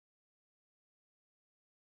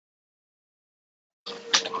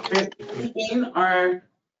Repeating our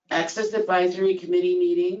Access Advisory Committee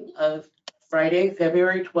meeting of Friday,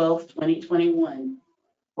 February 12th, 2021.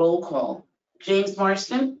 Roll call. James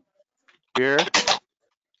Marston, Here.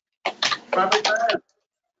 Robert Burnham,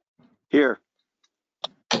 Here.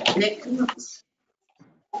 Nick Coombs,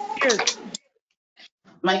 Here.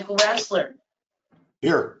 Michael Rassler,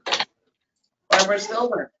 Here. Barbara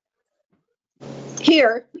Silver,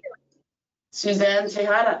 Here. Suzanne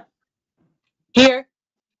Tejada, Here.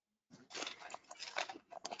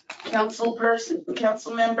 Council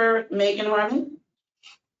Member Megan Harmon,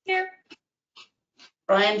 Here.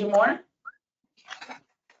 Brian Demore,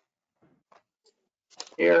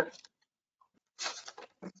 Here.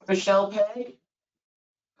 Michelle Pegg,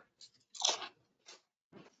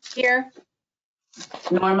 Here.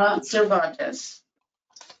 Norma Cervantes.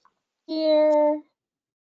 Here.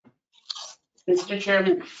 Mr.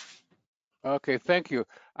 Chairman. Okay, thank you.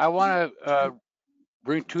 I want to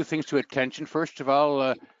bring two things to attention. First of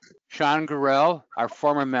all, Sean Gurrell, our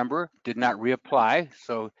former member, did not reapply,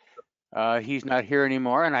 so he's not here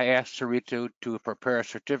anymore, and I asked Sarita to prepare a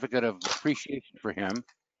certificate of appreciation for him.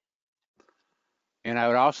 And I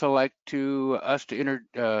would also like us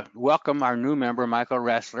to welcome our new member, Michael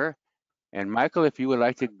Rassler. And Michael, if you would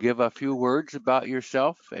like to give a few words about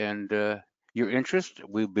yourself and your interest,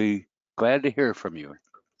 we'd be glad to hear from you.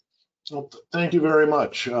 Well, thank you very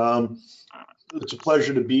much. It's a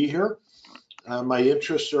pleasure to be here. My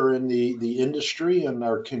interests are in the industry and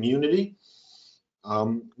our community.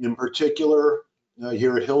 In particular,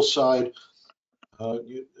 here at Hillside, I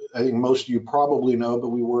think most of you probably know, but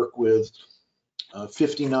we work with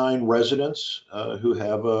 59 residents who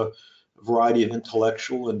have a variety of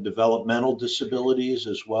intellectual and developmental disabilities,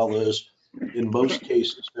 as well as, in most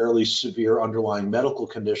cases, fairly severe underlying medical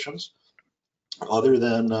conditions. Other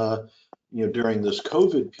than during this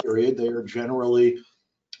COVID period, they are generally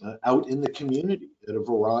out in the community at a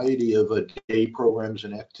variety of day programs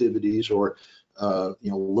and activities, or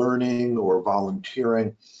learning or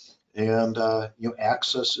volunteering. And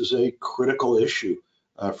access is a critical issue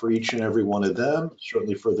for each and every one of them,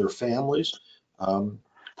 certainly for their families.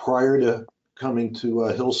 Prior to coming to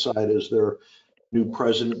Hillside as their new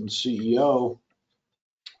president and CEO,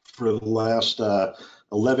 for the last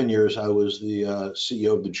 11 years, I was the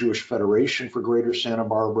CEO of the Jewish Federation for Greater Santa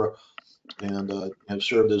Barbara, and have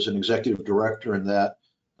served as an executive director in that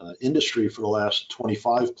industry for the last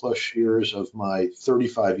 25 plus years of my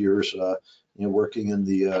 35 years working in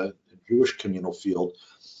the Jewish communal field.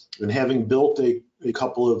 And having built a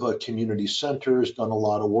couple of community centers, done a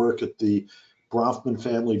lot of work at the Bronfman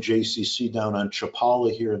family JCC down on Chapala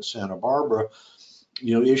here in Santa Barbara,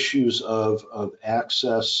 issues of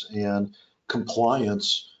access and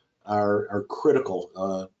compliance are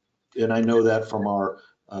critical. And I know that from our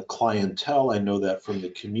clientele, I know that from the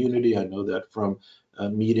community, I know that from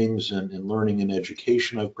meetings and learning and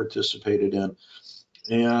education I've participated in.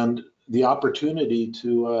 And the opportunity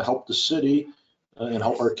to help the city and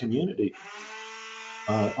help our community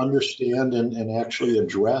understand and actually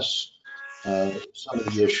address some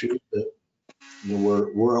of the issues that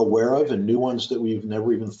we're aware of, and new ones that we've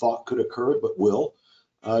never even thought could occur but will.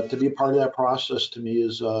 To be a part of that process, to me,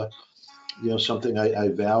 is something I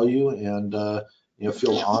value, and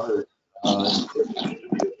feel honored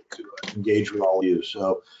to engage with all of you.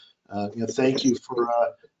 So thank you for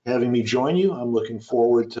having me join you. I'm looking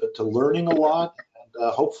forward to learning a lot,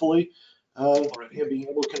 and hopefully being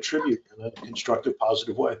able to contribute in a constructive,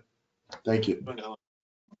 positive way. Thank you.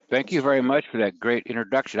 Thank you very much for that great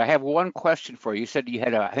introduction. I have one question for you. You said you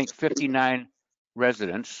had, I think, 59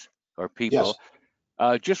 residents or people.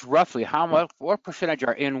 Yes. Just roughly, what percentage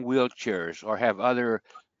are in wheelchairs or have other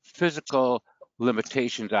physical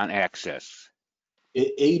limitations on access?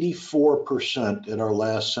 84% at our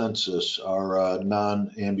last census are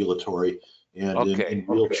non-ambulatory and in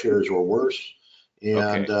wheelchairs or worse.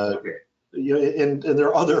 And and there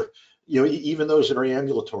are other, even those that are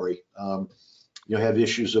ambulatory, have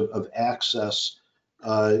issues of access,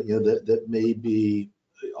 that may be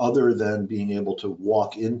other than being able to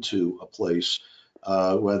walk into a place,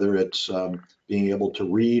 whether it's being able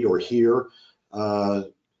to read or hear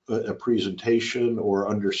a presentation or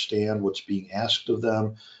understand what's being asked of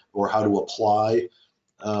them, or how to apply,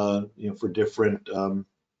 for different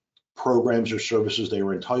programs or services they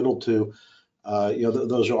were entitled to.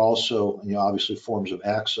 Those are also, obviously forms of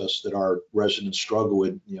access that our residents struggle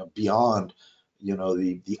with, beyond,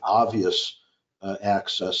 the obvious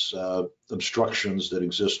access obstructions that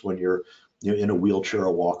exist when you're, in a wheelchair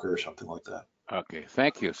or walker or something like that. Okay,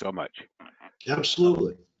 thank you so much.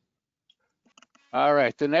 Absolutely. All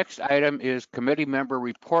right, the next item is committee member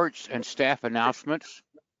reports and staff announcements.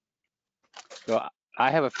 So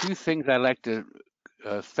I have a few things I'd like to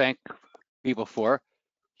thank people for.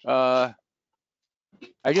 I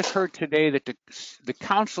just heard today that the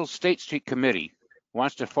Council State Street Committee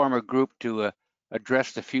wants to form a group to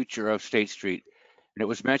address the future of State Street. And it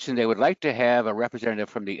was mentioned they would like to have a representative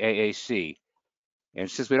from the AAC. And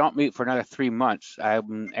since we don't meet for another 3 months,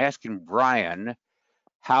 I'm asking Brian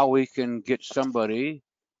how we can get somebody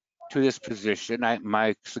to this position.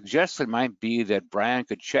 My suggestion might be that Brian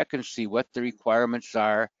could check and see what the requirements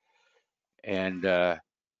are, and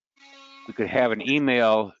we could have an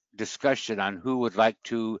email discussion on who would like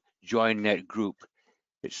to join that group.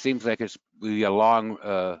 It seems like it's be a long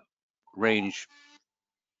range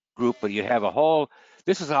group, but you have a whole,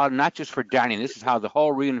 this is how, not just for dining, this is how the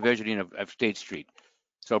whole re-envisioning of State Street.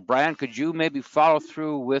 So Brian, could you maybe follow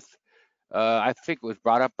through with, I think it was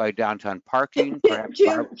brought up by downtown parking, perhaps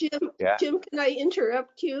Barb? Yeah. Jim, can I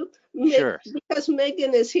interrupt you? Sure. Because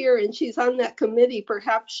Megan is here and she's on that committee,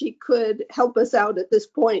 perhaps she could help us out at this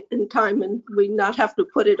point in time and we not have to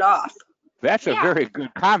put it off. That's a very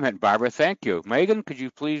good comment, Barbara. Thank you. Megan, could you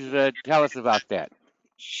please tell us about that?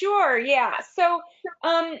 Sure, yeah. So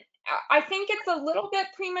I think it's a little bit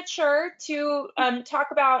premature to talk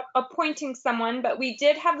about appointing someone, but we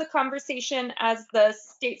did have the conversation as the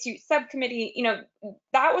State Street Subcommittee. You know,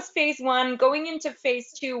 that was phase one. Going into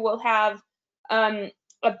phase two, we'll have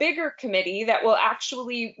a bigger committee that will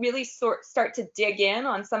actually really start to dig in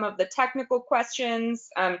on some of the technical questions,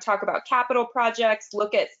 talk about capital projects,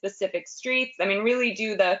 look at specific streets. I mean, really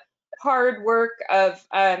do the hard work of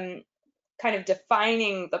kind of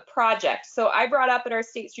defining the project. So I brought up at our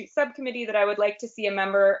State Street Subcommittee that I would like to see a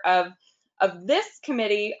member of this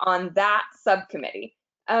committee on that subcommittee.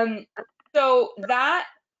 So that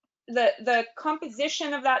the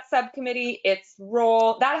composition of that subcommittee, its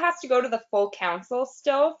role, that has to go to the full council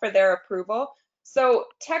still for their approval. So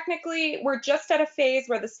technically, we're just at a phase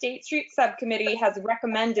where the State Street Subcommittee has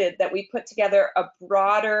recommended that we put together a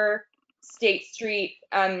broader State Street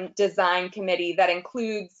design committee that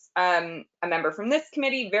includes a member from this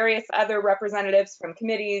committee, various other representatives from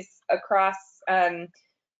committees across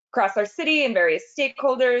our city and various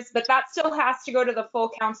stakeholders, but that still has to go to the full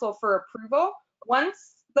council for approval.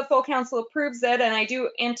 Once the full council approves it, and I do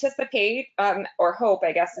anticipate, or hope,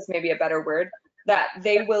 I guess is maybe a better word, that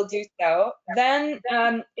they will do so, then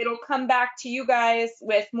it'll come back to you guys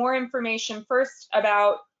with more information first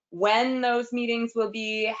about when those meetings will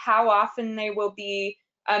be, how often they will be,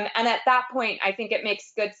 and at that point, I think it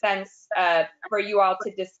makes good sense for you all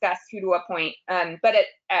to discuss who to appoint. But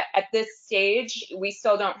at this stage, we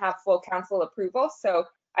still don't have full council approval. So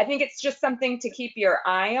I think it's just something to keep your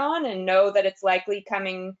eye on and know that it's likely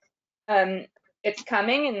coming. It's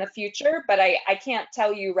coming in the future, but I can't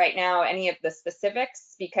tell you right now any of the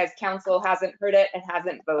specifics because council hasn't heard it and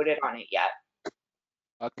hasn't voted on it yet.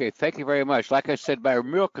 Okay, thank you very much. Like I said, my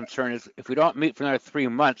real concern is if we don't meet for another 3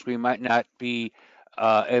 months, we might not be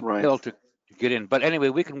able to get in. But anyway,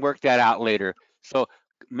 we can work that out later. So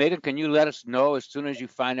Megan, can you let us know as soon as you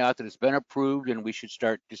find out that it's been approved and we should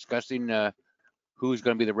start discussing who's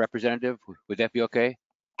going to be the representative? Would that be okay?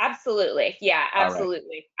 Absolutely. Yeah,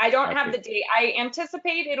 absolutely. Right. I don't have the date. I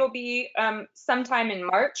anticipate it'll be sometime in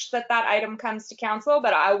March that item comes to council,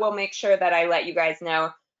 but I will make sure that I let you guys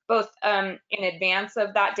know both in advance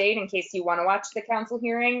of that date in case you want to watch the council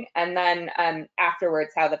hearing, and then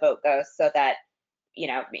afterwards how the vote goes, so that you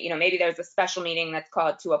know maybe there's a special meeting that's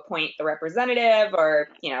called to appoint the representative, or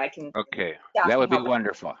I can. Okay, that would be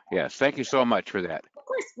wonderful. Yes, thank you so much for that. Of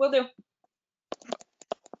course, we'll do.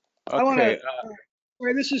 Okay.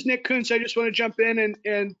 This is Nick Kuntz. I just want to jump in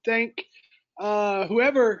and thank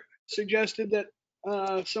whoever suggested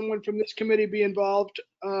that someone from this committee be involved.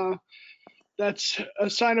 That's a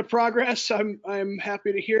sign of progress. I'm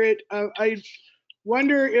happy to hear it. I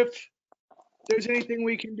wonder if there's anything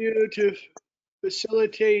we can do to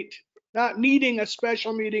facilitate not needing a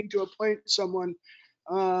special meeting to appoint someone.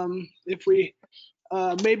 If we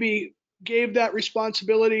maybe gave that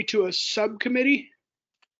responsibility to a subcommittee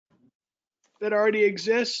that already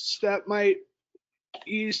exists, that might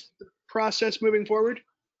ease the process moving forward.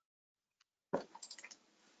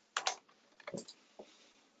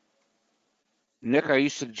 Nick, are you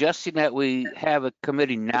suggesting that we have a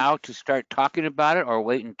committee now to start talking about it, or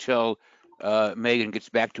wait until Megan gets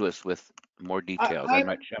back to us with more details? I'm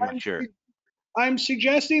not sure. I'm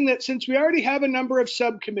suggesting that since we already have a number of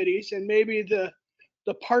subcommittees, and maybe the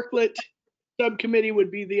Parklet subcommittee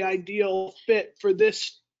would be the ideal fit for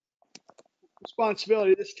this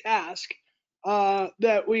responsibility, this task,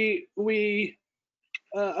 that we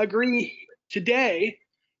agree today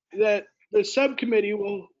that the subcommittee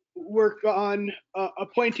will work on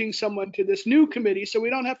appointing someone to this new committee, so we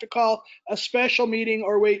don't have to call a special meeting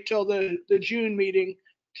or wait till the June meeting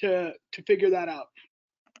to figure that out.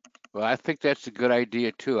 Well, I think that's a good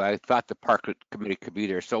idea too. I thought the Parklet Committee could be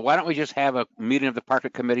there. So why don't we just have a meeting of the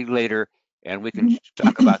Parklet Committee later and we can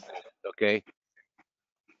talk about that, okay?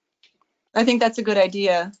 I think that's a good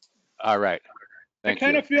idea. All right. I Thank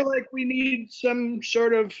kind you. of feel like we need some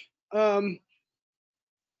sort of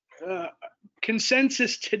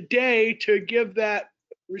consensus today to give that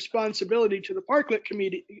responsibility to the Parklet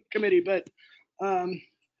committee, but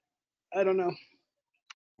I don't know.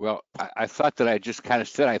 Well, I thought that I just kind of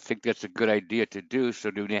said I think that's a good idea to do. So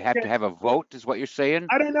do we have to have a vote is what you're saying?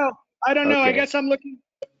 I don't know. I Okay. guess I'm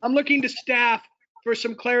looking to staff for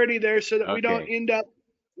some clarity there so that we don't Okay. end up,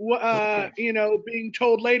 being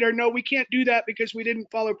told later, no, we can't do that because we didn't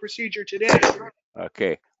follow procedure today.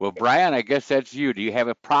 Okay. Well, Brian, I guess that's you. Do you have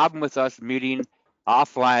a problem with us meeting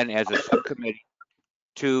offline as a subcommittee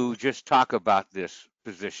to just talk about this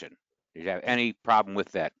position? Do you have any problem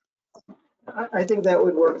with that? I think that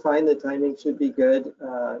would work fine. The timing should be good.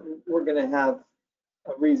 We're going to have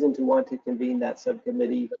a reason to want to convene that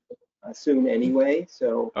subcommittee soon anyway,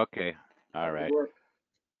 so. Okay. All that would right. work.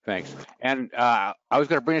 Thanks. And I was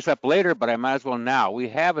going to bring this up later, but I might as well now. We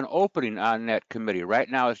have an opening on that committee. Right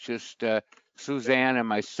now, it's just Suzanne and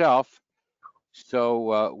myself.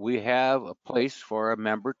 So we have a place for a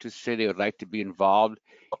member to say they would like to be involved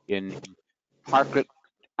in Parklet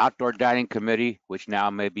Outdoor Dining Committee, which now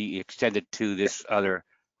may be extended to this other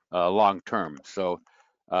long term. So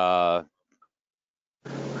is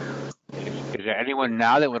there anyone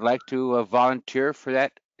now that would like to volunteer for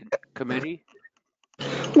that committee?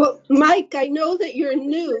 Well, Mike, I know that you're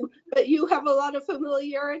new, but you have a lot of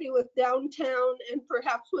familiarity with downtown and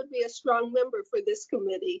perhaps would be a strong member for this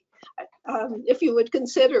committee, if you would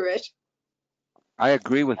consider it. I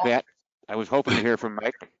agree with that. I was hoping to hear from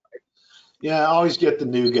Mike. Yeah, I always get the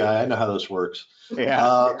new guy. I know how this works.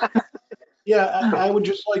 Yeah. Yeah, I would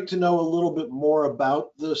just like to know a little bit more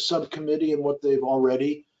about the subcommittee and what they've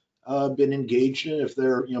already been engaged in. If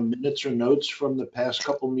there are, minutes or notes from the past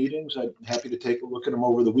couple meetings, I'm happy to take a look at them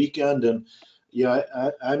over the weekend. And yeah,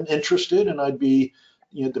 I'm interested, and I'd be,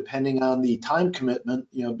 depending on the time commitment,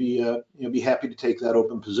 be happy to take that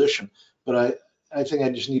open position. But I think I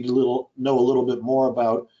just need to know a little bit more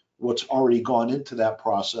about what's already gone into that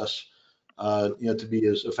process, to be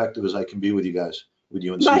as effective as I can be with you guys, with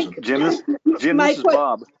you and Mike, Susan. Jim, Mike, this is what-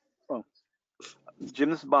 Bob. Oh.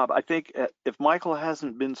 Jim, this is Bob. I think if Michael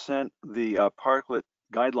hasn't been sent the Parklet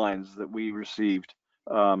guidelines that we received,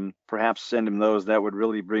 perhaps send him those. That would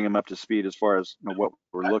really bring him up to speed as far as what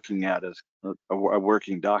we're looking at as a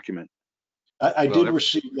working document. I did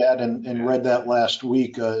receive that and read that last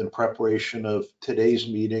week in preparation of today's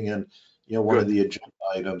meeting and, one of the agenda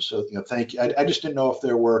items. So, thank you. I just didn't know if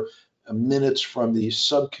there were minutes from the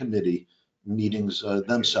subcommittee meetings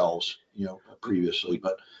themselves, previously,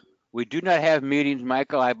 but. We do not have meetings,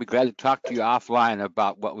 Michael. I'd be glad to talk to you offline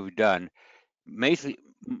about what we've done. Mostly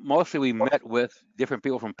we met with different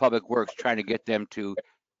people from Public Works trying to get them to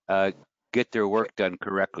get their work done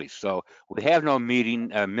correctly. So we have no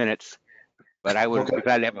meeting minutes, but I would be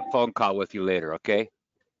glad to have a phone call with you later, okay?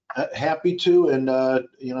 Happy to, and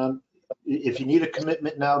if you need a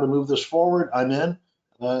commitment now to move this forward, I'm in.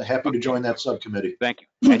 Happy to join that subcommittee. Thank you.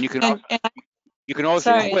 And you can also, And you can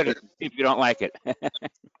also Sorry. quit it if you don't like it.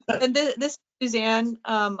 this Suzanne,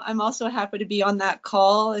 I'm also happy to be on that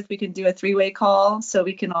call if we can do a three-way call so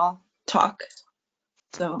we can all talk.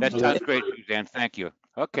 So That sounds great, Suzanne. Thank you.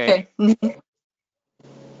 Okay. okay.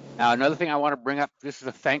 Now, another thing I want to bring up, this is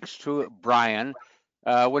a thanks to Brian.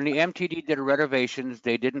 When the MTD did renovations,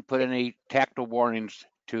 they didn't put any tactile warnings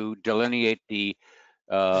to delineate the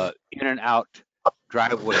in and out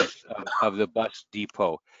driveways of the bus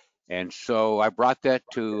depot. And so I brought that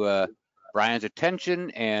to Brian's attention,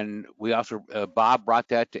 and we also, Bob brought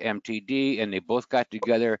that to MTD, and they both got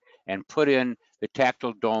together and put in the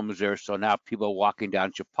tactile domes there. So now people walking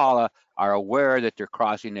down Chapala are aware that they're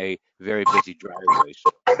crossing a very busy driveway.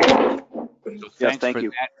 So Yes, thank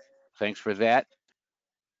you. that. Thanks for that.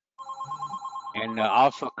 And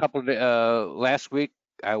also a couple of last week,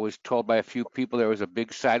 I was told by a few people there was a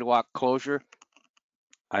big sidewalk closure.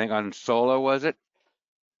 I think on Sola, was it?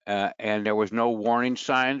 And there was no warning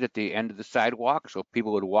signs at the end of the sidewalk, so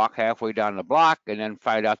people would walk halfway down the block and then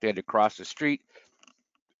find out they had to cross the street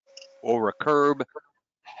over a curb.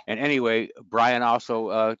 And anyway, Brian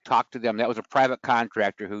also talked to them. That was a private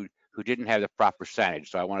contractor who didn't have the proper signage.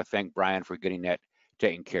 So I want to thank Brian for getting that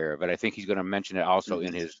taken care of. But I think he's going to mention it also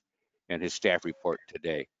in his staff report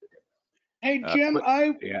today. Hey, Jim,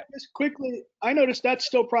 I Yeah, just quickly, I noticed that's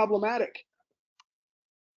still problematic.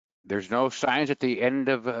 there's no signs at the end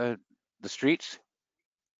of the streets?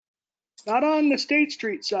 Not on the State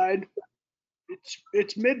Street side.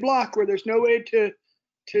 It's mid-block where there's no way to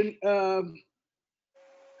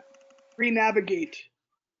re-navigate.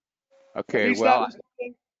 At Okay, least well,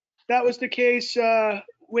 that was the case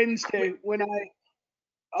Wednesday when I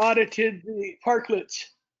audited the parklets.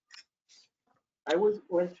 I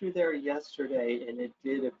went through there yesterday and it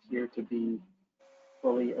did appear to be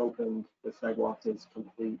fully opened. The sidewalk is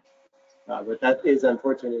complete. But that is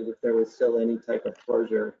unfortunate if there was still any type of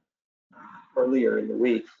closure earlier in the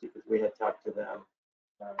week, because we had talked to them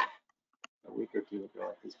a week or two ago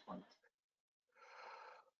at this point.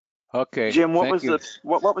 okay, Jim, what thank was you.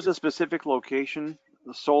 what was the specific location?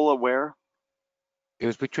 The Sola where? It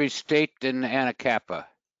was between State and Anacapa,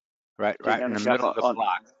 right in the middle of the on,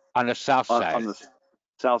 block, on the south side. on the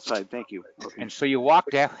south side. Thank you. Okay. And so you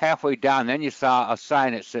walked halfway down, then you saw a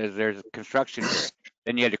sign that says there's construction here.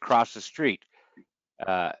 Then you had to cross the street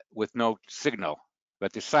with no signal.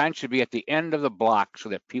 But the sign should be at the end of the block so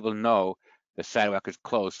that people know the sidewalk is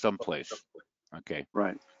closed someplace. Okay,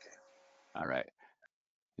 Right. all right.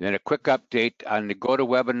 Then a quick update on the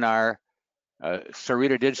GoToWebinar.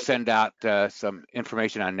 Sarita did send out some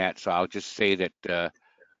information on that, so I'll just say that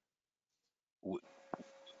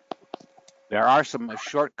there are some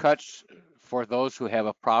shortcuts for those who have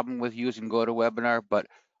a problem with using GoToWebinar, but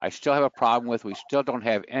I still have a problem with we still don't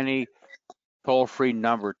have any toll-free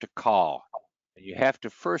number to call. You have to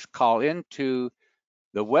first call into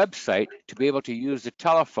the website to be able to use the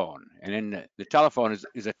telephone, and then the telephone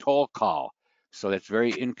is a toll call, so that's very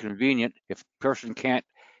inconvenient. If a person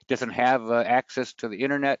doesn't have access to the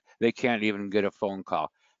internet, they can't even get a phone call.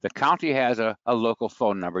 The county has a local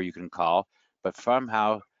phone number you can call, but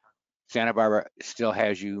somehow Santa Barbara still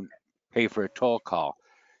has you pay for a toll call.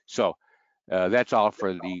 So that's all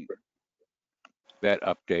for that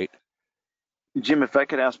update. Jim, if I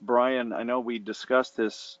could ask Brian, I know we discussed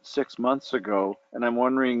this 6 months ago, and I'm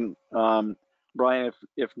wondering, Brian,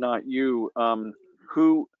 if not you,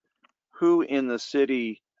 who in the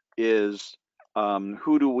city is,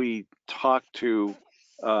 who do we talk to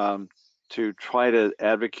try to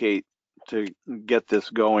advocate to get this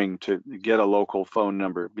going, to get a local phone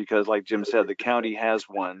number? Because like Jim said, the county has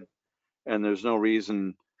one, and there's no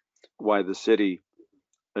reason why the city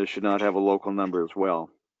should not have a local number as well.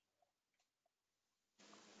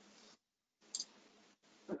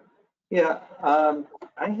 Yeah, I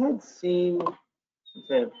had seen, I'm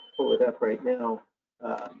trying to pull it up right now,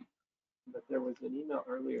 but there was an email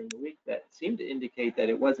earlier in the week that seemed to indicate that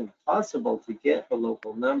it wasn't possible to get a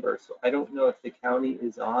local number. So I don't know if the county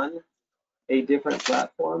is on a different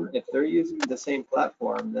platform. If they're using the same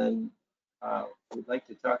platform, then we'd like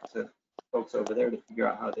to talk to folks over there to figure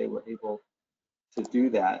out how they were able to do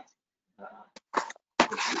that.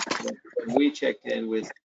 When we checked in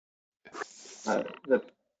with the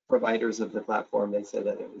providers of the platform, they said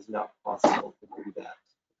that it was not possible to do that.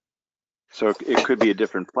 So it could be a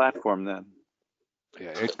different platform then. Yeah,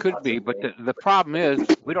 it could be, but the problem is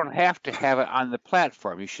we don't have to have it on the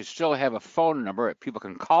platform. You should still have a phone number that people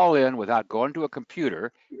can call in without going to a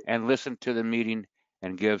computer and listen to the meeting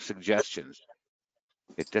and give suggestions.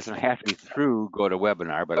 It doesn't have to be through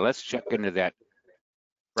GoToWebinar, but let's check into that.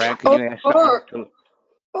 Brian, can you ask something?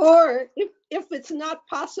 Or if it's not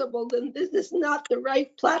possible, then this is not the right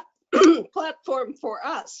platform for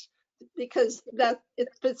us, because that if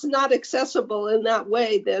it's not accessible in that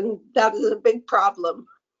way, then that is a big problem.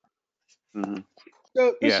 Mm-hmm.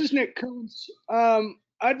 So this Yes. is Nick Coons.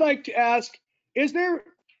 I'd like to ask, is there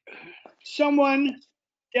someone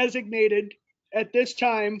designated at this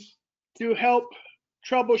time to help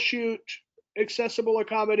troubleshoot accessible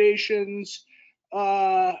accommodations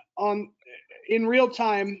in real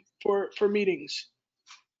time for meetings?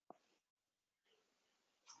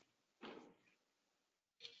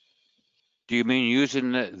 Do you mean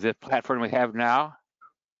using the platform we have now?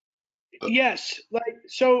 Yes, like,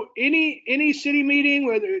 so any city meeting,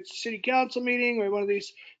 whether it's a city council meeting or one of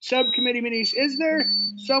these subcommittee meetings, is there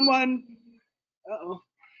someone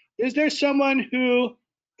who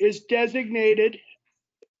is designated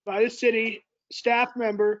by the city staff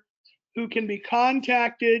member who can be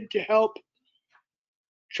contacted to help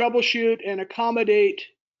troubleshoot and accommodate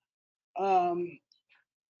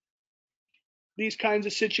these kinds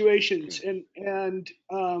of situations? And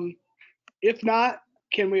if not,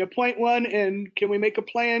 can we appoint one, and can we make a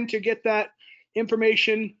plan to get that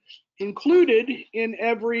information included in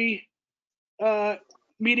every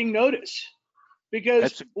meeting notice?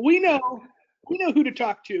 Because we know who to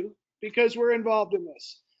talk to, because we're involved in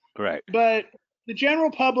this. Right. But the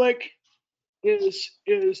general public is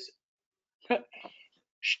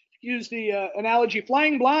use the analogy,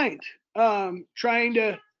 flying blind, trying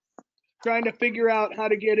to figure out how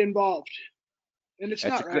to get involved, and it's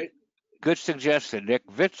That's not a right. good suggestion, Nick.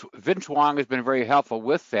 Vince Wong has been very helpful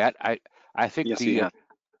with that. I think Yes, he has.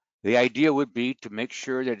 the idea would be to make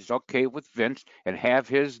sure that it's okay with Vince and have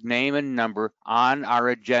his name and number on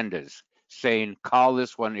our agendas, saying, call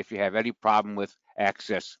this one if you have any problem with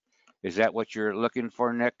access. Is that what you're looking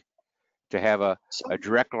for, Nick? To have a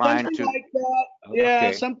direct line Something to, like that. Yeah,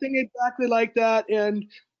 okay, something exactly like that. And,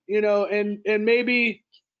 you know, and maybe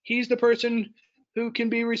he's the person who can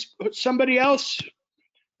be somebody else,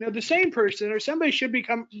 you know, the same person or somebody should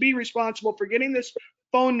be responsible for getting this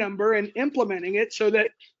phone number and implementing it so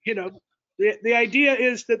that, you know, the idea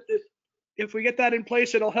is that if we get that in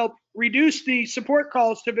place, it'll help reduce the support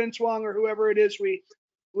calls to Vince Wong or whoever it is we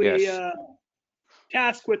yes,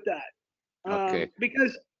 task with that. okay,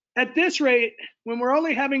 Because at this rate, when we're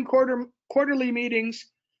only having quarterly meetings,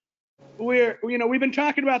 we've been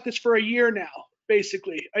talking about this for a year now,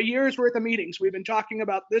 basically a year's worth of meetings. We've been talking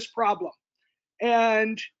about this problem,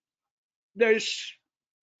 and there's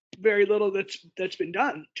very little that's been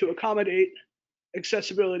done to accommodate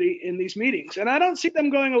accessibility in these meetings. And I don't see them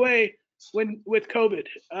going away with COVID.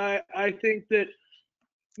 I think that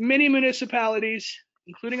many municipalities,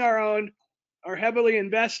 including our own, are heavily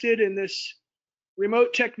invested in this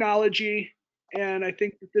remote technology, and I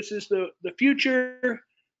think that this is the future.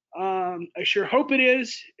 I sure hope it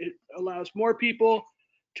is. It allows more people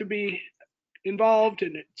to be involved,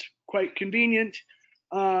 and it's quite convenient.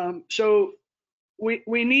 So we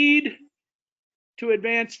need to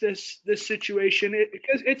advance this situation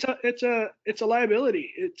because it's a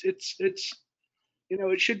liability. It's you know,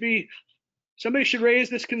 it should be, somebody should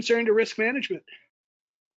raise this concern to risk management.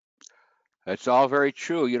 that's all very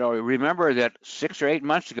true. You know, remember that 6 or 8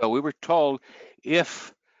 months ago, we were told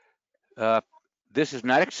if this is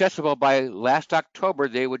not accessible by last October,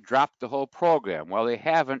 they would drop the whole program. Well, they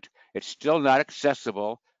haven't. It's still not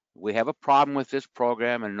accessible. We have a problem with this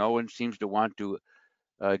program, and no one seems to want to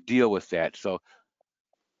deal with that. So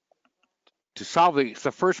to solve the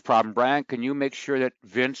first problem, Brian, can you make sure that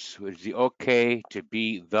Vince is the okay to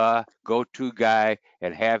be the go-to guy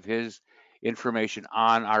and have his information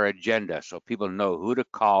on our agenda so people know who to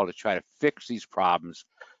call to try to fix these problems?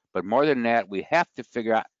 But more than that, we have to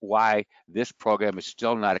figure out why this program is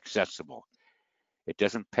still not accessible. It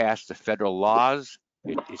doesn't pass the federal laws.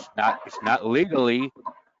 It's not legally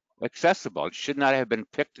accessible. It should not have been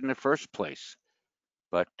picked in the first place.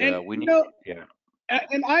 But And we you need, know, yeah.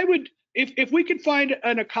 and I would, if we could find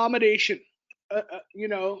an accommodation, you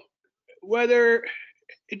know, whether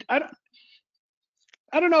I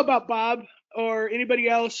don't know about Bob or anybody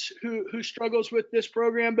else who struggles with this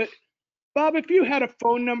program, but Bob, if you had a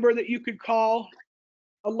phone number that you could call,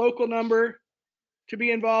 a local number to be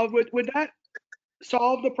involved with, would that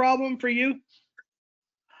solve the problem for you?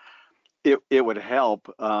 It would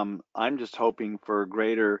help. I'm just hoping for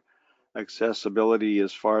greater accessibility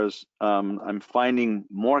as far as I'm finding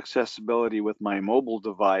more accessibility with my mobile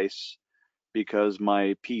device because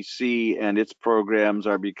my PC and its programs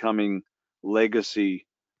are becoming legacy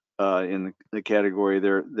in the category.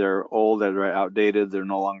 They're old, they're outdated, they're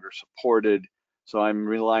no longer supported. So I'm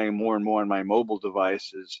relying more and more on my mobile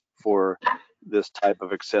devices for this type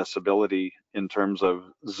of accessibility in terms of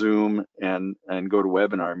Zoom and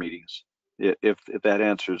GoToWebinar meetings. If that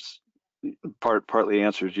answers partly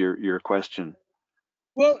answers your question.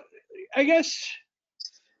 Well, I guess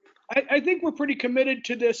I think we're pretty committed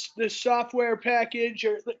to this software package.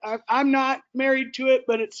 Or I'm not married to it,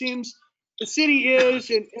 but it seems the city is,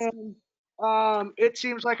 and it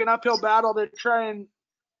seems like an uphill battle to try and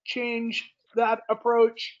change that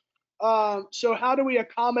approach. So how do we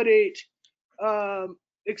accommodate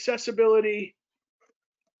accessibility,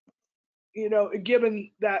 you know, given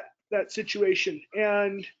that situation?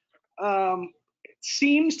 And it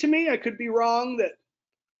seems to me, I could be wrong, that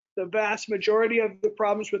the vast majority of the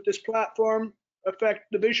problems with this platform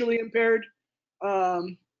affect the visually impaired.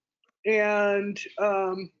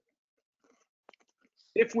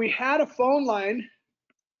 If we had a phone line,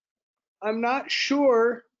 I'm not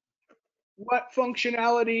sure what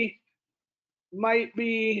functionality might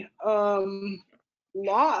be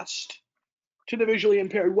lost to the visually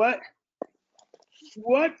impaired.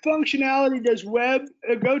 What functionality does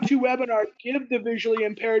GoToWebinar give the visually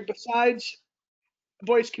impaired besides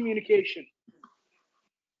voice communication?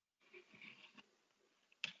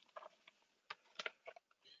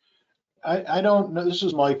 I don't know. This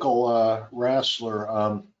is Michael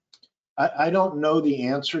Rassler. I don't know the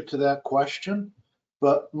answer to that question.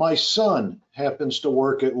 But my son happens to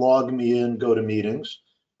work at Log Me In, Go to Meetings.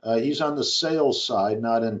 He's on the sales side,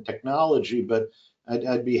 not in technology, but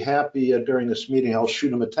I'd be happy during this meeting, I'll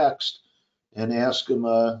shoot him a text and ask him,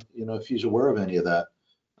 if he's aware of any of that,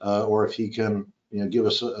 or if he can, give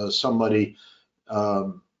us somebody,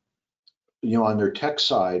 on their tech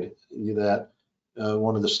side that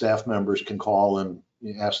one of the staff members can call and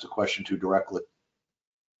ask the question to directly.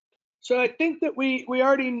 So I think that we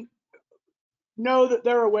already know that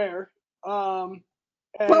they're aware. Well,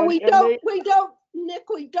 And we they- don't, Nick,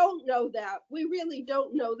 we don't know that. We really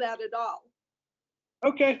don't know that at all.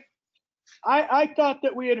 Okay. I thought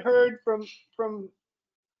that we had heard from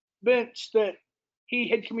Vince that he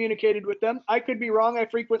had communicated with them. I could be wrong. I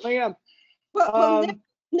frequently am. Well,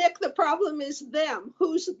 Nick, the problem is them.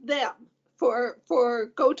 Who's them for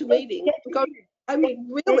GoToMeeting? I mean,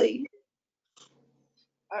 really?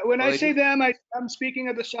 When Well, I they say do- them, I'm speaking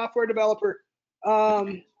of the software developer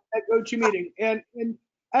at GoToMeeting. And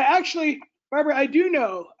I actually, Barbara, I do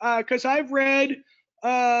know because I've read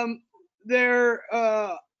their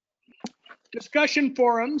discussion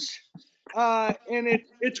forums, and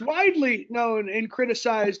it's widely known and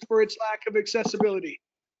criticized for its lack of accessibility.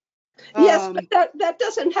 Yes, but that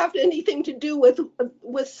doesn't have anything to do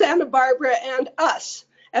with Santa Barbara and us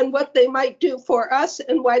and what they might do for us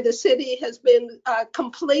and why the city has been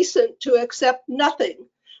complacent to accept nothing.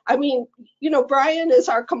 I mean, Brian is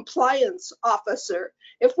our compliance officer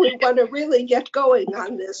if we want to really get going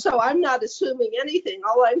on this. So I'm not assuming anything.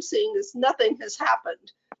 All I'm seeing is nothing has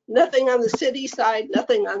happened. Nothing on the city side,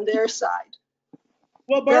 nothing on their side.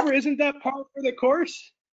 Well, Barbara, isn't that par for the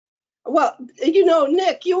course? Well,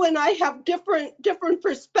 Nick, you and I have different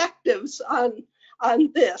perspectives on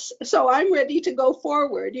this. So I'm ready to go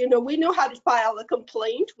forward. We know how to file a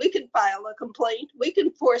complaint. We can file a complaint. We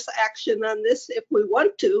can force action on this if we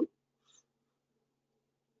want to.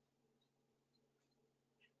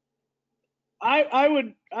 I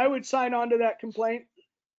would sign on to that complaint.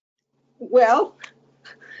 Well,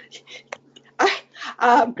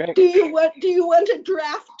 Okay. do you want to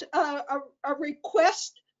draft a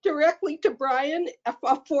request directly to Brian,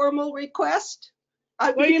 a formal request?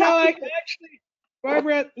 Well, I actually,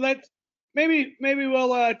 Barbara, maybe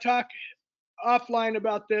we'll talk offline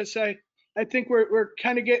about this. I think we're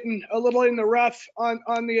kind of getting a little in the rough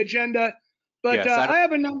on the agenda, but Yes, I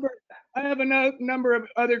have a number of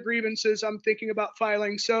other grievances I'm thinking about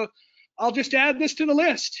filing. So I'll just add this to the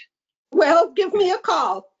list. Well, give me a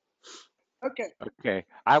call. Okay. Okay,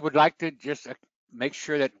 I would like to just make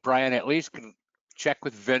sure that Brian at least can check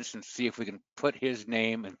with Vince and see if we can put his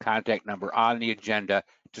name and contact number on the agenda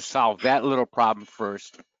to solve that little problem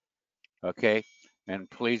first. Okay, and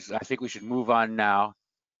please, I think we should move on now.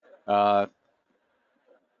 I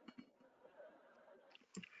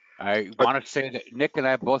want to say that Nick and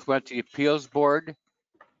I both went to the appeals board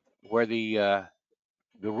where the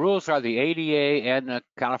rules are the ADA and the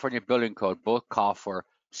California Building Code both call for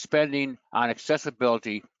spending on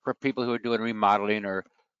accessibility for people who are doing remodeling or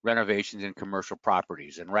renovations in commercial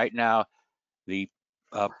properties. And right now, the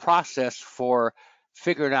process for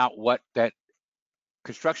figuring out what that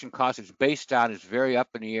construction cost is based on is very up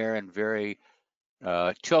in the air and very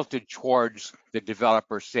tilted towards the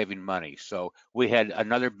developer saving money. So we had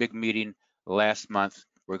another big meeting last month.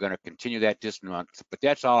 We're going to continue that this month, but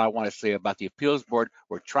that's all I want to say about the appeals board.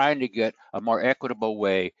 We're trying to get a more equitable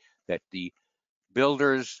way that the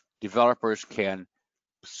builders, developers can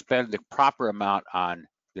spend the proper amount on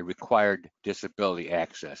the required disability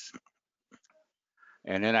access.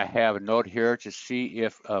 And then I have a note here to see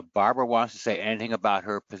if Barbara wants to say anything about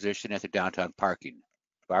her position at the downtown parking.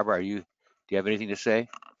 Barbara, do you have anything to say?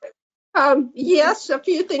 Yes, a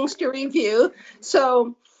few things to review.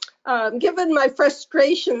 So, given my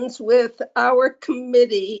frustrations with our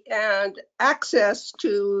committee and access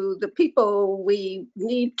to the people we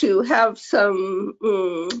need to have some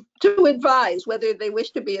to advise, whether they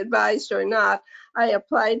wish to be advised or not, I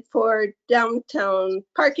applied for downtown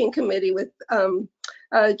parking committee with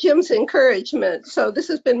Jim's encouragement. So this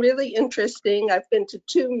has been really interesting. I've been to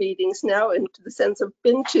 2 meetings now, and to the sense of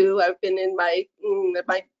been to, I've been in my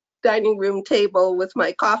dining room table with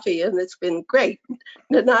my coffee, and it's been great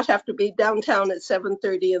to not have to be downtown at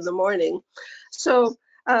 7:30 in the morning. So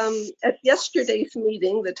at yesterday's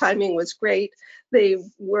meeting, the timing was great. There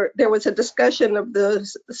was a discussion of the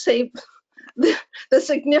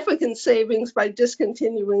significant savings by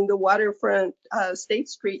discontinuing the waterfront State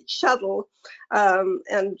Street shuttle,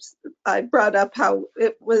 and I brought up how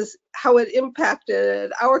it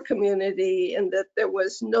impacted our community, and that there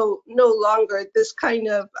was no longer this kind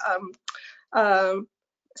of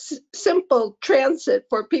simple transit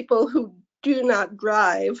for people who do not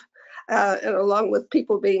drive, and along with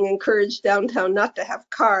people being encouraged downtown not to have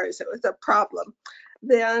cars, it was a problem.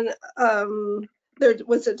 Then there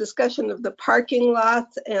was a discussion of the parking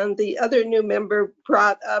lots, and the other new member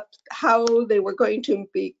brought up how they were going to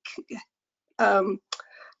be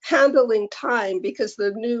handling time, because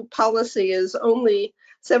the new policy is only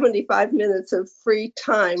 75 minutes of free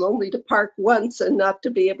time, only to park once and not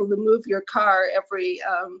to be able to move your car every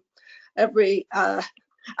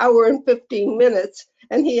hour and 15 minutes.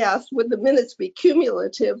 And he asked, would the minutes be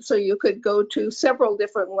cumulative so you could go to several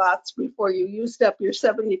different lots before you used up your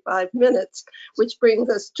 75 minutes, which brings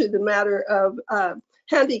us to the matter of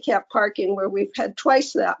handicap parking, where we've had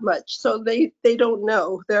twice that much. So they don't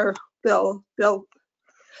know. They're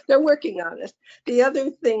working on it. The other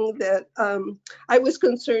thing that I was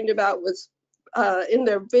concerned about was in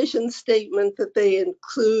their vision statement that they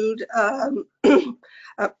include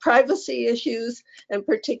privacy issues, and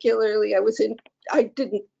particularly I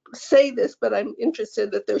didn't say this, but I'm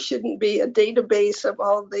interested that there shouldn't be a database of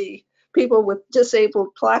all the people with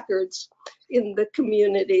disabled placards in the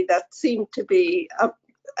community. That seemed to be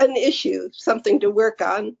an issue, something to work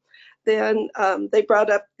on. Then they brought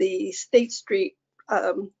up the State Street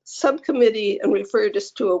subcommittee and referred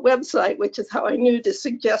us to a website, which is how I knew to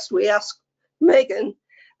suggest we ask Megan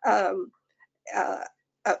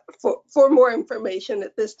for more information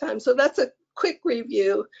at this time. So that's a quick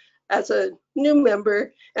review as a new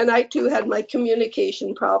member. And I too had my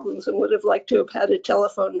communication problems and would have liked to have had a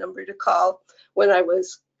telephone number to call when I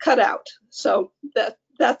was cut out. So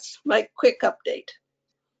that's my quick update.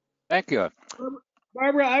 Thank you.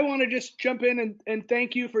 Barbara, I want to just jump in and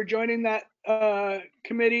thank you for joining that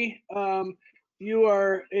committee. You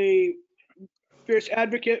are a fierce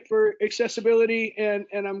advocate for accessibility, and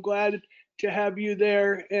I'm glad to have you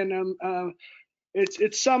there. And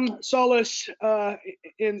it's some solace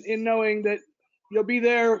in knowing that you'll be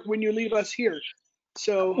there when you leave us here.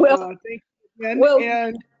 So thank you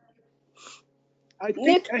again. And I think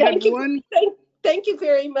Nick, I had one. Thank you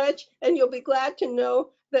very much. And you'll be glad to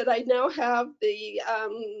know that I now have the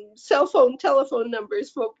cell phone telephone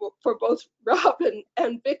numbers for both Rob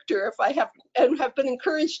and Victor, if I have been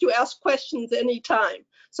encouraged to ask questions anytime.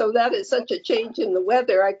 So that is such a change in the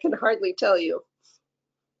weather, I can hardly tell you.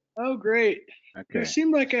 Oh, great. Okay. It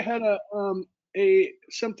seemed like I had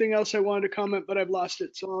something else I wanted to comment, but I've lost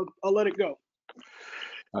it. So I'll let it go.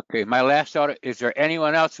 Okay, my last thought, is there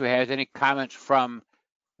anyone else who has any comments from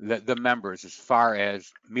the members as far as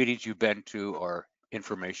meetings you've been to or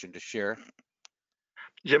information to share?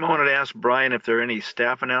 Jim, I wanted to ask Brian if there are any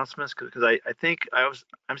staff announcements, because I think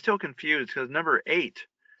I'm still confused, because number 8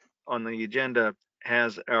 on the agenda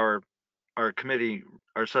has our committee,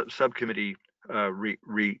 our subcommittee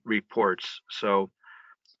reports. So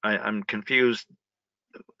I'm confused.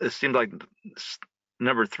 It seems like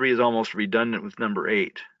number 3 is almost redundant with number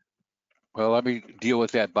 8. Well, let me deal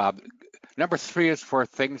with that, Bob. Number 3 is for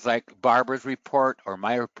things like Barbara's report or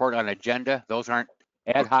my report on agenda. Those aren't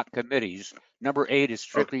ad hoc committees. Number 8 is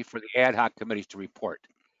strictly for the ad hoc committees to report.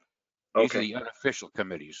 These are the unofficial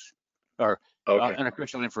committees or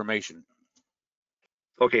unofficial information.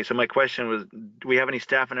 Okay, so my question was, do we have any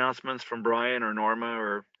staff announcements from Brian or Norma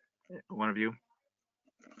or one of you?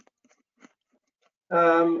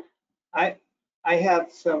 I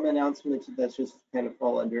have some announcements that just kind of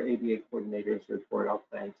fall under ADA coordinator's report. I'll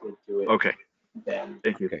plan to do it. Okay. Then.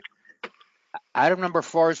 Thank you. Okay. Item number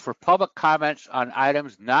 4 is for public comments on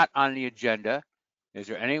items not on the agenda. Is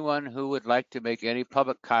there anyone who would like to make any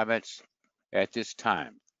public comments at this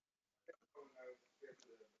time?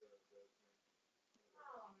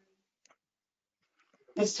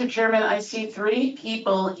 Mr. Chairman, I see 3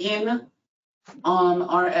 people in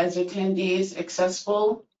are as attendees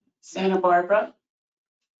accessible Santa Barbara.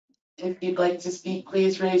 If you'd like to speak,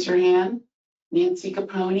 please raise your hand. Nancy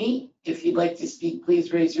Capone, if you'd like to speak,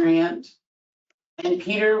 please raise your hand. And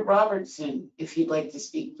Peter Robertson, if you'd like to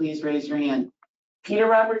speak, please raise your hand. Peter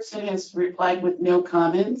Robertson has replied with no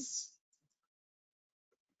comments.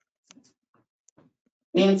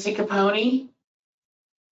 Nancy Capone,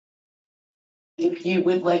 if you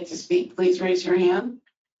would like to speak, please raise your hand.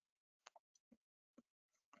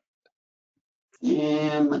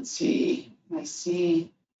 And let's see, I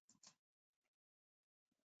see.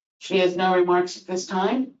 She has no remarks at this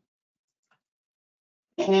time.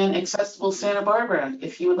 And Accessible Santa Barbara,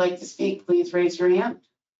 if you would like to speak, please raise your hand.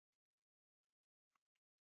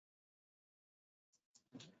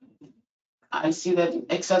 I see that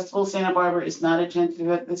Accessible Santa Barbara is not attentive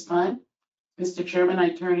at this time. Mr. Chairman, I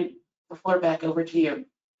turn the floor back over to you.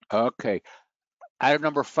 Okay. Item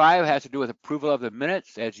number 5 has to do with approval of the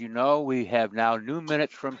minutes. As you know, we have now new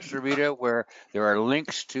minutes from Sarita where there are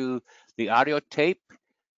links to the audio tape.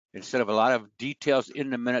 Instead of a lot of details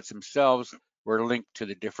in the minutes themselves, we're linked to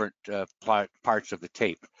the different parts of the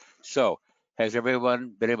tape. So has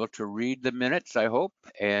everyone been able to read the minutes, I hope?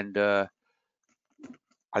 And are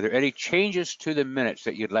there any changes to the minutes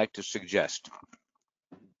that you'd like to suggest?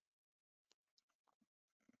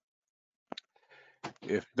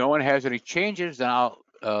 If no one has any changes, then I'll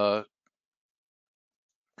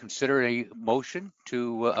consider a motion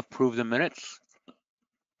to approve the minutes.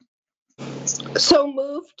 So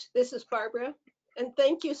moved. This is Barbara. And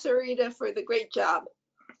thank you, Sarita, for the great job.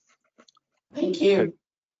 Thank you.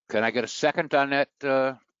 Can I get a second on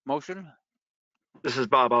that motion? This is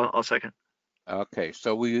Bob. I'll second. Okay,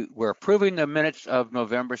 so we're approving the minutes of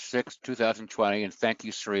November 6th, 2020, and thank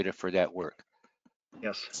you, Sarita, for that work.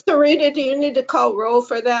 Yes. Sarita, do you need to call roll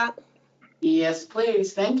for that? Yes,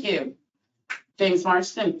 please. Thank you. James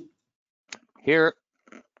Marston. Here.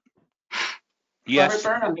 Yes.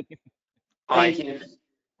 Robert Burnham. Aye. Thank you.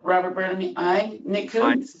 Robert Burnham, aye. Nick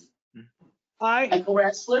Coons. Aye. Michael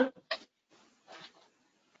Rassler.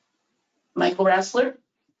 Michael Rassler.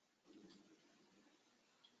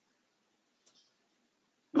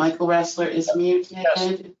 Michael Rassler is muted.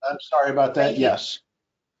 Yes. I'm sorry about that. Thank you. Yes.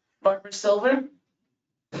 Barbara Silver.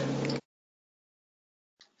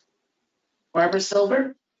 Barbara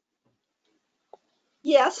Silver.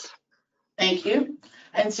 Yes. Thank you.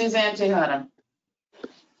 And Suzanne Tejada.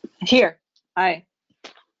 Here. Aye.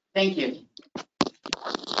 Thank you.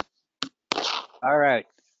 All right.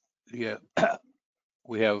 Yeah.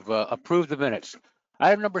 We have approved the minutes.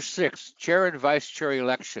 Item number 6, chair and vice chair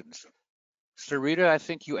elections. Sarita, I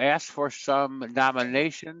think you asked for some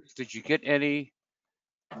nominations. Did you get any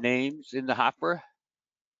names in the hopper?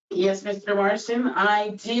 Yes, Mr. Marston, I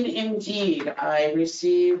did indeed. I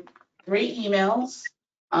received 3 emails.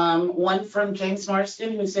 One from James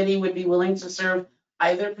Marston, who said he would be willing to serve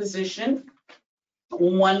either position.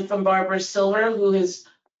 One from Barbara Silver, who has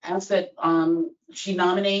asked that she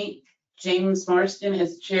nominate James Marston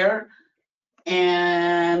as chair.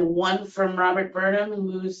 And one from Robert Burnham,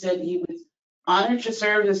 who said he was honored to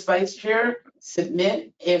serve as vice chair.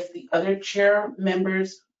 Submit if the other chair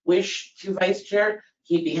members wish to vice chair.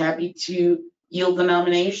 He'd be happy to yield the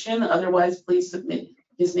nomination. Otherwise, please submit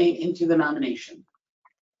his name into the nomination.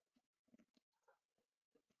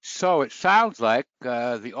 So it sounds like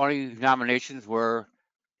the only nominations were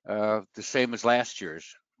the same as last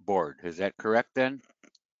year's board. Is that correct then?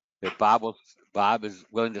 That Bob is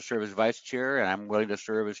willing to serve as vice chair and I'm willing to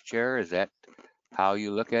serve as chair. Is that how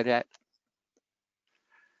you look at it?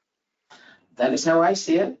 That is how I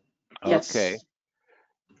see it. Yes. Okay.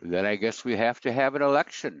 Then I guess we have to have an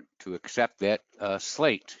election to accept that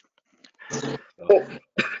slate. Well,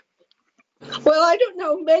 I don't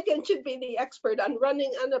know. Megan should be the expert on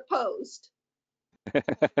running unopposed. A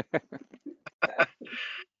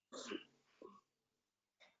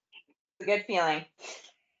good feeling.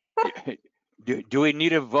 Do we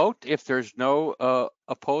need a vote if there's no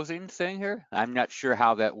opposing thing here? I'm not sure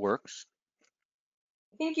how that works.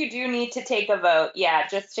 I think you do need to take a vote, yeah,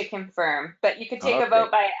 just to confirm, but you could take a Okay.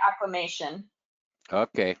 vote by acclamation.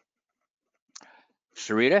 Okay.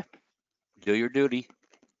 Sarita, do your duty.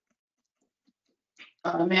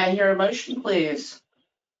 May I hear a motion, please?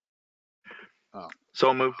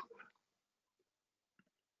 So moved.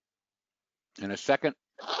 In a second.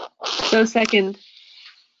 So second.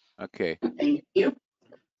 Okay. Thank you.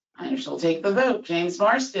 I shall take the vote. James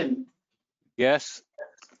Marston. Yes.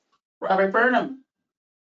 Robert Burnham.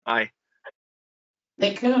 Aye.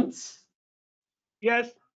 Nick Coons. Yes.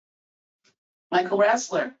 Michael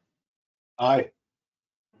Rassler. Aye.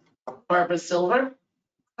 Barbara Silver.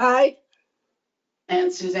 Aye.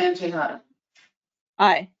 And Suzanne Tejada.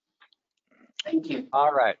 Aye. Thank you.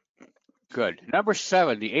 All right. Good. Number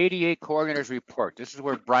 7, the ADA coordinator's report. This is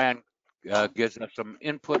where Brian gives us some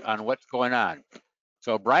input on what's going on.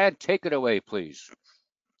 So Brian, take it away, please.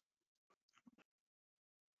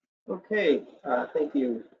 Okay, thank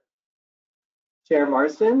you, Chair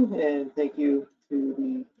Marston, and thank you to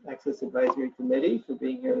the Access Advisory Committee for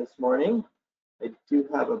being here this morning. I do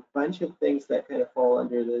have a bunch of things that kind of fall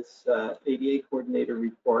under this ADA coordinator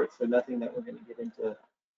report, so nothing that we're going to get into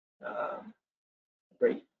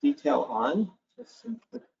great detail on, just some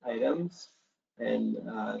quick items. And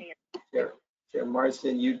Chair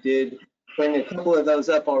Marston, you did bring a couple of those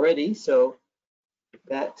up already, so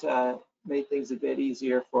that made things a bit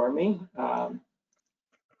easier for me.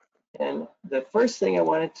 And the first thing I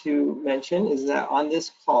wanted to mention is that on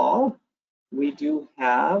this call, we do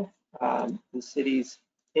have the city's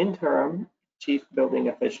interim Chief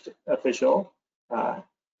Building Official,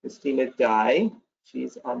 Christina Dye.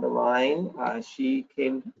 She's on the line. She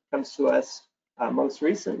comes to us most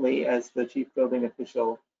recently as the Chief Building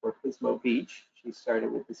Official for Pismo Beach. She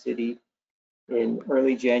started with the city in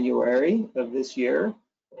early January of this year.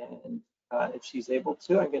 And if she's able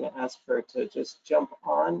to, I'm going to ask her to just jump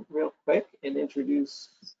on real quick and introduce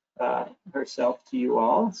herself to you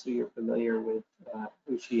all so you're familiar with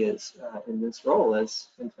who she is in this role as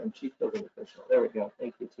interim Chief Building Official. There we go.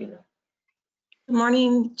 Thank you, Tina. Good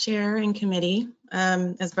morning, Chair and Committee.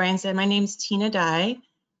 As Brian said, my name's Tina Dye,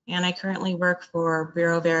 and I currently work for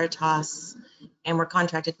Bureau Veritas, and we're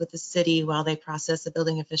contracted with the city while they process the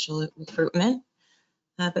building official recruitment.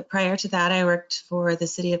 But prior to that, I worked for the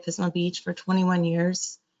city of Pismo Beach for 21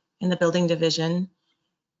 years in the building division.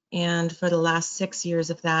 And for the last 6 years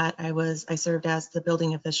of that, I served as the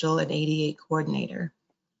building official and ADA coordinator.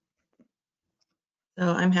 So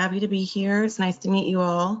I'm happy to be here. It's nice to meet you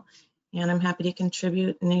all, and I'm happy to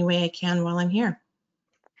contribute in any way I can while I'm here.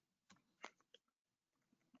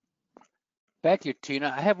 Thank you,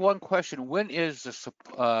 Tina. I have one question. When is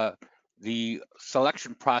the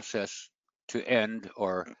selection process to end,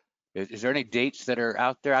 or is there any dates that are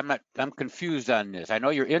out there? I'm confused on this. I know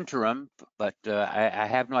you're interim, but I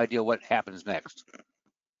have no idea what happens next.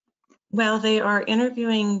 Well, they are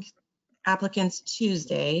interviewing applicants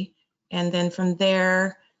Tuesday, and then from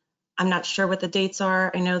there, I'm not sure what the dates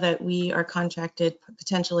are. I know that we are contracted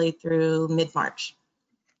potentially through mid-March.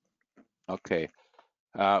 Okay.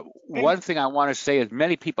 One thing I want to say is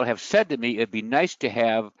many people have said to me it'd be nice to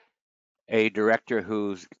have a director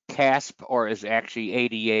who's CASP or is actually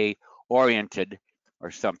ADA oriented or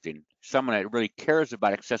something. Someone that really cares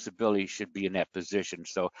about accessibility should be in that position.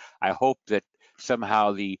 So I hope that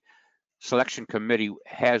somehow the selection committee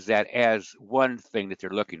has that as one thing that they're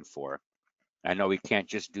looking for. I know we can't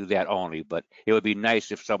just do that only, but it would be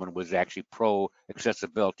nice if someone was actually pro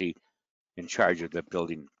accessibility in charge of the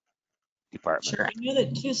building department. Sure. I know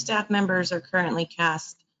that 2 staff members are currently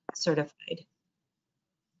CASP certified.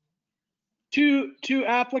 Two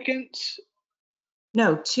applicants.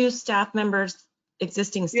 No, 2 staff members,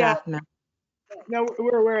 existing staff members. No,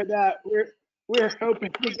 we're aware of that. We're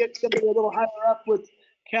hoping to get somebody a little higher up with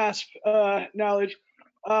CASP knowledge.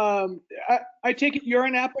 I take it you're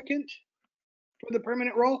an applicant for the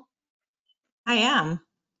permanent role? I am.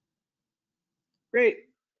 Great.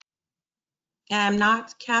 I'm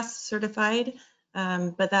not CASP certified,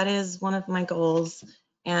 but that is one of my goals.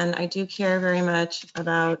 And I do care very much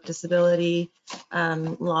about disability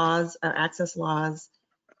laws, access laws,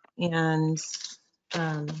 and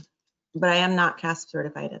but I am not CASP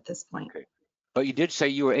certified at this point. Okay. But you did say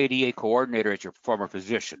you were ADA coordinator at your former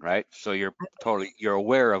position, right? So you're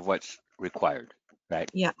aware of what's required, right?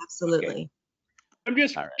 Yeah, absolutely. Okay. I'm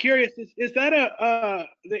just curious, is that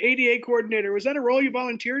the ADA coordinator, was that a role you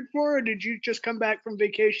volunteered for, or did you just come back from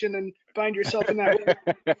vacation and find yourself in that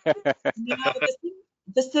role? No,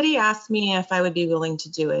 the city asked me if I would be willing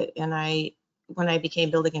to do it, and when I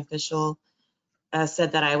became building official,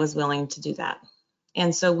 said that I was willing to do that.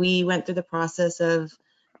 And so we went through the process of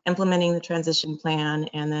implementing the transition plan,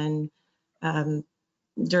 and then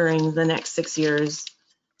during the next 6 years,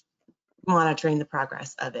 monitoring the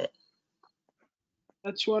progress of it.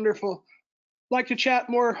 That's wonderful. I'd like to chat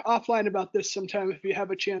more offline about this sometime if you have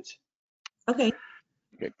a chance. Okay.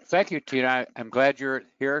 Okay. Thank you, Tina. I'm glad you're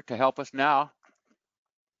here to help us now.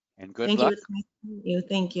 And good luck. It's nice to meet you.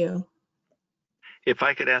 Thank you. If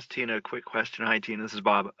I could ask Tina a quick question. Hi, Tina. This is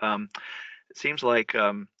Bob. It seems like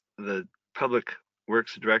the Public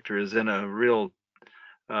Works Director is in a real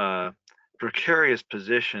precarious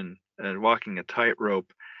position and walking a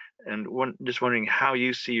tightrope. And just wondering how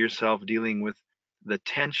you see yourself dealing with the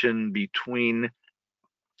tension between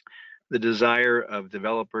the desire of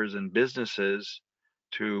developers and businesses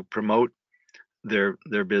to promote their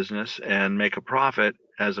business and make a profit,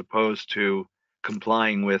 as opposed to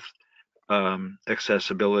complying with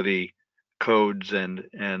accessibility codes and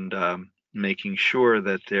making sure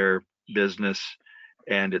that their business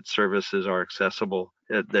and its services are accessible.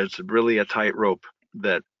 There's really a tightrope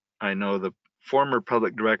that I know the former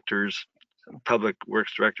public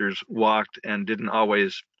works directors walked and didn't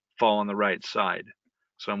always fall on the right side.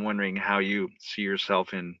 So I'm wondering how you see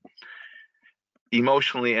yourself in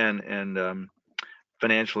emotionally and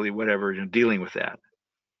financially, whatever, dealing with that.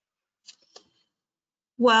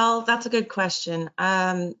 Well, that's a good question.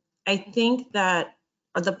 I think that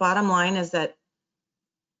the bottom line is that,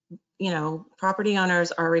 property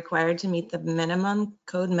owners are required to meet the minimum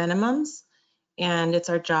code minimums, and it's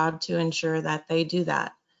our job to ensure that they do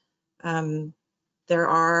that. There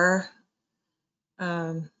are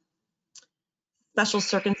special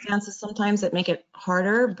circumstances sometimes that make it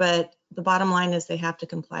harder, but the bottom line is they have to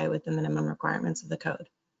comply with the minimum requirements of the code.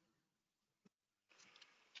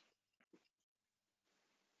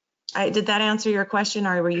 Did that answer your question,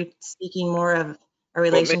 or were you speaking more of a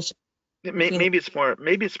relationship? Maybe it's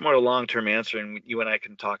more a long-term answer, and you and I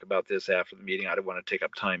can talk about this after the meeting. I don't want to take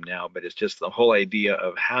up time now, but it's just the whole idea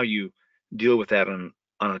of how you deal with that on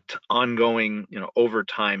an ongoing,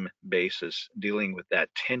 overtime basis, dealing with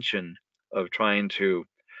that tension of trying to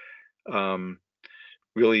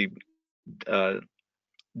really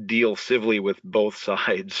deal civilly with both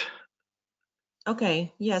sides.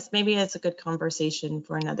 Okay, yes, maybe it's a good conversation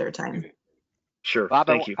for another time. Sure. Bob,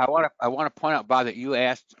 Thank you. I want to point out, Bob, that you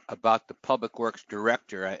asked about the Public Works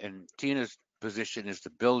Director, and Tina's position is the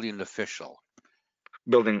building official.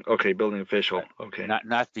 Building official. Okay.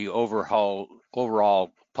 Not the overall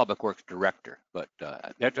Public Works Director, but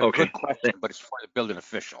that's a Okay. good question, but it's for the building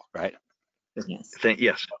official, right? Yes.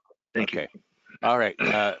 Yes. Thank you. All right.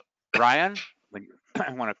 Brian,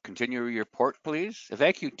 I want to continue your report, please.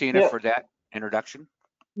 Thank you, Tina, for that introduction.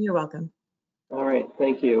 You're welcome. All right,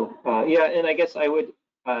 thank you. Yeah, and I guess I would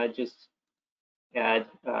just add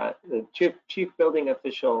the chief building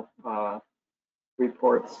official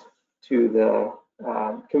reports to the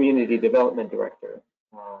community development director,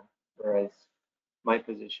 whereas my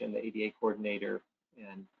position, the ADA coordinator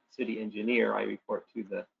and city engineer, I report to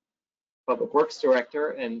the public works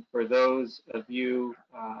director. And for those of you,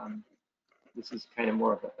 this is kind of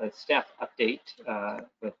more of a staff update,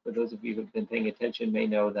 but for those of you who've been paying attention may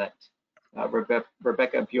know that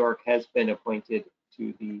Rebecca Bjork has been appointed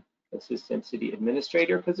to the assistant city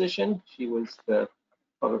administrator position. She was the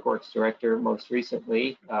public works director most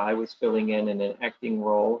recently. I was filling in an acting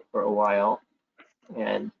role for a while,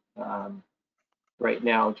 and right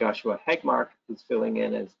now Joshua Hegmark is filling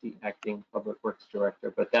in as the acting public works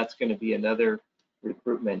director, but that's going to be another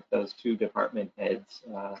recruitment. Those two department heads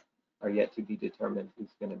are yet to be determined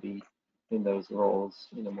who's going to be in those roles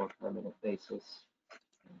in a more permanent basis.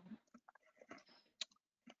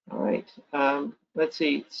 All right, let's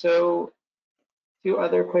see. So, two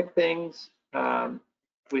other quick things.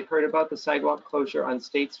 We heard about the sidewalk closure on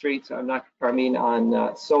State Street. So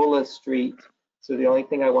on Sola Street. So the only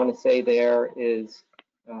thing I want to say there is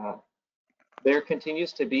there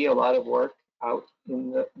continues to be a lot of work out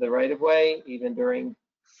in the right of way, even during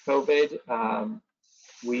COVID.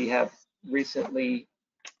 We have recently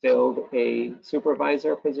filled a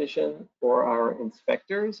supervisor position for our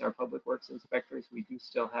inspectors, our public works inspectors. We do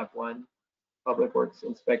still have one public works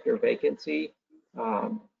inspector vacancy.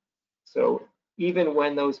 So even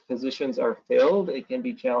when those positions are filled, it can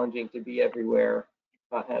be challenging to be everywhere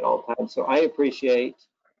at all times. So I appreciate,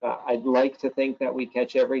 I'd like to think that we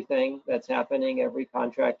catch everything that's happening, every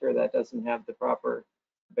contractor that doesn't have the proper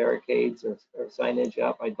barricades or signage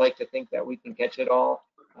up. I'd like to think that we can catch it all.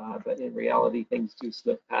 But in reality, things do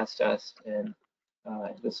slip past us, and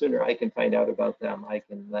the sooner I can find out about them, I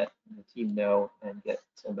can let the team know and get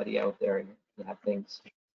somebody out there and have things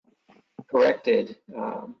corrected.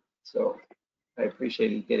 So I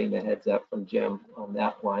appreciated getting the heads up from Jim on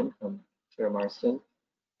that one, from Chair Marston.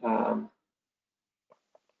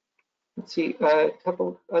 Let's see, a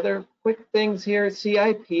couple other quick things here.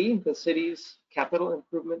 CIP, the city's capital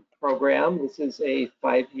improvement program. This is a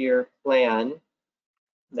 5-year plan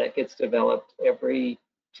that gets developed every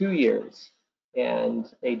 2 years, and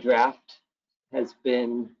a draft has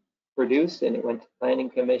been produced and it went to Planning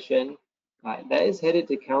Commission. That is headed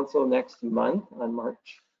to council next month on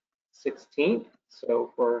March 16th.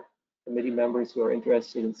 So for committee members who are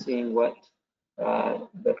interested in seeing what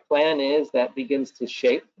the plan is, that begins to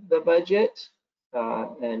shape the budget.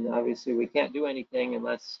 And obviously we can't do anything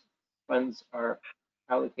unless funds are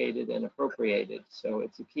allocated and appropriated. So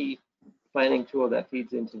it's a key planning tool that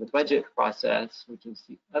feeds into the budget process, which is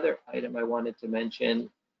the other item I wanted to mention.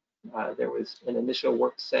 There was an initial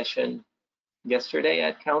work session yesterday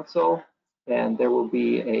at council, and there will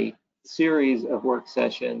be a series of work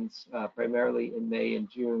sessions, primarily in May and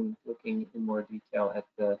June, looking in more detail at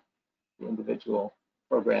the individual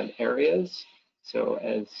program areas. So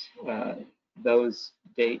as those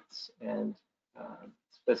dates and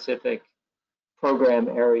specific program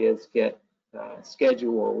areas get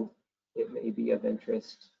scheduled, it may be of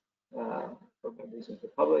interest for members of the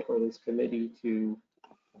public or this committee to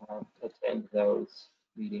attend those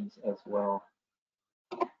meetings as well.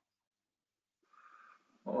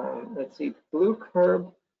 Let's see, Blue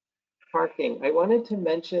Curb parking. I wanted to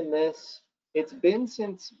mention this. It's been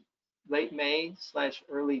since late May /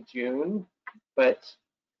 early June, but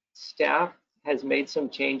staff has made some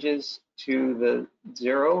changes to the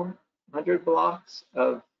 0-100 blocks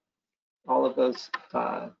of all of those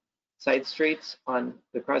side streets on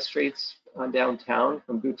the cross streets on downtown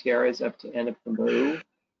from Gutierrez up to Anapamu,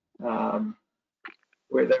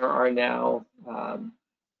 where there are now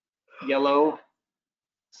yellow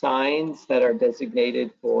signs that are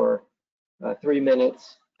designated for 3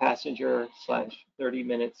 minutes passenger / 30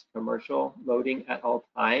 minutes commercial loading at all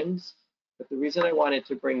times. But the reason I wanted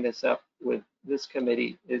to bring this up with this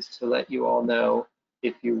committee is to let you all know,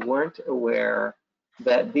 if you weren't aware,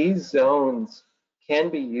 that these zones can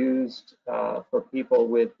be used for people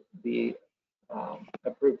with the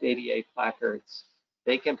approved ADA placards.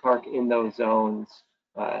 They can park in those zones.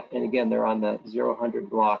 And again, they're on the 0-100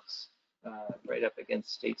 blocks right up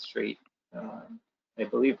against State Street, I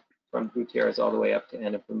believe from Gutierrez all the way up to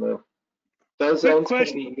Anapamu. Those Quick zones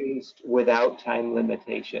question. can be used without time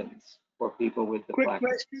limitations for people with the Quick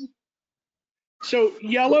placards. question. So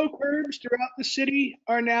yellow curbs throughout the city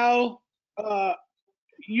are now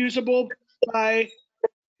usable by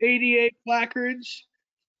ADA placards.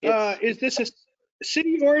 Is this a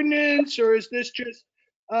city ordinance, or is this just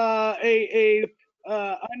a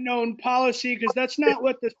unknown policy? Because that's not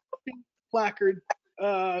what the placard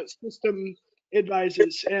system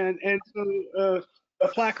advises, and so a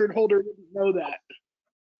placard holder wouldn't know that.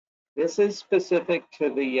 This is specific to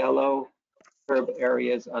the yellow curb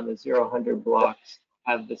areas on the 0-100 blocks,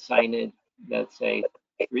 have the signage that say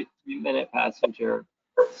 3-minute passenger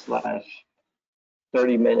 /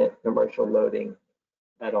 30-minute commercial loading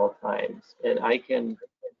at all times. And I can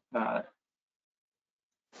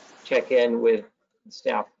check in with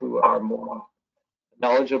staff who are more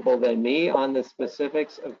knowledgeable than me on the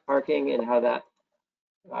specifics of parking and how that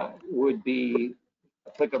would be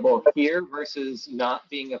applicable here versus not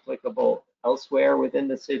being applicable elsewhere within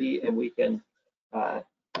the city, and we can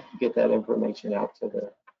get that information out to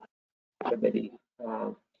the committee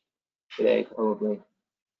today, probably.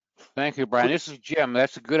 Thank you, Brian. This is Jim.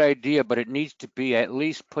 That's a good idea, but it needs to be at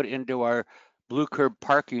least put into our blue curb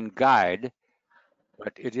parking guide.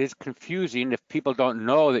 But it is confusing. If people don't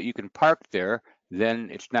know that you can park there, then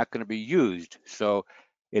it's not going to be used. So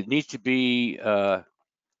it needs to be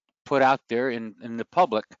put out there in the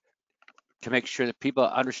public to make sure that people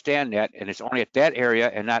understand that, and it's only at that area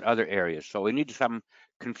and not other areas. So we need some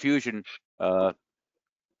confusion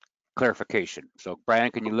clarification. So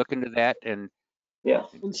Brian, can you look into that? And yes,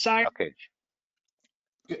 and sign. Okay.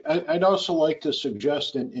 I'd also like to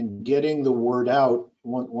suggest in getting the word out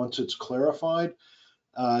once it's clarified.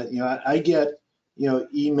 I get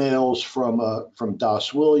emails from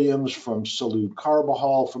Das Williams, from Salud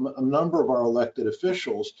Carbajal, from a number of our elected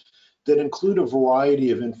officials that include a variety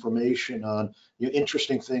of information on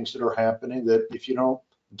interesting things that are happening. That if you don't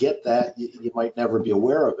get that, you might never be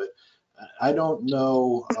aware of it. I don't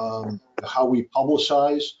know how we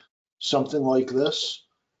publicize something like this.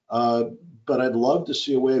 But I'd love to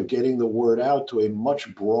see a way of getting the word out to a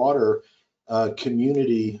much broader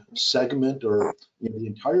community segment, or the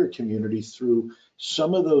entire community, through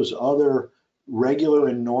some of those other regular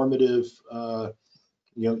and normative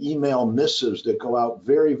email missives that go out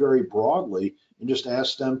very, very broadly, and just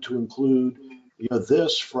ask them to include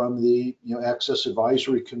this from the Access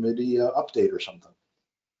Advisory Committee update or something.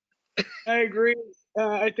 I agree.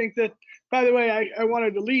 I think that, by the way, I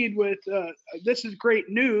wanted to lead with this is great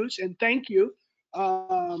news, and thank you.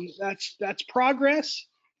 That's progress,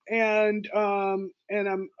 and I'm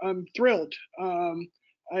thrilled.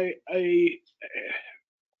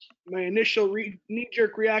 My initial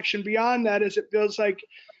knee-jerk reaction beyond that is it feels like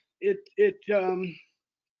at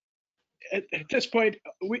this point,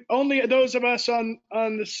 only those of us on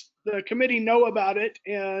the committee know about it,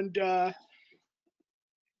 and I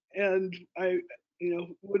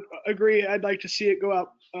would agree. I'd like to see it go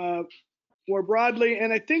out more broadly.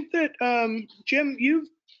 And I think that Jim, you've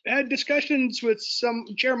had discussions with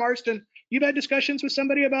Chair Marston. You've had discussions with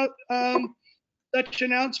somebody about such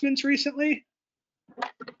announcements recently.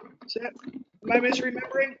 Am I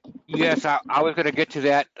misremembering? Yes, I was going to get to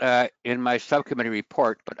that in my subcommittee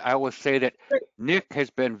report, but I will say that Nick has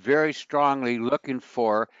been very strongly looking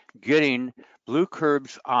for getting blue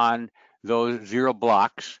curbs on those 0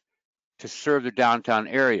 blocks to serve the downtown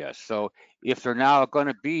area. So if they're now going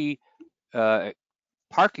to be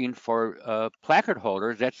parking for placard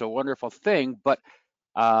holders, that's a wonderful thing. But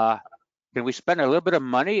can we spend a little bit of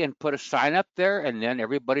money and put a sign up there, and then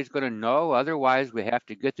everybody's going to know? Otherwise, we have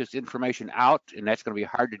to get this information out, and that's going to be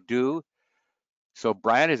hard to do. So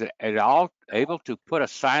Brian, is it at all able to put a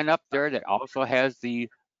sign up there that also has the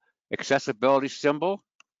accessibility symbol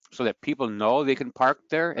so that people know they can park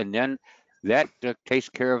there? And then that takes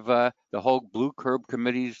care of the whole blue curb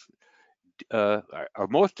committee's, or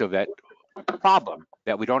most of that problem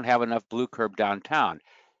that we don't have enough blue curb downtown.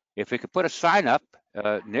 If we could put a sign up,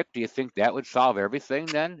 Nick, do you think that would solve everything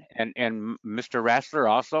then? And Mr. Rassler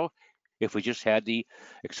also, if we just had the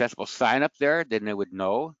accessible sign up there, then they would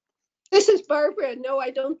know. This is Barbara. No,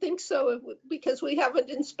 I don't think so, because we haven't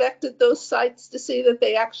inspected those sites to see that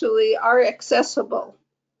they actually are accessible.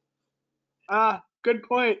 Good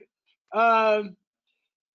point. I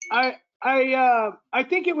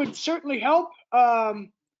think it would certainly help,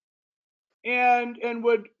 and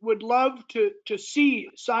would love to see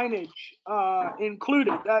signage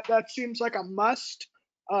included. That seems like a must,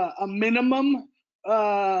 a minimum.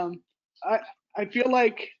 I feel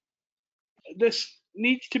like this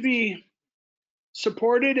needs to be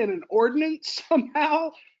supported in an ordinance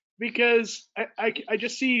somehow, because I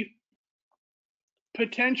just see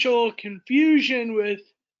potential confusion with,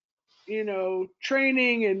 you know,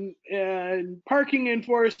 training and parking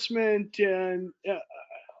enforcement, and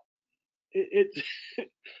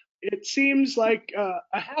it seems like a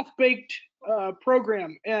half-baked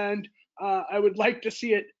program, and I would like to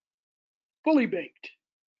see it fully baked.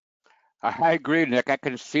 I agree, Nick. I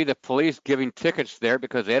can see the police giving tickets there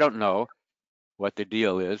because they don't know what the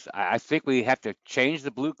deal is. I think we have to change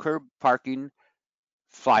the blue curb parking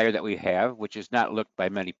flyer that we have, which is not looked by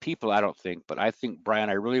many people, I don't think. But I think,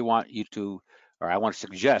 Brian, I really want you to, or I want to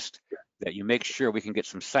suggest that you make sure we can get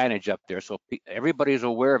some signage up there so everybody is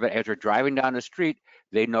aware of it as they're driving down the street.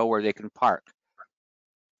 They know where they can park.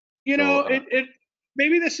 You know,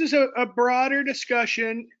 maybe this is a broader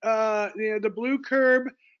discussion. You know, the blue curb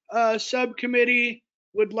subcommittee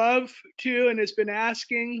would love to, and has been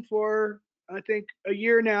asking for, I think, a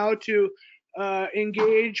year now, to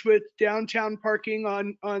engage with downtown parking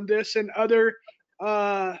on this and other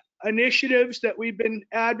initiatives that we've been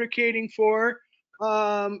advocating for.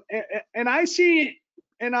 And I see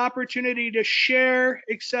an opportunity to share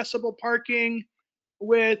accessible parking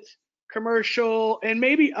with commercial and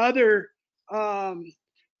maybe other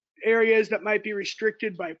areas that might be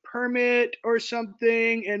restricted by permit or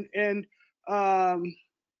something, and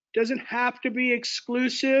doesn't have to be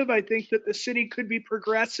exclusive. I think that the city could be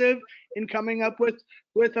progressive in coming up with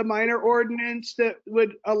a minor ordinance that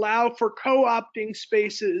would allow for co-opting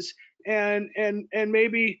spaces, and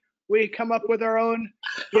maybe we come up with our own,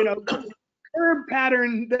 you know, curb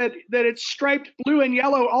pattern that it's striped blue and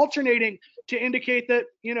yellow alternating to indicate that,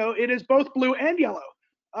 you know, it is both blue and yellow.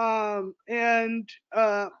 I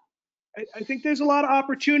think there's a lot of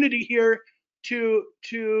opportunity here to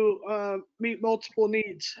meet multiple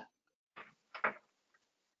needs.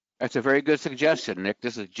 That's a very good suggestion, Nick.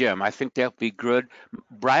 This is Jim. I think that'll be good.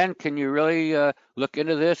 Brian, can you really look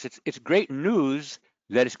into this? It's great news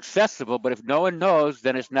that it's accessible, but if no one knows,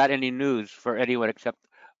 then it's not any news for anyone except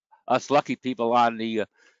us lucky people on the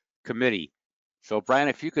committee. So Brian,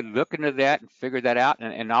 if you could look into that and figure that out,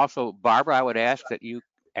 and also Barbara, I would ask that you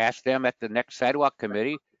ask them at the next sidewalk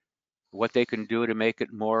committee what they can do to make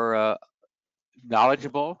it more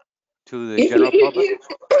knowledgeable to the general public.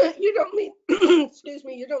 You don't mean, excuse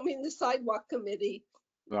me, you don't mean the sidewalk committee.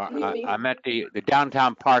 Well, I meant the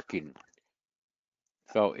downtown parking.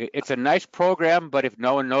 So it's a nice program, but if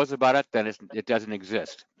no one knows about it, then it doesn't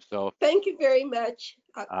exist. So thank you very much.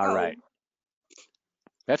 All right.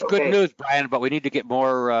 That's good news, Brian, but we need to get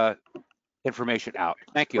more information out.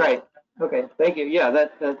 Thank you. Right. Okay. Thank you. Yeah,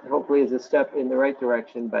 that hopefully is a step in the right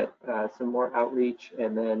direction, but some more outreach,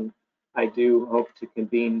 and then I do hope to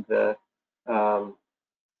convene the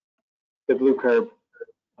blue curb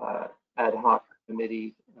ad hoc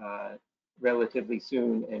committee relatively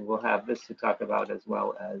soon, and we'll have this to talk about as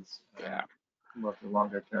well as more of the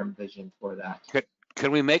longer term vision for that.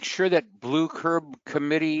 Can we make sure that blue curb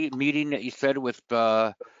committee meeting that you said with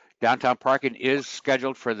downtown parking is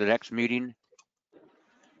scheduled for the next meeting?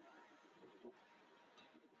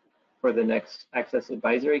 For the next Access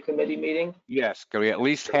Advisory Committee meeting? Yes. Can we at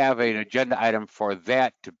least have an agenda item for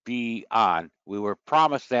that to be on? We were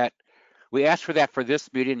promised that. We asked for that for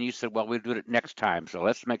this meeting, and you said, well, we'll do it next time. So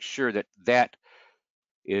let's make sure that that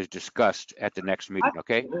is discussed at the next meeting,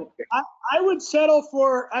 okay? I would settle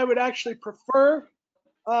for, I would actually prefer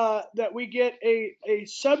that we get a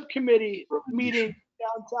subcommittee meeting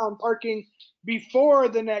downtown parking before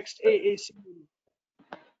the next AAC meeting.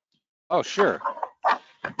 Oh, sure.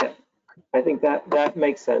 Yeah, I think that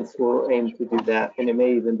makes sense. We'll aim to do that. And it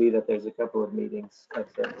may even be that there's a couple of meetings of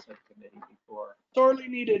the subcommittee before. Sorely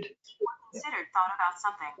needed. Considered thought about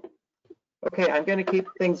something. Okay, I'm going to keep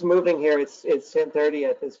things moving here. It's 10:30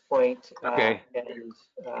 at this point. Okay. And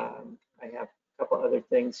I have a couple other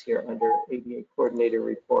things here under ADA coordinator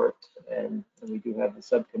report, and we do have the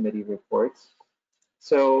subcommittee reports.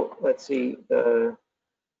 So let's see, the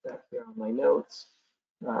back here on my notes.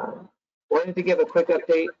 Wanted to give a quick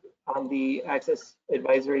update on the Access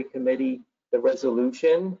Advisory Committee, the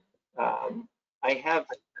resolution. I have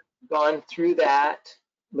gone through that,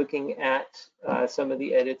 looking at some of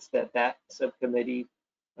the edits that that subcommittee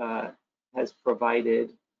has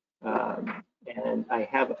provided. And I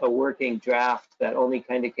have a working draft that only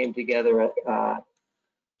kind of came together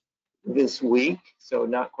this week, so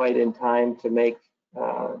not quite in time to make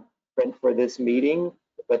print for this meeting,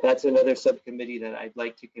 but that's another subcommittee that I'd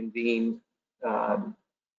like to convene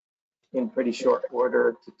in pretty short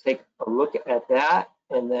order to take a look at that,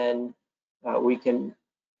 and then we can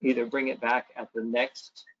either bring it back at the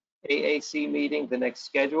next AAC meeting, the next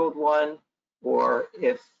scheduled one, or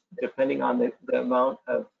if, depending on the amount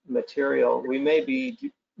of material, we may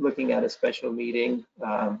be looking at a special meeting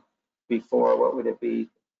before, what would it be?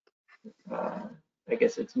 I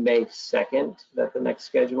guess it's May 2nd, that the next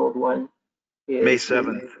scheduled one is. May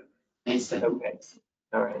 7th. May 7th. Okay,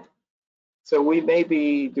 all right. So we may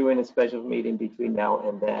be doing a special meeting between now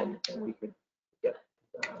and then, and we could get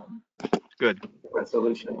Good.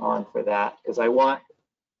 resolution on for that, because I want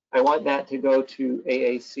that to go to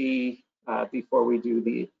AAC before we do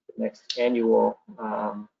the next annual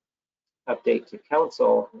update to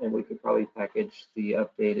council, and we could probably package the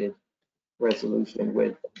updated resolution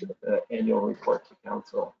with the annual report to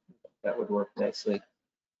council. That would work nicely.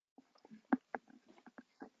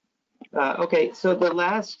 Okay, so the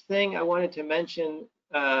last thing I wanted to mention,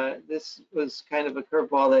 this was kind of a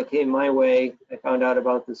curveball that came my way. I found out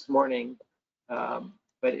about this morning,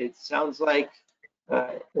 but it sounds like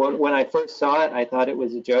when I first saw it, I thought it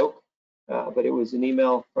was a joke, but it was an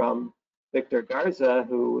email from Victor Garza,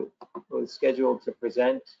 who was scheduled to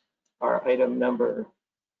present our item number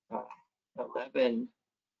 11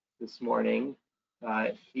 this morning.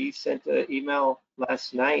 He sent an email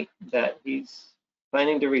last night that he's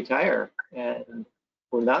planning to retire and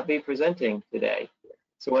will not be presenting today.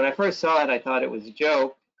 So when I first saw it, I thought it was a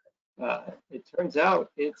joke. It turns out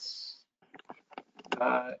it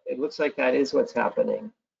looks like that is what's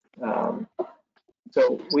happening.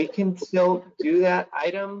 So we can still do that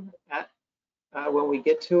item at when we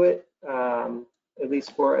get to it, at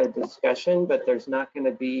least for a discussion, but there's not going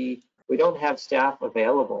to be, we don't have staff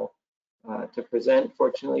available to present.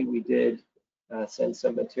 Fortunately, we did send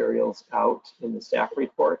some materials out in the staff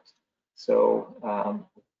report. So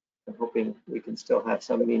I'm hoping we can still have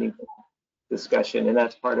some meaningful discussion. And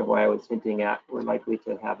that's part of why I was hinting at we're likely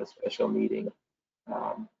to have a special meeting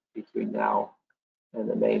between now and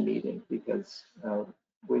the May meeting, because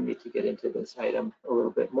we need to get into this item a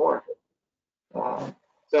little bit more.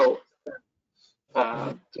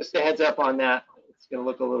 Just a heads up on that. It's going to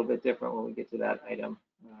look a little bit different when we get to that item.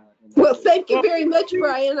 Well, thank you very much,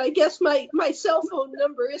 Brian. I guess my cell phone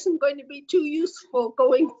number isn't going to be too useful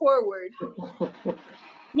going forward.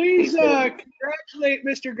 Please congratulate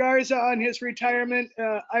Mr. Garza on his retirement.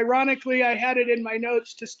 Ironically, I had it in my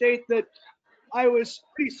notes to state that I was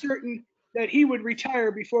pretty certain that he would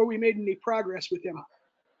retire before we made any progress with him.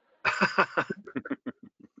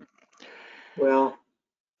 Well,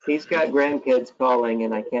 he's got grandkids calling,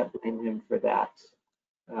 and I can't blame him for that.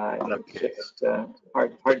 It's just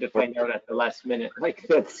hard to find out at the last minute like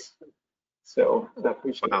this. So I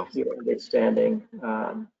appreciate your understanding.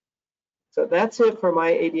 So that's it for my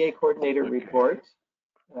ADA coordinator report.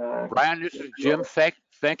 Brian, this is Jim.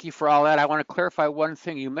 Thank you for all that. I want to clarify one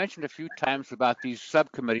thing. You mentioned a few times about these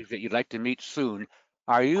subcommittees that you'd like to meet soon.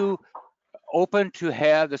 Are you open to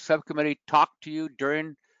have the subcommittee talk to you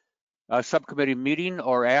during a subcommittee meeting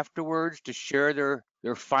or afterwards to share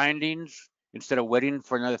their findings instead of waiting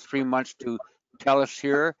for another 3 months to tell us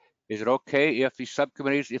here? Is it okay if the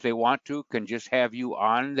subcommittees, if they want to, can just have you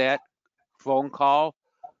on that phone call?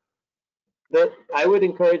 I would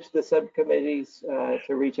encourage the subcommittees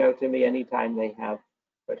to reach out to me anytime they have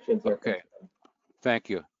questions. Okay, thank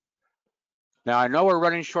you. Now, I know we're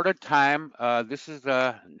running short of time. This is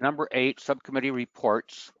number 8, subcommittee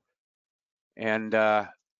reports. And I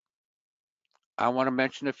want to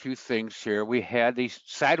mention a few things here. We had the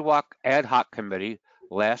Sidewalk Ad Hoc Committee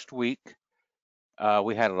last week.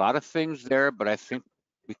 We had a lot of things there, but I think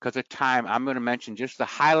because of time, I'm going to mention just the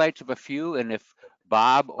highlights of a few. And if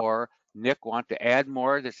Bob or Nick want to add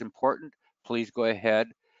more that's important, please go ahead.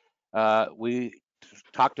 We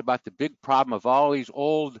talked about the big problem of all these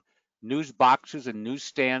old news boxes and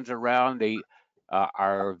newsstands around. They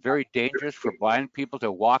are very dangerous for blind people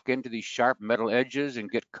to walk into these sharp metal edges and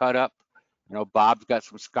get cut up. You know, Bob's got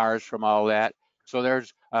some scars from all that. So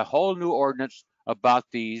there's a whole new ordinance about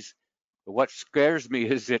these What scares me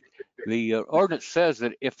is that the ordinance says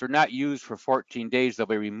that if they're not used for 14 days, they'll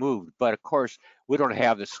be removed. But of course, we don't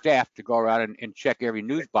have the staff to go around and check every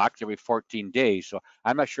news box every 14 days. So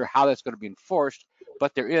I'm not sure how that's going to be enforced,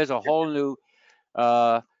 but there is a whole new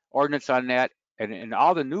ordinance on that. And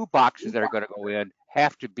all the new boxes that are going to go in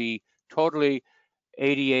have to be totally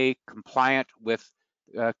ADA compliant with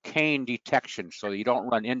cane detection, so you don't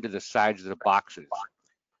run into the sides of the boxes.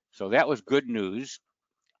 So that was good news.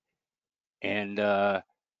 And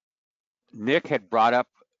Nick had brought up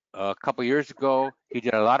a couple years ago, he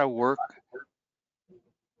did a lot of work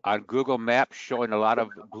on Google Maps showing a lot of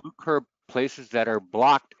blue curb places that are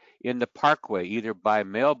blocked in the parkway, either by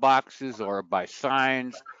mailboxes or by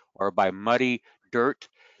signs or by muddy dirt.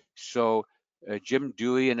 So Jim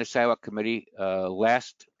Dewey and the Sidewalk Committee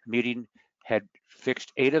last meeting had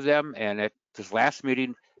fixed 8 of them, and at this last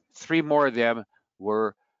meeting, 3 more of them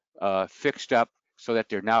were fixed up so that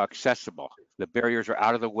they're now accessible. The barriers are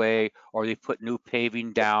out of the way, or they put new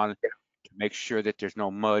paving down to make sure that there's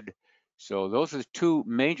no mud. So those are the 2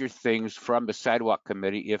 major things from the Sidewalk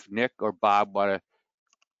Committee. If Nick or Bob want to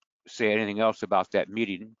say anything else about that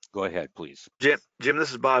meeting, go ahead, please. Jim,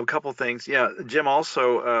 this is Bob. A couple things. Yeah, Jim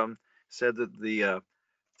also said that the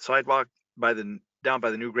sidewalk down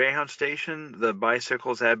by the new Greyhound station, the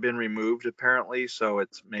bicycles have been removed apparently, so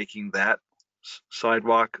it's making that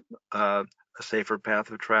sidewalk a safer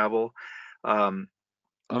path of travel. Let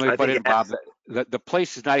me put in, Bob, the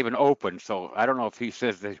place is not even open, so I don't know if he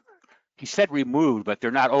says that. He said removed, but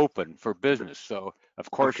they're not open for business. So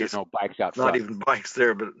of course there's no bikes out front. Not even bikes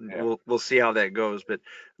there, but yeah. We'll see how that goes. But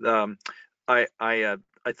I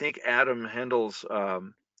think Adam Hendel's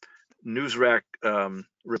NewsRack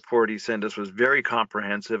report he sent us was very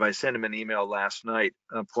comprehensive. I sent him an email last night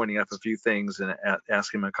pointing up a few things and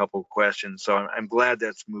asking him a couple of questions. So I'm glad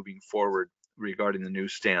that's moving forward regarding the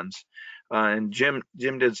newsstands. And Jim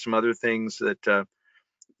did some other things that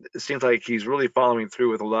it seems like he's really following through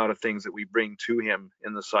with a lot of things that we bring to him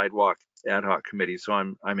in the sidewalk ad hoc committee. So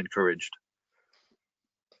I'm encouraged.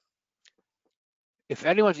 If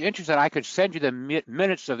anyone's interested, I could send you the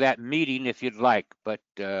minutes of that meeting if you'd like. But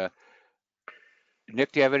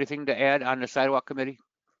Nick, do you have anything to add on the sidewalk committee?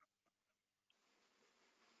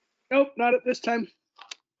 Nope, not at this time.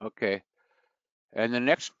 Okay. And the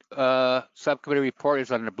next subcommittee report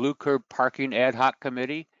is on the Blue Curb Parking Ad Hoc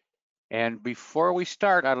Committee. And before we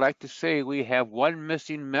start, I'd like to say we have 1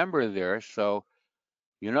 missing member there. So,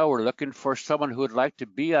 you know, we're looking for someone who would like to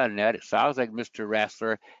be on that. It sounds like Mr.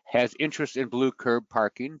 Rassler has interest in blue curb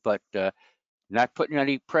parking, but not putting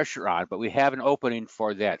any pressure on. But we have an opening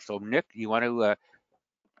for that. So, Nick, you want to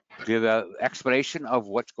give an explanation of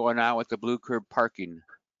what's going on with the Blue Curb Parking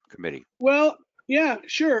Committee? Well, yeah,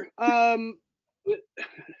 sure.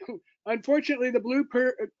 Unfortunately, the Blue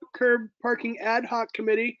Curb Parking Ad Hoc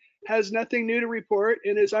Committee has nothing new to report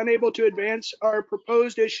and is unable to advance our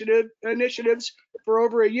proposed initiatives for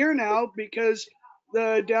over a year now because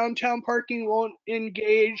the downtown parking won't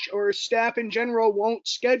engage, or staff in general won't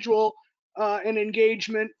schedule an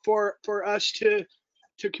engagement for us to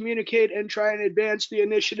communicate and try and advance the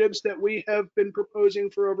initiatives that we have been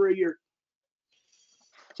proposing for over a year.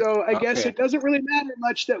 So I guess it doesn't really matter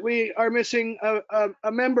much that we are missing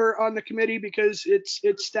a member on the committee because it's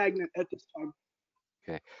stagnant at this time.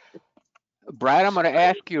 Okay. Brad, I'm going to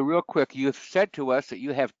ask you real quick. You've said to us that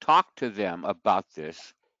you have talked to them about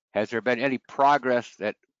this. Has there been any progress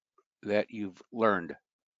that you've learned?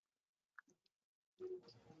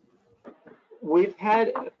 We've had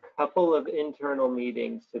a couple of internal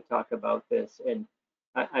meetings to talk about this, and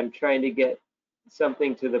I'm trying to get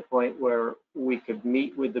something to the point where we could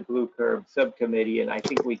meet with the Blue Curb subcommittee, and I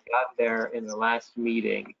think we got there in the last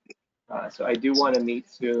meeting. So I do want to meet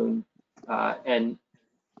soon, and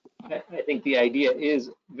I think the idea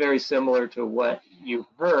is very similar to what you've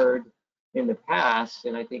heard in the past,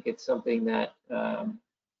 and I think it's something that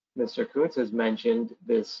Mr. Koontz has mentioned.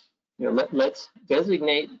 This, let's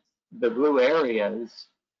designate the blue areas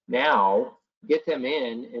now, get them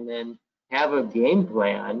in, and then have a game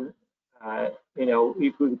plan.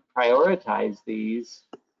 You could prioritize these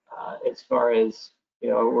as far as,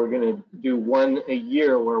 we're going to do one a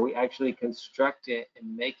year where we actually construct it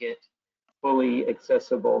and make it fully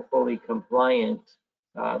accessible, fully compliant.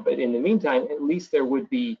 But in the meantime, at least there would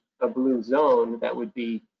be a blue zone that would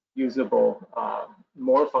be usable,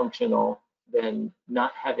 more functional than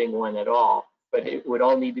not having one at all. But it would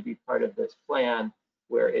all need to be part of this plan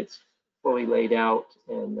where it's fully laid out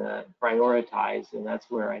and prioritized. And that's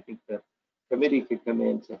where I think the committee could come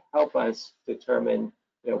in to help us determine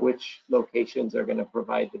which locations are going to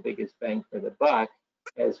provide the biggest bang for the buck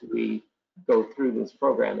as we go through this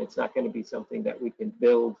program. It's not going to be something that we can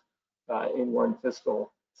build in one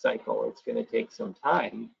fiscal cycle. It's going to take some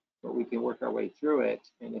time, but we can work our way through it.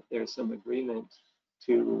 And if there's some agreement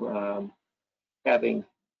to having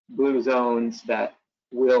blue zones that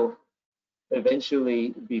will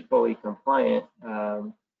eventually be fully compliant,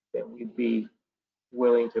 then we'd be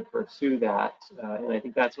willing to pursue that. And I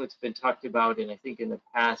think that's what's been talked about. And I think in the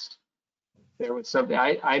past, there was something,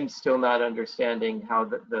 I'm still not understanding how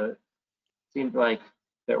the seemed like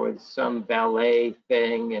there was some valet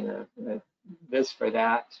thing and a this for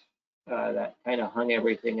that, that kind of hung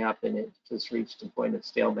everything up, and it just reached a point of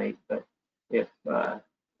stalemate. But if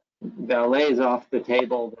valet is off the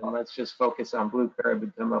table, then let's just focus on blue curb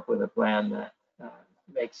and come up with a plan that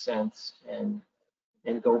makes sense and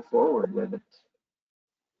go forward with it.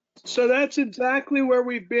 So that's exactly where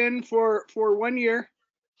we've been for 1 year.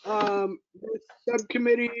 The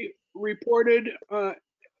subcommittee reported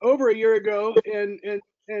over a year ago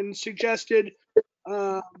and suggested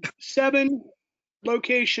 7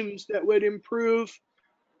 locations that would improve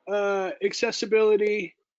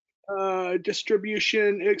accessibility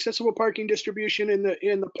distribution, accessible parking distribution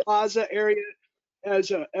in the plaza area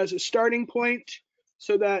as a starting point,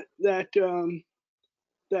 so that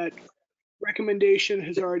recommendation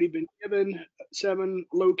has already been given. 7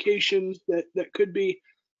 locations that could be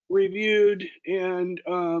reviewed, and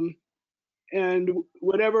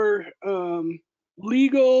whatever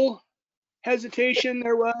legal hesitation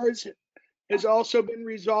there was has also been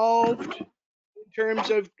resolved in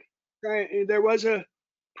terms of there was a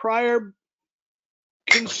prior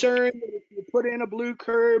concern that if you put in a blue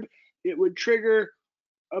curb, it would trigger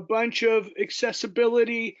a bunch of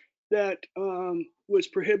accessibility that was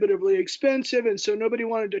prohibitively expensive, and so nobody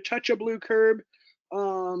wanted to touch a blue curb.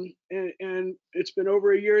 And it's been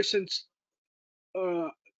over a year since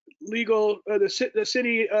the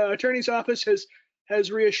city attorney's office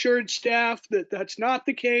has reassured staff that that's not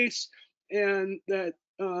the case, and that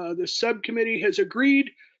the subcommittee has agreed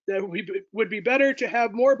that we would be better to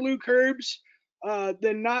have more blue curbs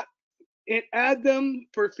than not add them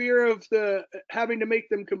for fear of having to make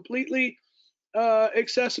them completely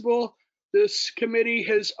accessible. This committee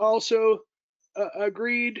has also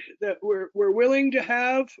agreed that we're willing to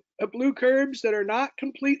have blue curbs that are not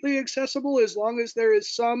completely accessible, as long as there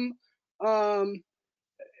is some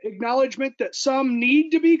acknowledgement that some need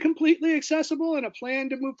to be completely accessible and a plan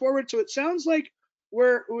to move forward. So it sounds like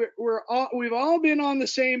we've all been on the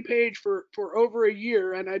same page for over a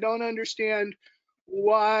year, and I don't understand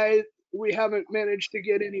why we haven't managed to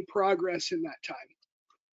get any progress in that time.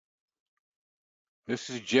 This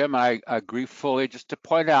is Jim. I agree fully. Just to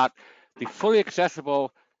point out, the fully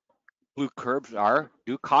accessible blue curbs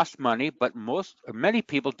do cost money, but many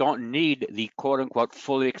people don't need the quote unquote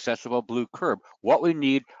fully accessible blue curb. What we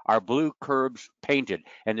need are blue curbs painted,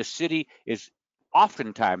 and the city is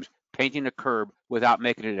oftentimes painting a curb without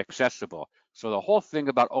making it accessible. So the whole thing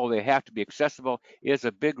about, oh, they have to be accessible is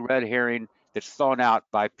a big red herring that's thrown out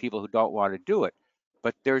by people who don't want to do it.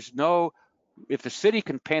 But if the city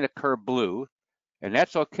can paint a curb blue, and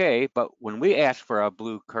that's okay, but when we ask for a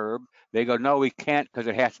blue curb, they go, no, we can't because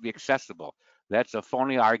it has to be accessible. That's a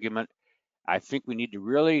phony argument. I think we need to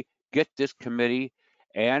really get this committee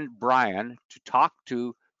and Brian to talk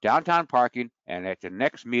to downtown parking, and at the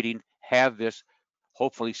next meeting, have this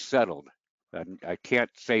hopefully settled. And I can't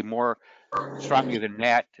say more strongly than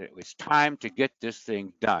that. It's time to get this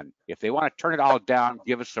thing done. If they want to turn it all down,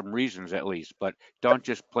 give us some reasons at least, but don't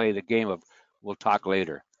just play the game of we'll talk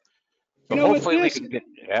later. So hopefully we can get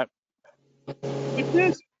that. With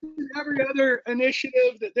this and every other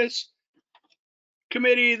initiative that this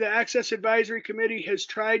committee, the Access Advisory Committee, has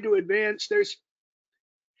tried to advance, there's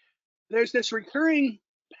this recurring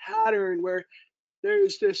pattern where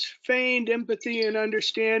there's this feigned empathy and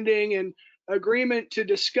understanding and agreement to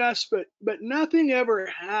discuss, but nothing ever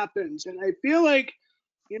happens. And I feel like,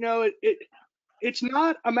 it's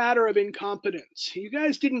not a matter of incompetence. You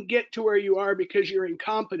guys didn't get to where you are because you're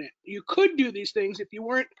incompetent. You could do these things if you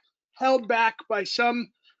weren't held back by some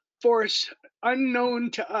force unknown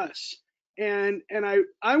to us. And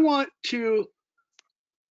I want to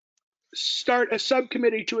start a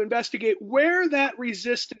subcommittee to investigate where that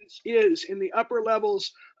resistance is in the upper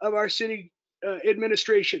levels of our city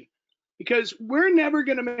administration, because we're never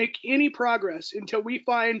going to make any progress until we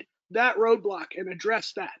find that roadblock and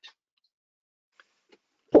address that.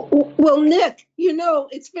 Well, Nick,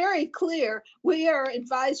 it's very clear we are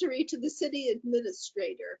advisory to the city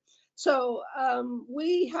administrator. So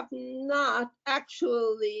we have not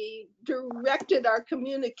actually directed our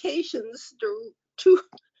communications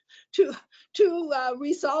to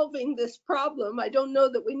resolving this problem. I don't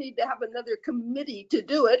know that we need to have another committee to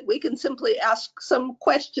do it. We can simply ask some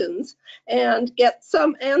questions and get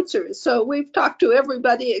some answers. So we've talked to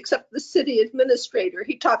everybody except the city administrator.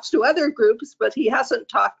 He talks to other groups, but he hasn't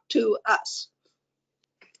talked to us.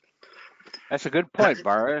 That's a good point,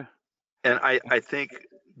 Barbara. And I think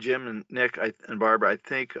Jim and Nick and Barbara, I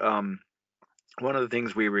think one of the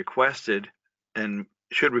things we requested and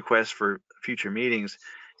should request for future meetings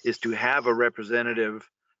is to have a representative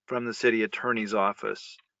from the city attorney's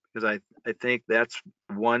office, because I think that's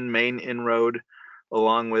one main inroad,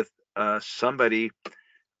 along with somebody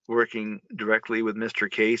working directly with Mr.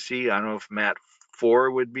 Casey. I don't know if Matt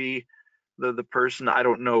Four would be the person. I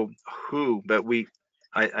don't know who, but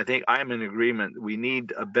I think I'm in agreement. We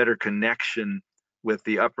need a better connection with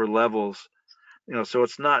the upper levels, so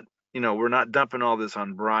it's not, we're not dumping all this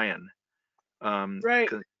on Brian. Right.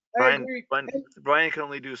 Brian, agree. Brian can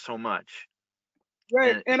only do so much.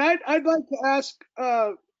 Right. And I'd like to ask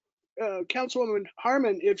Councilwoman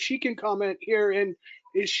Harmon if she can comment here, and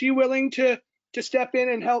is she willing to step in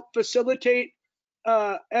and help facilitate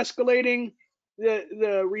escalating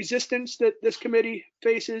the resistance that this committee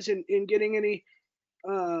faces in getting any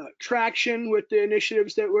traction with the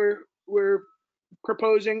initiatives that we're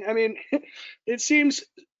proposing? I mean, it seems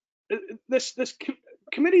this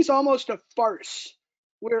committee's almost a farce.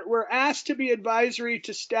 We're asked to be advisory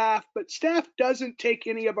to staff, but staff doesn't take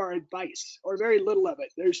any of our advice, or very little of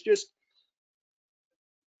it. There's just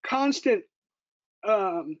constant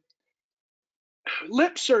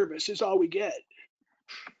lip service is all we get.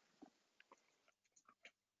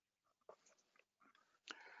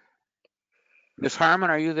 Ms.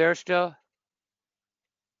 Harmon, are you there still?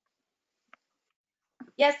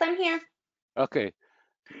 Yes, I'm here. Okay.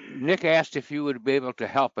 Nick asked if you would be able to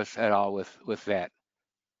help us at all with that,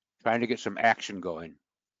 trying to get some action going.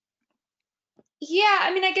 Yeah,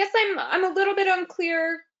 I mean, I guess I'm a little bit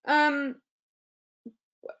unclear.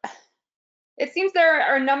 It seems there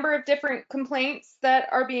are a number of different complaints that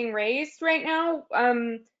are being raised right now.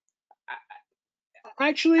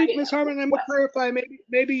 Actually, Ms. Harmon, I'm gonna clarify.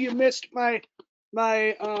 Maybe you missed my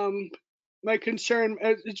concern.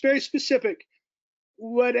 It's very specific.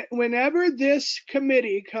 Whenever this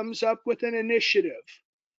committee comes up with an initiative,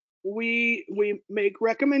 we make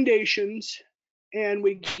recommendations and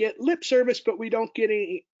we get lip service, but we don't get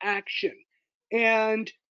any action.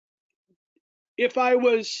 And if I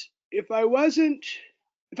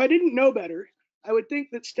didn't know better, I would think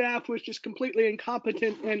that staff was just completely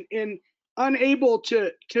incompetent and unable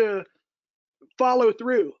to follow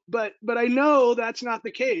through. But I know that's not the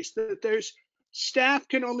case. That staff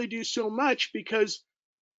can only do so much because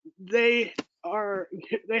they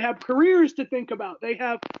have careers to think about. They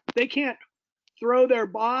can't throw their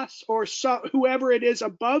boss or whoever it is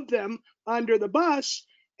above them under the bus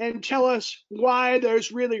and tell us why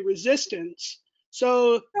there's really resistance.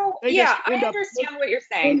 So yeah, I understand what you're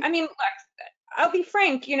saying. I mean, look, I'll be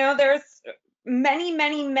frank, there's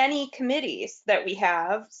many committees that we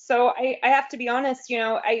have. So I have to be honest,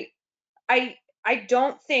 I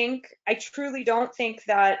truly don't think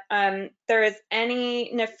that there is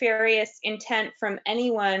any nefarious intent from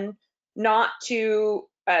anyone not to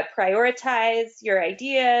prioritize your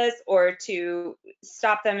ideas or to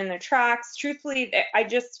stop them in their tracks. Truthfully, I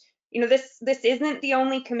just, this isn't the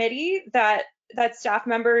only committee that staff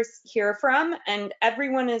members hear from, and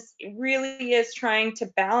everyone really is trying to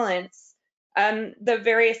balance the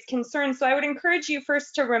various concerns. So I would encourage you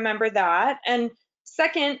first to remember that. And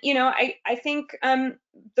second, I think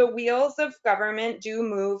the wheels of government do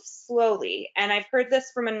move slowly. And I've heard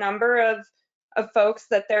this from a number of folks,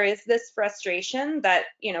 that there is this frustration that,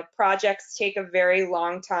 projects take a very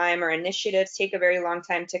long time, or initiatives take a very long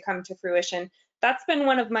time to come to fruition. That's been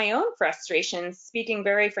one of my own frustrations, speaking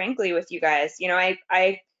very frankly with you guys.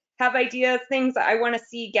 I have ideas, things that I want to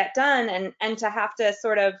see get done, and to have to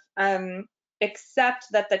sort of accept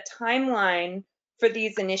that the timeline for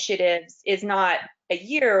these initiatives is not a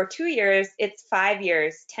year or 2 years, it's 5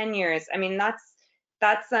 years, 10 years. I mean,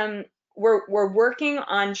 we're working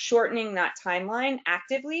on shortening that timeline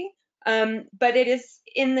actively, but it is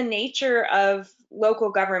in the nature of local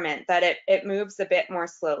government that it moves a bit more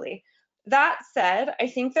slowly. That said, I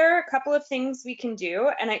think there are a couple of things we can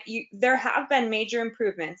do, and there have been major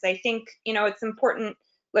improvements. I think, it's important.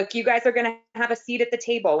 Look, you guys are going to have a seat at the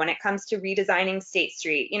table when it comes to redesigning State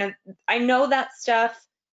Street. I know that stuff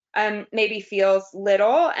maybe feels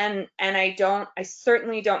little, and I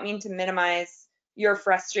certainly don't mean to minimize your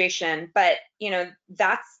frustration, but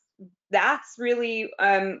that's really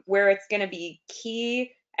where it's going to be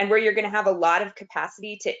key and where you're going to have a lot of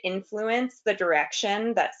capacity to influence the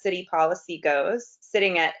direction that city policy goes,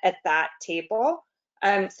 sitting at that table.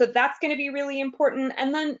 So that's going to be really important.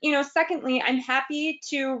 And then, secondly, I'm happy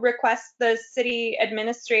to request the city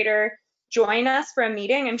administrator join us for a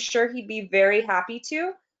meeting. I'm sure he'd be very happy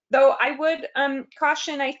to. Though I would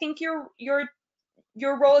caution, I think your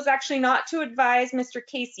role is actually not to advise Mr.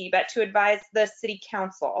 Casey, but to advise the city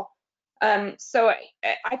council. So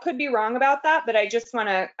I could be wrong about that, but I just want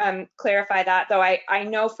to clarify that. Though I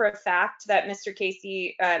know for a fact that Mr.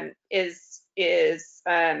 Casey is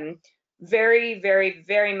very, very,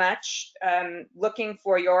 very much looking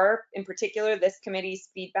for in particular, this committee's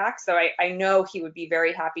feedback. So I know he would be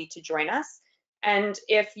very happy to join us. And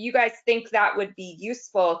if you guys think that would be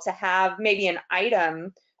useful to have maybe an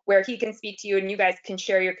item where he can speak to you and you guys can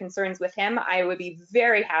share your concerns with him, I would be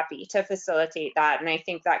very happy to facilitate that. And I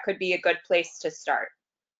think that could be a good place to start.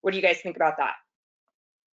 What do you guys think about that?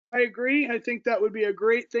 I agree. I think that would be a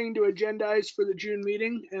great thing to agendize for the June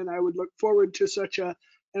meeting, and I would look forward to such an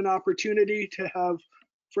opportunity to have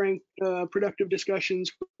frank, productive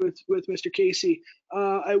discussions with Mr. Casey.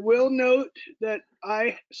 I will note that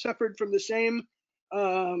I suffered from the same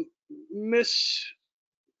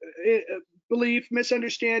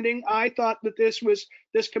misunderstanding. I thought that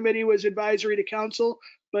this committee was advisory to council,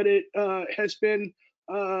 but it has been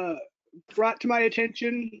brought to my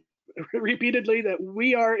attention repeatedly that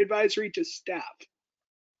we are advisory to staff.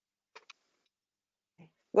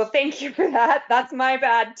 Well, thank you for that. That's my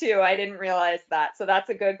bad too. I didn't realize that. So that's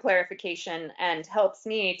a good clarification and helps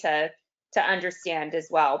me to understand as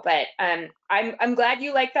well. But I'm glad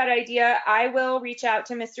you like that idea. I will reach out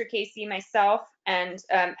to Mr. Casey myself and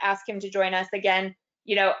ask him to join us again.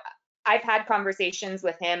 I've had conversations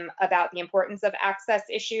with him about the importance of access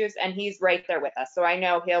issues, and he's right there with us. So I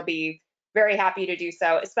know he'll be very happy to do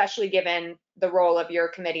so, especially given the role of your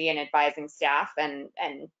committee in advising staff. And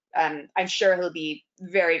I'm sure he'll be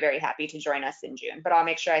very, very happy to join us in June, but I'll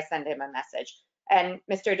make sure I send him a message. And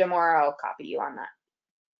Mr. Demore, I'll copy you on that.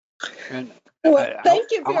 And Well,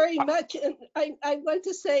 thank you very much. And I want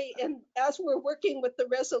to say, and as we're working with the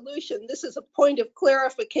resolution, this is a point of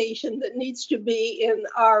clarification that needs to be in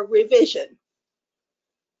our revision.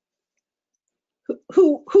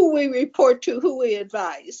 Who we report to, who we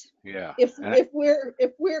advise. Yeah. If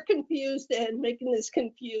we're confused and making this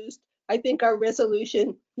confused, I think our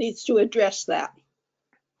resolution needs to address that.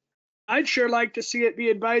 I'd sure like to see it be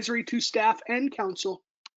advisory to staff and council.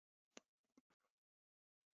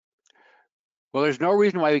 Well, there's no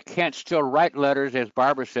reason why we can't still write letters, as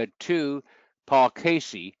Barbara said, to Paul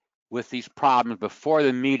Casey with these problems before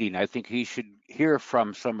the meeting. I think he should hear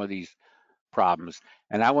from some of these problems.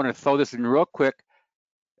 And I want to throw this in real quick.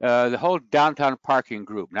 The whole downtown parking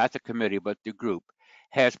group, not the committee, but the group,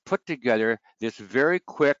 has put together this very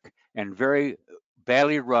quick and very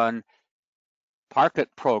badly run parklet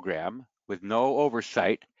program with no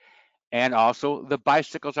oversight, and also the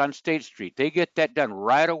bicycles on State Street. They get that done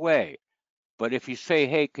right away. But if you say,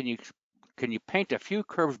 hey, can you paint a few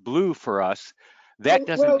curves blue for us, that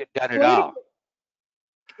doesn't get done at all.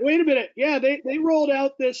 Wait a minute. Yeah, they rolled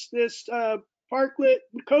out this parklet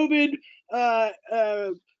COVID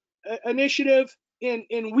initiative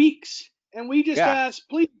in weeks, and we just asked,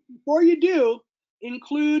 please, before you do,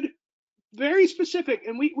 include very specific,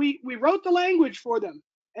 and we wrote the language for them.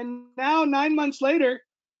 And now 9 months later,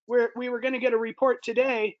 we were going to get a report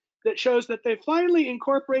today that shows that they finally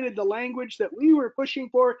incorporated the language that we were pushing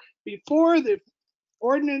for before the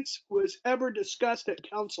ordinance was ever discussed at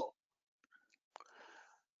council.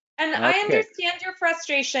 And I understand your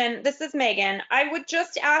frustration. This is Megan. I would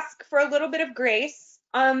just ask for a little bit of grace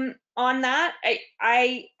on that.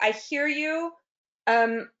 I hear you.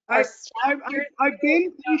 I've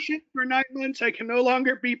been patient for 9 months. I can no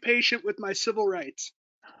longer be patient with my civil rights.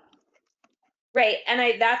 Right,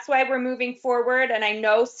 and that's why we're moving forward. And I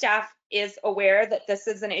know staff is aware that this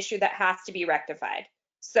is an issue that has to be rectified.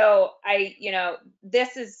 So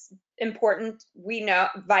this is important. We know,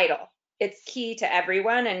 vital. It's key to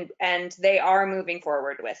everyone, and they are moving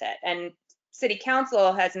forward with it. And City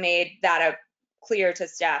Council has made that clear to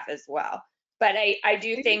staff as well. But I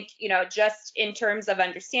do think, just in terms of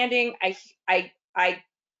understanding, I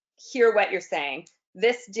hear what you're saying.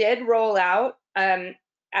 This did roll out,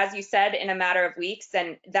 as you said, in a matter of weeks,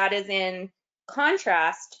 and that is in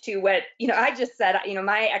contrast to what, I just said,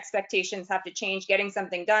 my expectations have to change. Getting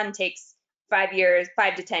something done takes 5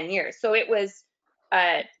 to 10 years. So it was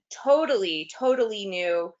totally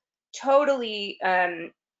new, totally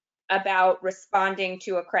about responding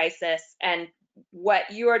to a crisis, and what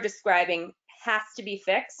you are describing has to be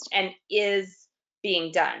fixed and is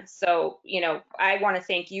being done. So, I want to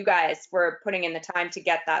thank you guys for putting in the time to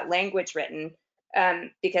get that language written,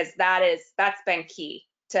 because that's been key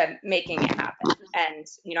to making it happen. And,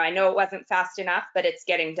 I know it wasn't fast enough, but it's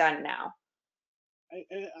getting done now.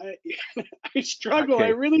 I struggle. Okay. I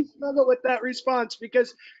really struggle with that response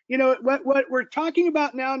because, what we're talking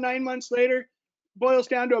about now, 9 months later, boils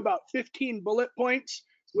down to about 15 bullet points,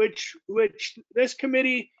 which this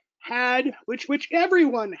committee had, which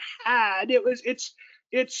everyone had.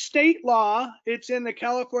 It's state law. It's in the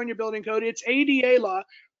California Building Code. It's ADA law.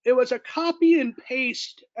 It was a copy and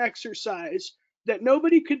paste exercise that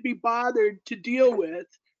nobody could be bothered to deal with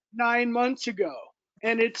 9 months ago,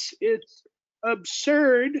 and it's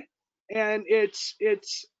absurd, and it's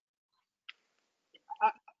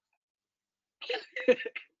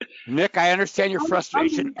Nick, I understand your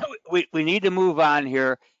frustration. We need to move on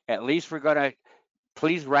here. At least we're gonna,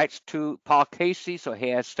 please write to Paul Casey so he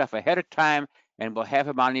has stuff ahead of time, and we'll have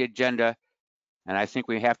him on the agenda. And I think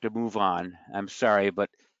we have to move on. I'm sorry, but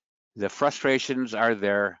the frustrations are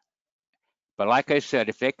there. But like I said,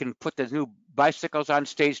 if they can put the new bicycles on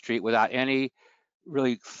State Street without any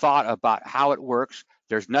really thought about how it works,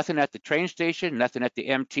 there's nothing at the train station, nothing at the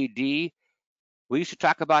MTD. We used to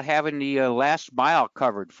talk about having the last mile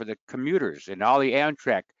covered for the commuters and all the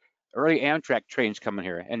early Amtrak trains coming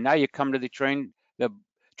here. And now you come to the train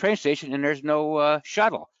station and there's no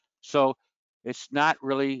shuttle. So it's not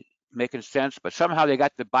really making sense, but somehow they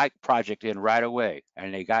got the bike project in right away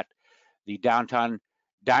and they got the downtown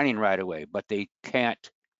dining right away, but they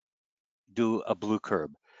can't do a blue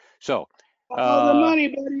curb. So follow the money,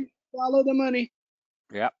 buddy. Follow the money.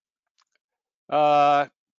 yeah.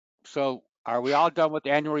 So are we all done with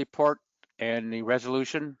the annual report and the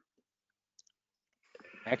resolution?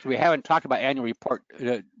 Actually, we haven't talked about annual report.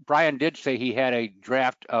 Brian did say he had a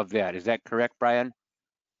draft of that. Is that correct, Brian?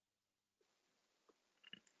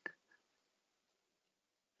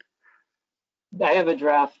 I have a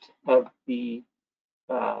draft of the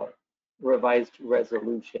revised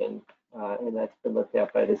resolution, and that's been looked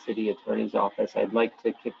at by the city attorney's office. I'd like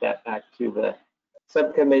to kick that back to the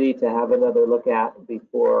subcommittee to have another look at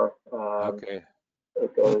before Okay.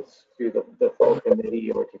 it goes to the full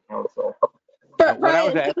committee or to council. But What I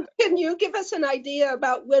was Brian, at- can you give us an idea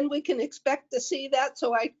about when we can expect to see that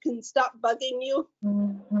so I can stop bugging you?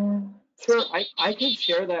 Sure, I could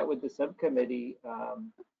share that with the subcommittee.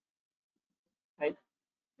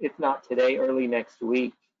 If not today, early next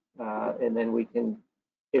week, and then we can,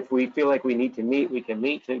 if we feel like we need to meet, we can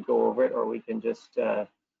meet to go over it, or we can just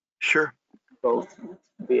Sure. go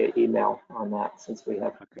via email on that since we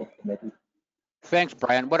have the committee. Thanks,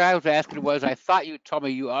 Brian. What I was asking was, I thought you told me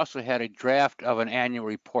you also had a draft of an annual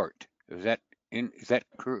report. Is that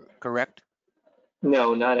correct?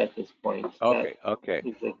 No, not at this point. Okay, That okay,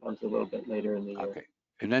 usually comes a little bit later in the year. okay.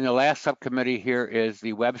 And then the last subcommittee here is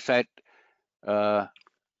the website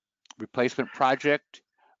replacement project.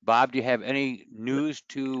 Bob, do you have any news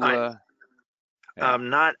to?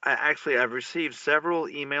 Actually, I've received several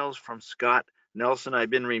emails from Scott Nelson. I've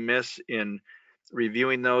been remiss in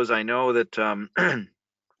reviewing those. I know that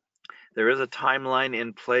there is a timeline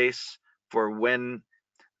in place for when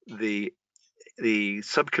the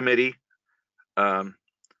subcommittee for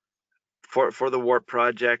the WARP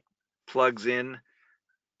project plugs in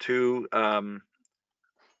to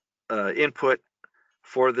input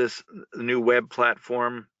for this new web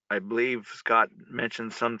platform. I believe Scott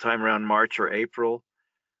mentioned sometime around March or April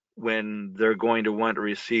when they're going to want to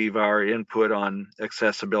receive our input on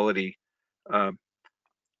accessibility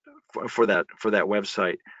for that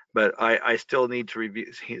website. But I still need to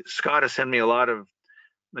review. Scott has sent me a lot of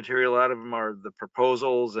material. A lot of them are the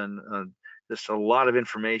proposals and just a lot of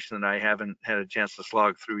information that I haven't had a chance to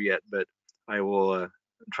slog through yet. But I will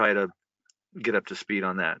try to get up to speed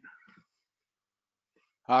on that.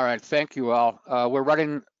 All right, thank you all. We're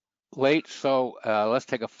running late, so let's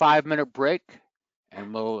take a 5-minute break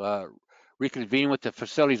and we'll reconvene with the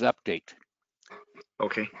facilities update.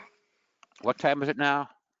 Okay. What time is it now?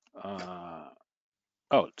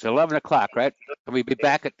 Oh, it's 11 o'clock, right? Can we be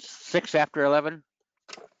back at 6 after 11?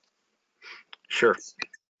 Sure.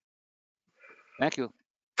 Thank you.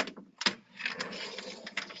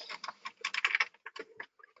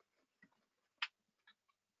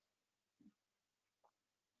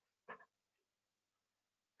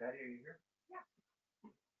 Patty, are you here? Yeah.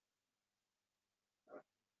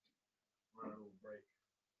 We're on a little break.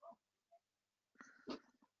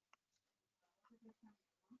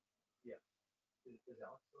 Yeah. Is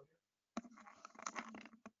Alex still here?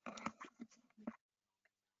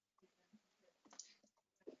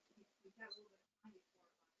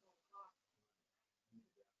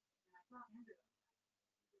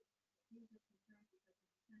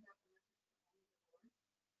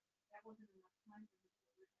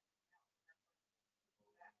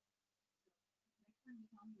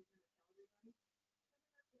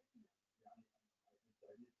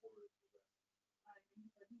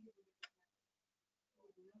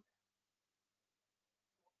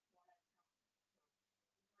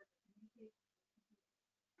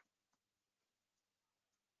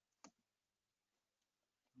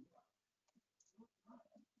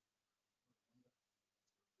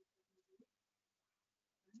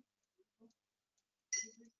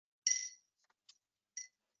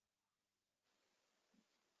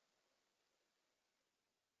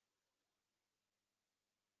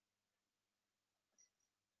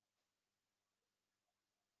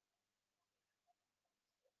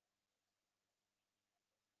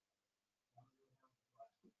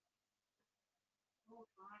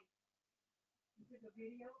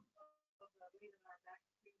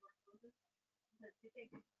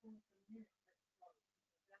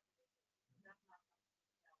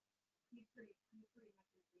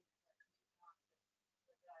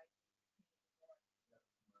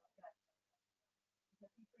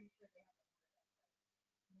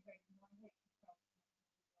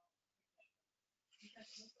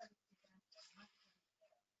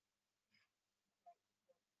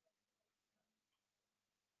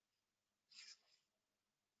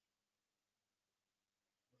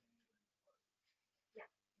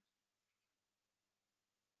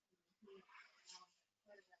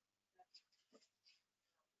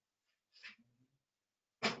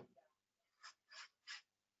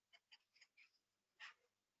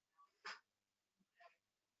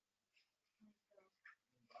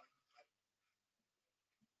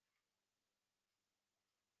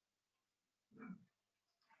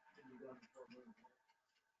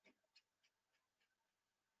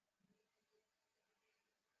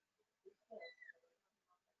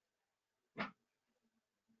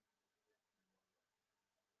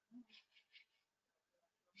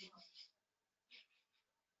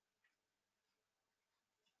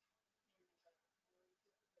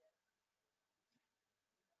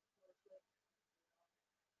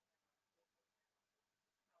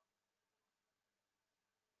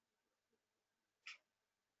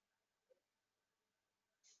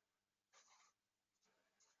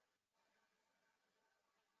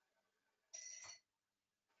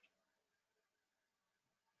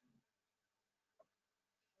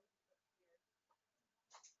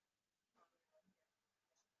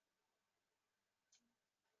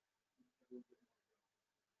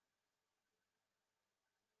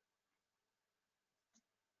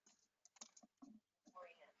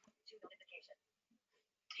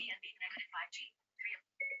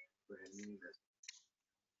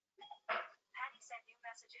 Patty sent new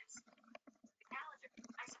messages. The calendar.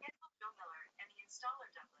 I scheduled Bill Miller and the installer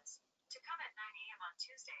Douglas to come at 9 a.m. on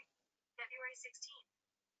Tuesday, February 16th.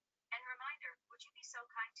 And reminder, would you be so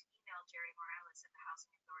kind to email Jerry Morales at the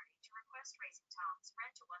Housing Authority to request raising Tom's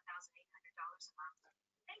rent to $1,800 a month?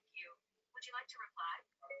 Thank you. Would you like to reply?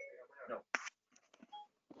 No.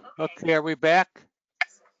 Okay, are we back?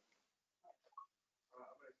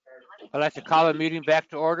 I'd like to call the meeting back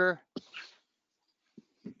to order.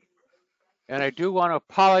 And I do want to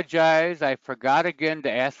apologize. I forgot again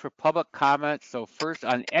to ask for public comment. So first,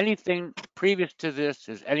 on anything previous to this,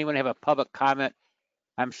 does anyone have a public comment?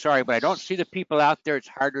 I'm sorry, but I don't see the people out there. It's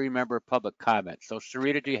hard to remember public comment. So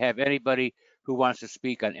Sarita, do you have anybody who wants to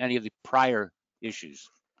speak on any of the prior issues?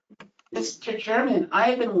 Mr. Chairman,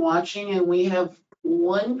 I've been watching and we have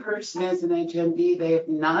one person as an attendee. They have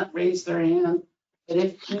not raised their hand. But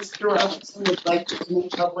if Mr. Robinson would like to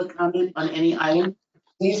make public comment on any item,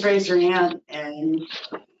 please raise your hand and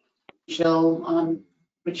she'll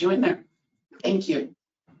put you in there. Thank you.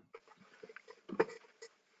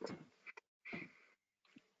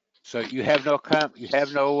 So you have no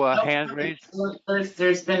hands raised?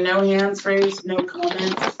 There's been no hands raised, no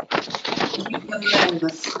comments.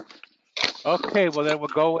 Okay, well then we'll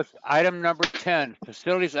go with item number 10,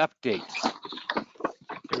 facilities update.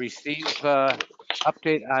 To receive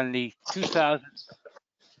update on the 2000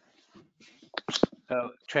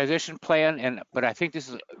 transition plan, but I think this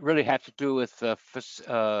is really has to do with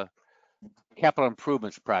capital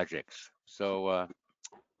improvements projects. So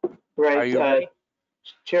Right. are you ready?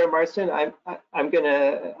 Chair Marston, I'm going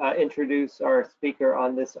to introduce our speaker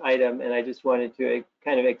on this item, and I just wanted to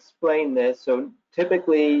kind of explain this. So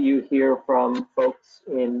typically you hear from folks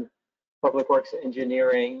in Public Works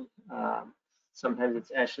Engineering. Sometimes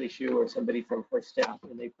it's Ashley Shue or somebody from her staff,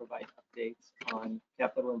 and they provide updates on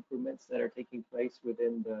capital improvements that are taking place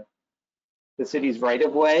within the city's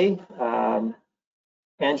right-of-way.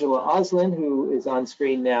 Angela Oslin, who is on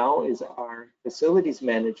screen now, is our facilities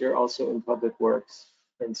manager, also in Public Works.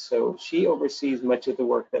 And so she oversees much of the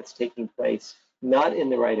work that's taking place, not in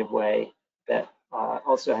the right of way, that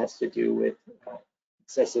also has to do with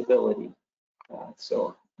accessibility.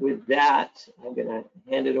 So with that, I'm going to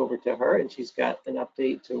hand it over to her, and she's got an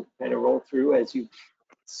update to kind of roll through. As you've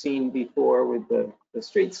seen before with the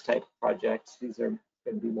streets type projects, these are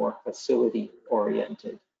going to be more facility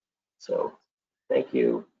oriented. So thank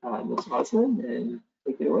you, Ms. Oslin, and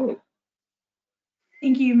take it away.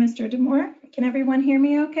 Thank you, Mr. Demore. Can everyone hear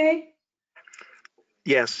me okay?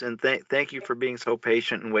 Yes, and thank you for being so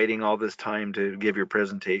patient and waiting all this time to give your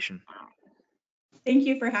presentation. Thank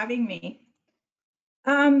you for having me.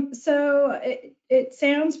 So it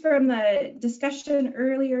sounds from the discussion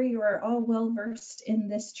earlier, you are all well versed in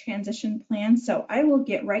this transition plan. So I will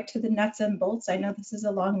get right to the nuts and bolts. I know this is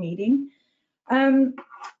a long meeting.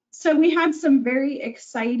 So we had some very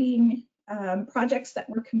exciting projects that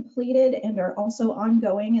were completed and are also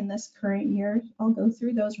ongoing in this current year. I'll go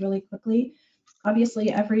through those really quickly.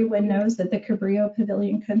 Obviously, everyone knows that the Cabrillo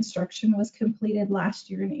Pavilion construction was completed last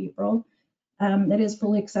year in April. It is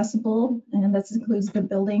fully accessible, and this includes the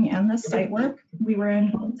building and the site work. We were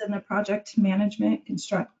involved in the project management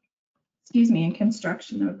and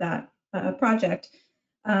construction of that project.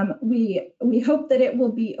 We hope that it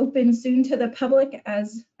will be open soon to the public,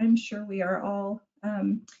 as I'm sure we are all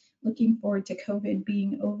looking forward to COVID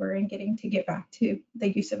being over and getting to get back to the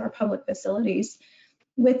use of our public facilities.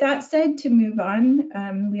 With that said, to move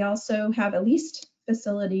on, we also have a leased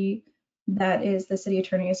facility that is the city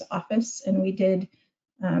attorney's office, and we did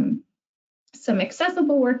some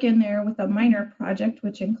accessible work in there with a minor project,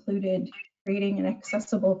 which included creating an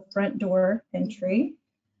accessible front door entry.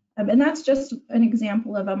 And that's just an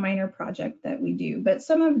example of a minor project that we do. But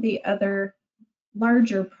some of the other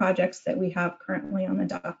larger projects that we have currently on the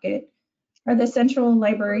docket are the Central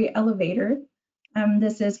Library elevator.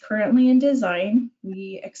 This is currently in design.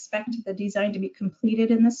 We expect the design to be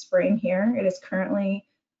completed in the spring here. It is currently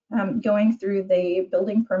going through the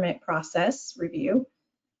building permit process review.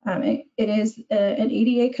 It is an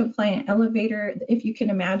ADA compliant elevator. If you can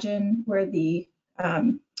imagine where the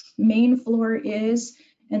main floor is,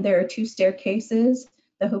 and there are two staircases,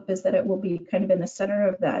 the hope is that it will be kind of in the center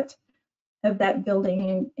of that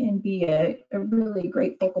building and be a really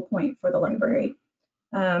great focal point for the library.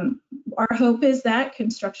 Our hope is that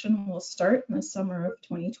construction will start in the summer of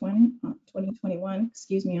 2021,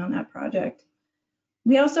 excuse me, on that project.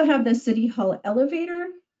 We also have the City Hall elevator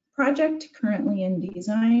project currently in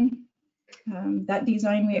design. That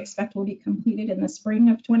design we expect will be completed in the spring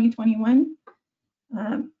of 2021.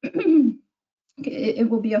 It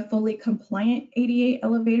will be a fully compliant ADA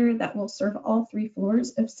elevator that will serve all 3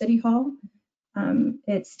 floors of City Hall.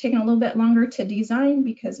 It's taken a little bit longer to design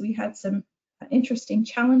because we had some interesting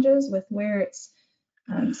challenges with where it's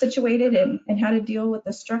situated and how to deal with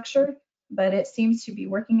the structure, but it seems to be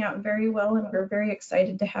working out very well, and we're very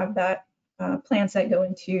excited to have that plan set go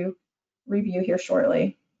into review here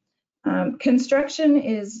shortly. Construction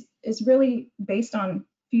is really based on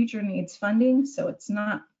future needs funding, so it's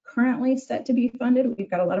not currently set to be funded. We've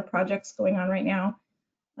got a lot of projects going on right now,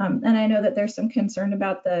 and I know that there's some concern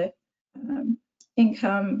about the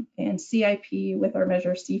income and CIP with our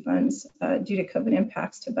Measure C funds due to COVID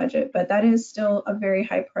impacts to budget, but that is still a very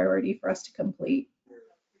high priority for us to complete.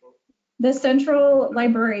 The Central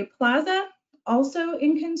Library Plaza, also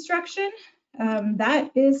in construction,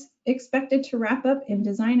 that is expected to wrap up in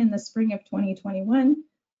design in the spring of 2021.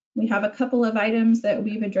 We have a couple of items that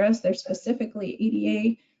we've addressed. They're specifically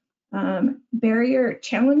ADA barrier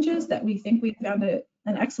challenges that we think we found an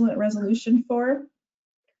excellent resolution for.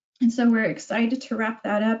 And so we're excited to wrap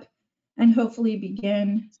that up and hopefully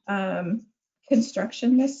begin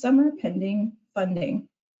construction this summer pending funding.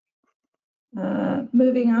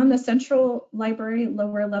 Moving on, the Central Library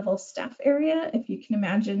lower level staff area. If you can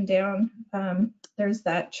imagine down, there's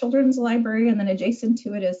that children's library, and then adjacent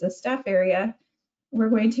to it is the staff area. We're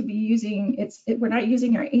going to be using, we're not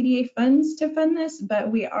using our ADA funds to fund this, but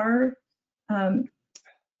we are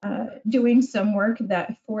doing some work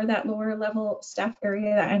for that lower level staff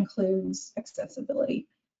area that includes accessibility.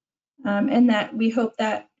 And that we hope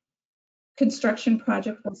that construction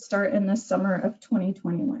project will start in the summer of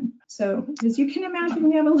 2021. So as you can imagine,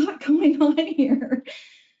 we have a lot going on here.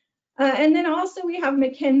 And then also we have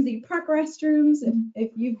Mackenzie Park restrooms.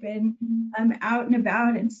 If you've been out and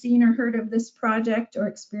about and seen or heard of this project or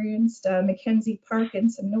experienced Mackenzie Park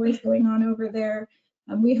and some noise going on over there,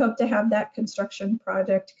 we hope to have that construction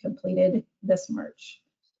project completed this March.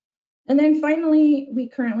 And then finally, we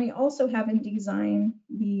currently also have in design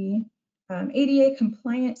the ADA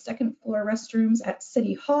compliant second floor restrooms at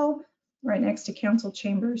City Hall, right next to council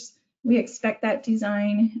chambers. We expect that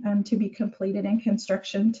design to be completed and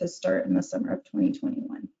construction to start in the summer of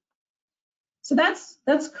 2021. So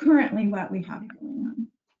that's currently what we have going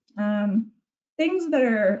on. Things that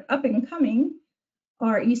are up and coming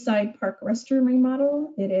are Eastside Park restroom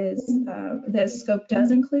remodel. It is, the scope does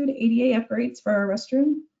include ADA upgrades for our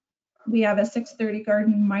restroom. We have a 630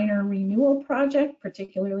 Garden minor renewal project,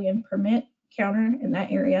 particularly in permit counter in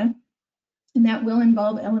that area, and that will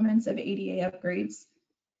involve elements of ADA upgrades.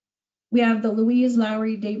 We have the Louise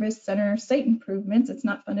Lowry Davis Center site improvements. It's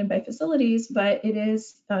not funded by facilities, but it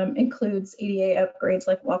is includes ADA upgrades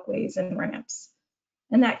like walkways and ramps.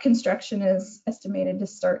 And that construction is estimated to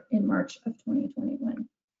start in March of 2021.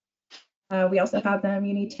 We also have the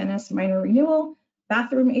Muni Tennis minor renewal,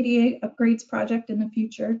 bathroom ADA upgrades project in the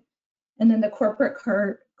future, and then the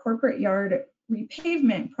corporate yard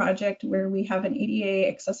repavement project where we have an ADA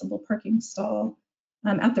accessible parking stall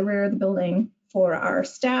at the rear of the building for our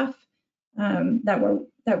staff that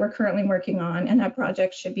we're currently working on, and that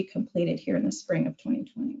project should be completed here in the spring of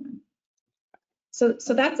 2021. So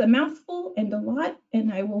that's a mouthful and a lot,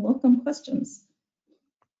 and I will welcome questions.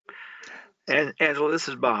 And Angela, this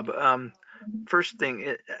is Bob. First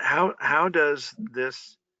thing, how does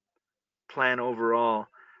this plan overall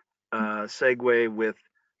segue with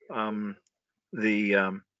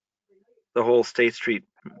the whole State Street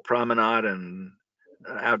promenade and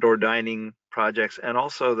outdoor dining projects, and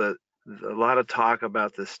also a lot of talk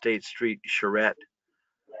about the State Street charrette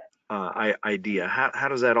idea? How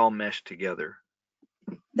does that all mesh together?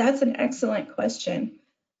 That's an excellent question.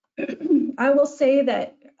 I will say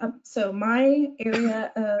that, so my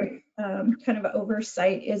area of kind of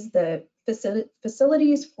oversight is the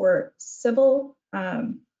facilities for civil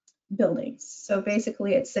buildings. So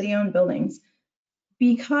basically it's city-owned buildings.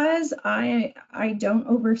 Because I don't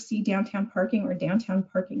oversee downtown parking or downtown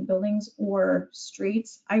parking buildings or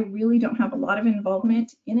streets, I really don't have a lot of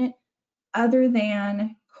involvement in it other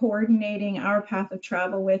than coordinating our path of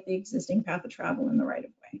travel with the existing path of travel in the right of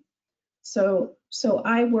way. So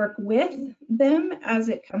I work with them as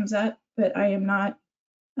it comes up, but I am not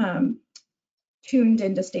tuned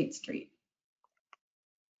into State Street.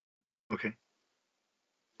 Okay.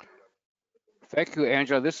 Thank you,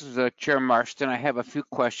 Angela. This is Chair Marston. I have a few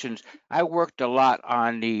questions. I worked a lot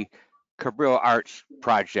on the Cabrillo Arts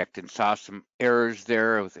project and saw some errors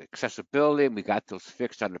there with accessibility, and we got those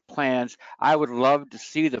fixed on the plans. I would love to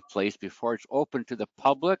see the place before it's open to the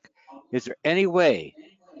public. Is there any way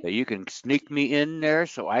that you can sneak me in there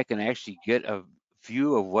so I can actually get a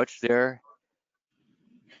view of what's there?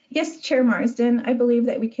 Yes, Chair Marsden, I believe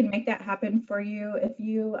that we can make that happen for you if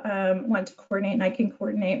you want to coordinate, and I can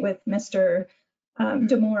coordinate with Mr.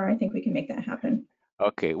 Demore. I think we can make that happen.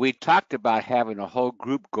 Okay, we talked about having a whole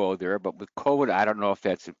group go there, but with COVID, I don't know if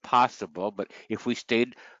that's impossible. But if we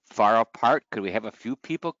stayed far apart, could we have a few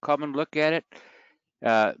people come and look at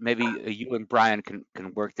it? Maybe you and Brian can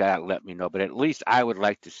work that out and let me know. But at least I would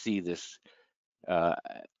like to see this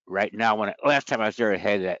right now. Last time I was there, it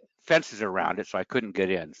had that fences around it, so I couldn't get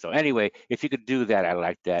in. So anyway, if you could do that, I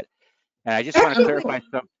like that. And I just want to clarify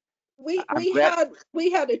something.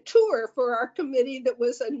 We had a tour for our committee that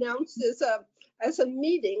was announced as a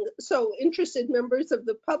meeting, so interested members of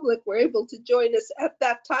the public were able to join us at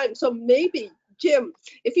that time. So maybe, Jim,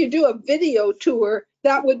 if you do a video tour,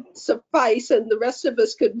 that would suffice, and the rest of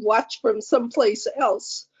us could watch from someplace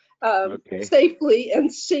else safely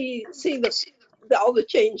and see all the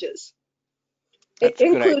changes, That's a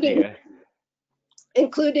good idea.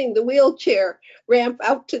 including the wheelchair ramp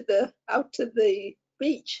out to the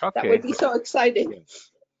beach. Okay. That would be so exciting.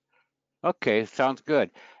 Okay, sounds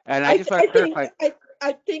good. And I just want to clarify.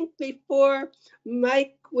 I think before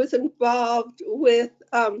Mike was involved with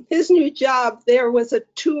his new job, there was a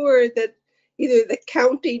tour that either the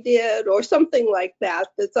county did or something like that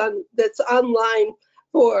that's online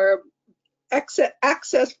for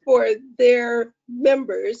access for their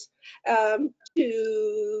members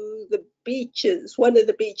to the beaches, one of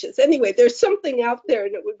the beaches. Anyway, there's something out there,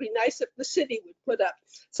 and it would be nice if the city would put up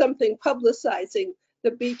something publicizing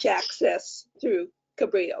the beach access through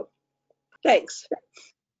Cabrillo. Thanks.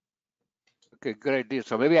 Okay, good idea.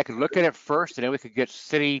 So maybe I could look at it first, and then we could get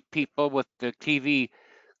city people with the TV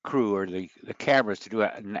crew or the cameras to do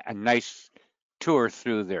a nice tour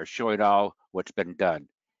through there, showing all what's been done.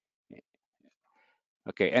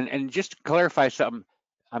 Okay, and just to clarify something,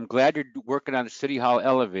 I'm glad you're working on the City Hall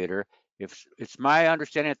elevator. If it's my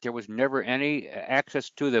understanding that there was never any access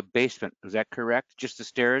to the basement, is that correct? Just the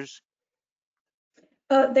stairs?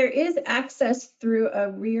 There is access through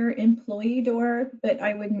a rear employee door, but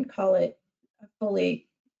I wouldn't call it fully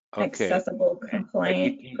Okay. accessible,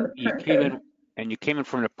 compliant And you current came code. in, and you came in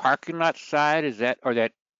from the parking lot side, is that, or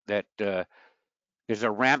that, there's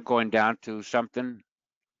a ramp going down to something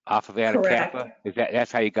off of Correct, Anacapa?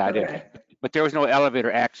 That's how you got in? correct. But there was no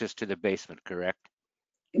elevator access to the basement, correct?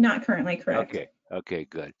 Not currently correct. Okay,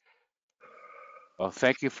 good. Well,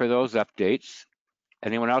 thank you for those updates.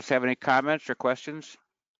 Anyone else have any comments or questions?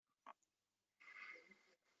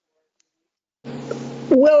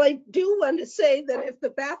 Well, I do want to say that if the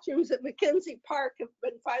bathrooms at Mackenzie Park have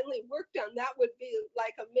been finally worked on, that would be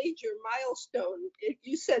like a major milestone. If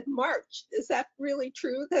you said March, is that really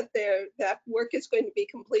true that that work is going to be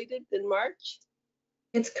completed in March?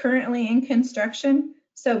 It's currently in construction,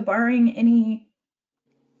 so barring any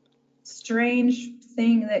strange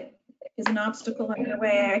thing that is an obstacle in your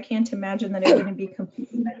way, I can't imagine that it's going to be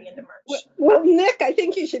completed by the end of March. Well, Nick, I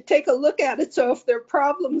think you should take a look at it. So if there are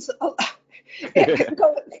problems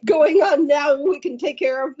going on now, we can take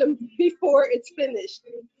care of them before it's finished.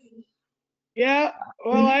 Yeah,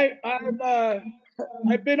 well,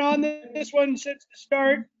 I've been on this one since the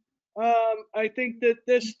start. I think that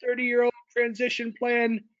this 30-year-old transition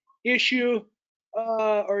plan issue,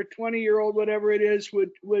 or 20-year-old, whatever it is,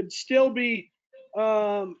 would still be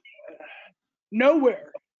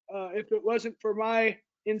nowhere if it wasn't for my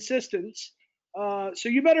insistence. So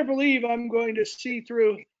you better believe I'm going to see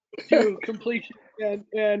through to completion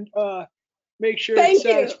and make sure it's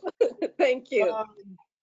satisfied. Thank you.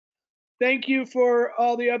 Thank you for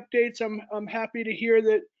all the updates. I'm happy to hear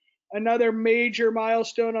that another major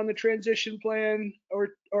milestone on the transition plan or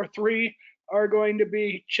three are going to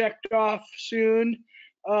be checked off soon.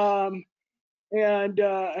 And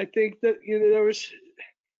I think that there was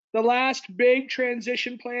the last big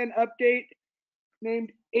transition plan update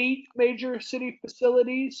named 8 major city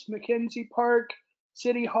facilities: Mackenzie Park,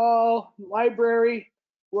 City Hall, Library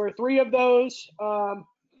were 3 of those. I'm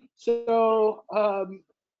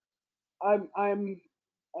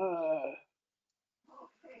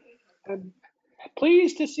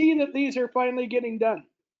pleased to see that these are finally getting done.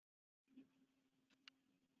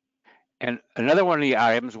 And another one of the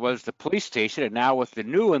items was the police station, and now with the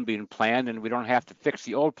new one being planned, and we don't have to fix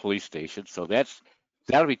the old police station, so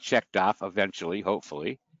that'll be checked off eventually,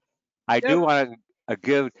 hopefully. I do want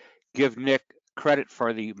to give Nick credit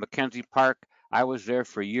for the Mackenzie Park. I was there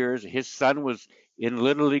for years. His son was in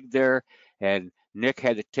Little League there, and Nick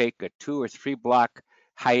had to take a 2 or 3 block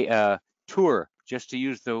tour just to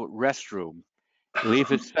use the restroom, leave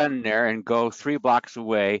his son there and go 3 blocks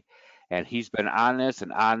away. And he's been on this,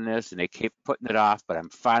 and they keep putting it off, but I'm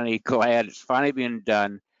finally glad it's finally being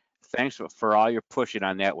done. Thanks for all your pushing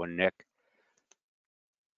on that one, Nick.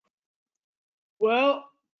 Well,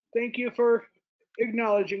 thank you for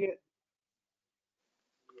acknowledging it.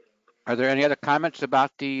 Are there any other comments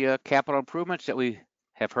about the capital improvements that we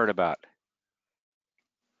have heard about?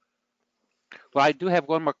 Well, I do have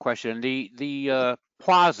one more question. The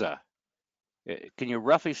plaza, can you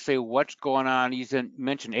roughly say what's going on? You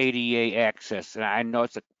mentioned ADA access, and I know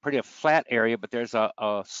it's a pretty flat area, but there's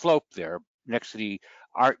a slope there next to the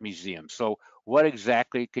art museum. So what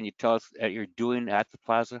exactly can you tell us that you're doing at the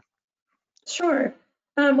plaza? Sure.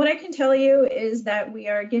 What I can tell you is that we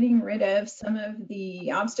are getting rid of some of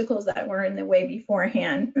the obstacles that were in the way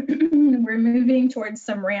beforehand. We're moving towards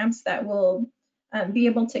some ramps that will be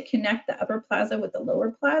able to connect the upper plaza with the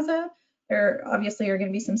lower plaza. There obviously are going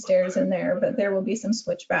to be some stairs in there, but there will be some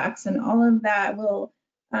switchbacks, and all of that will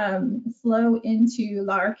flow into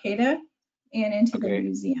La Arcada and into the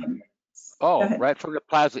museum. Oh, right from the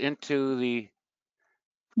plaza into the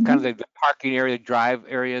kind of the parking area, drive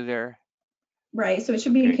area there. Right, so it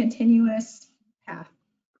should be a continuous path.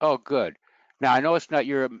 Oh, good. Now, I know it's not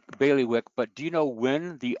your bailiwick, but do you know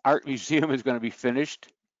when the art museum is going to be finished?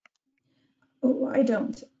 Oh, I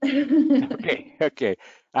don't. Okay.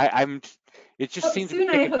 It just seems to be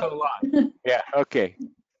taking so long. Yeah, okay.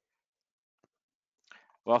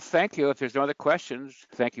 Well, thank you. If there's no other questions,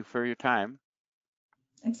 thank you for your time.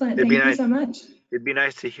 Excellent. Thank you so much. It'd be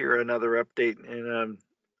nice to hear another update in,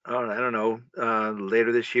 I don't know,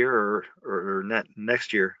 later this year or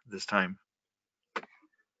next year this time.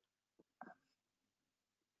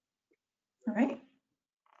 All right.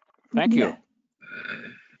 Thank you.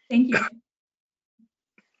 Thank you.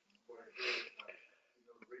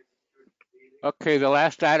 Okay, the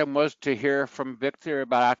last item was to hear from Victor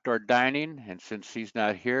about outdoor dining, and since he's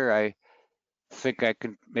not here, I think I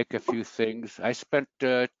can make a few things. I spent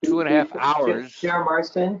 2.5 hours. Chair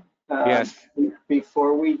Marston? Yes.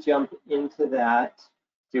 Before we jump into that,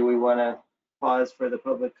 do we want to pause for the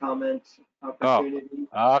public comment opportunity?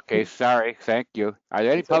 Oh, okay, sorry. Thank you. Are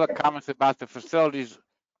there any public comments about the facilities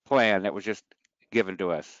plan that was just given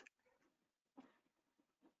to us.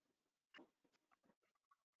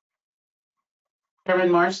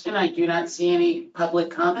 Chairman Marston, I do not see any public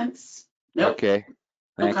comments. Nope, Okay,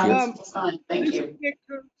 no thank you. comments at this time. Thank This you. is Nick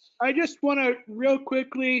Coons. I just want to real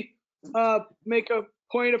quickly make a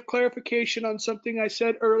point of clarification on something I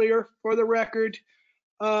said earlier for the record.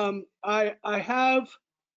 I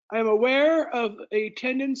am aware of a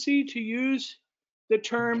tendency to use the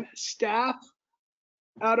term staff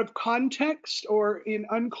out of context or in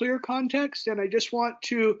unclear context, and I just want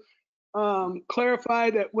to clarify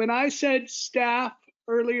that when I said staff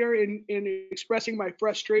earlier in expressing my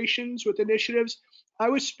frustrations with initiatives, I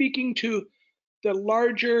was speaking to the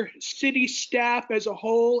larger city staff as a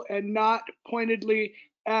whole and not pointedly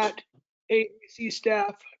at AAC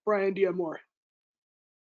staff Brian Diamore.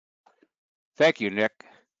 Thank you, Nick.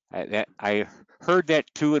 I heard that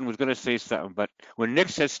too and was going to say something, but when Nick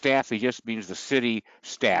says staff, he just means the city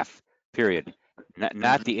staff, period,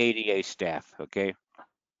 not the ADA staff, okay?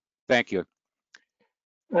 Thank you.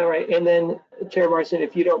 All right, and then Chair Marston,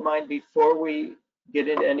 if you don't mind, before we get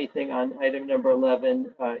into anything on item number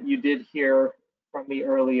 11, you did hear from me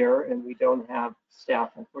earlier, and we don't have staff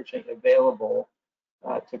unfortunately available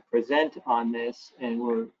to present on this, and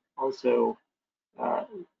we're also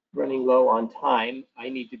running low on time. I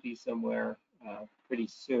need to be somewhere pretty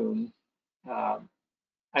soon.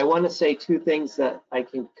 I want to say two things that I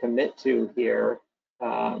can commit to here.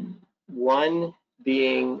 One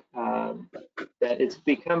being that it's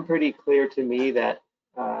become pretty clear to me that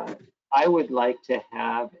I would like to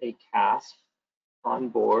have a CASP on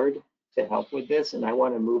board to help with this, and I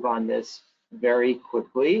want to move on this very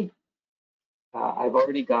quickly. I've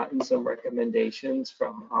already gotten some recommendations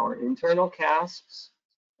from our internal CASPs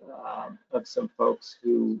of some folks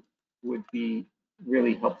who would be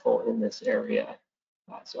really helpful in this area.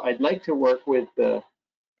 So I'd like to work with the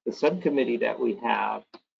subcommittee that we have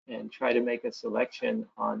and try to make a selection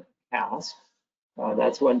on CASP.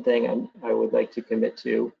 That's one thing I would like to commit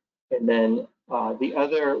to. And then the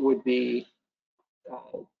other would be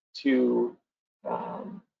to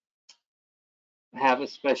have a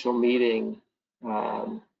special meeting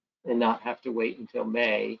and not have to wait until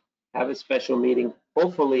May. Have a special meeting,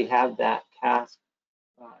 hopefully have that CASP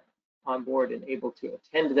on board and able to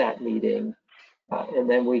attend that meeting. And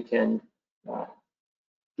then we can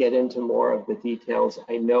get into more of the details.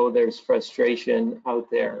 I know there's frustration out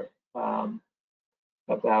there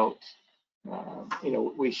about,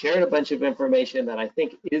 we shared a bunch of information that I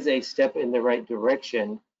think is a step in the right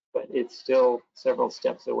direction, but it's still several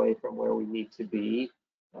steps away from where we need to be.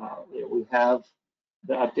 We have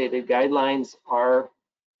the updated guidelines are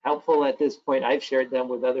helpful at this point. I've shared them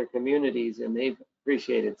with other communities and they've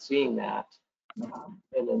appreciated seeing that.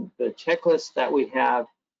 And then the checklist that we have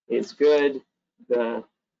is good. The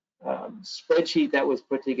spreadsheet that was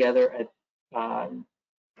put together,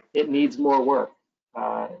 it needs more work.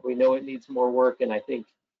 We know it needs more work, and I think,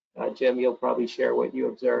 Jim, you'll probably share what you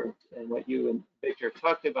observed and what you and Victor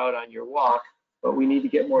talked about on your walk, but we need to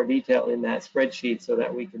get more detail in that spreadsheet so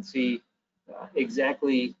that we can see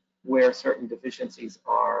exactly where certain deficiencies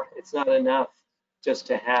are. It's not enough just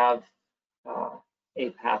to have a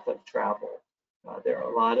path of travel. There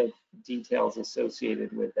are a lot of details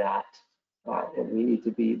associated with that, and we need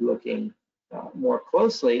to be looking more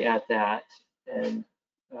closely at that. And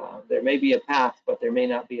there may be a path, but there may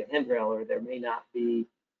not be a handrail, or there may not be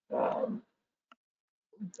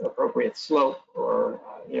appropriate slope, or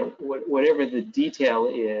whatever the detail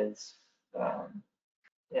is.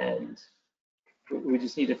 And we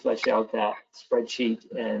just need to flesh out that spreadsheet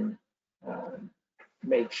and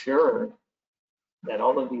make sure that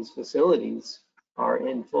all of these facilities are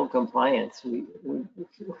in full compliance. We would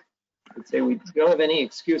say we don't have any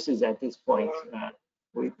excuses at this point.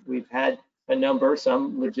 We've had a number,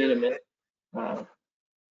 some legitimate,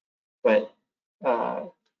 but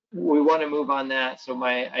we want to move on that. So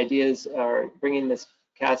my ideas are bringing this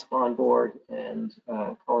CASP on board and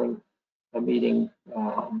calling a meeting.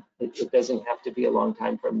 It doesn't have to be a long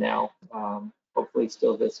time from now, hopefully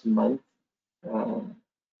still this month,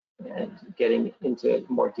 and getting into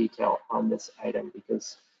more detail on this item,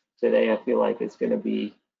 because today I feel like it's going to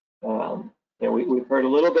be, we've heard a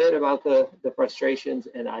little bit about the frustrations,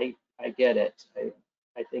 and I get it.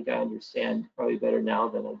 I think I understand probably better now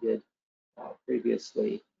than I did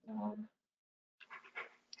previously.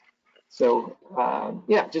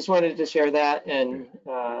 Yeah, just wanted to share that and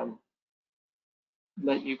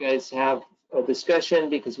let you guys have a discussion,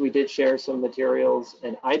 because we did share some materials,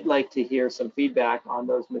 and I'd like to hear some feedback on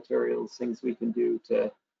those materials, things we can do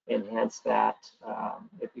to enhance that.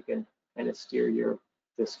 If you can kind of steer your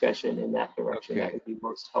discussion in that direction. That Okay. would be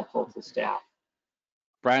most helpful to staff.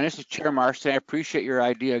 Brian, this is Chair Marston. I appreciate your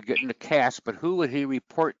idea of getting the cast, but who would he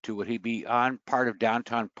report to? Would he be on part of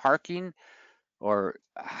downtown parking? Or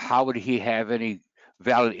how would he have any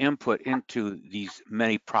valid input into these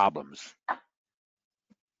many problems?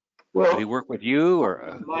 Would he Well, work with you,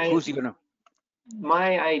 or who's he gonna?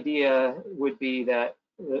 my idea would be that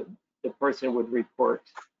the person would report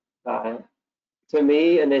to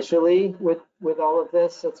me initially with all of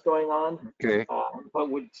this that's going on, Okay. but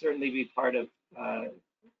would certainly be part of a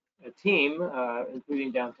team,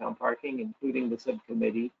 including downtown parking, including the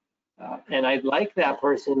subcommittee. And I'd like that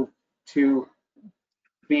person to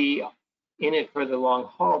be in it for the long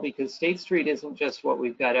haul, because State Street isn't just what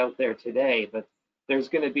we've got out there today, but there's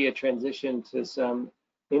going to be a transition to some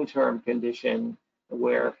interim condition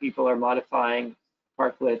where people are modifying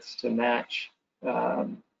parklets to match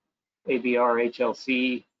ABR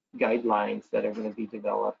HLC guidelines that are going to be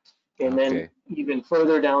developed. And then even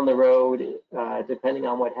further down the road, depending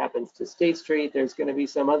on what happens to State Street, there's going to be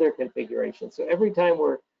some other configuration. So every time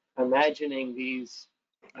we're imagining these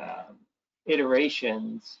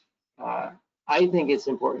iterations, I think it's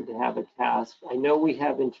important to have a CASP. I know we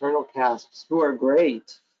have internal CASPs who are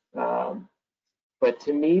great, but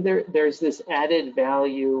to me, there's this added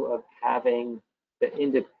value of having the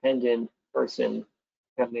independent person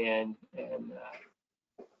come in and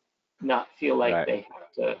not feel like they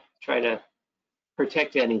have to try to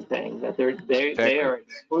protect anything, that they are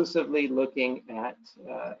exclusively looking at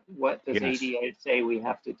what does ADA say we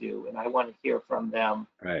have to do, and I want to hear from them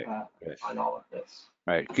on all of this.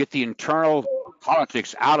 Right, get the internal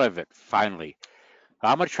politics out of it finally.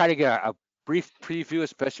 I'm going to try to get a brief preview,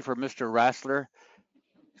 especially for Mr. Rassler.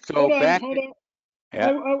 So hold on. Yeah.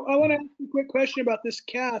 I want to ask you a quick question about this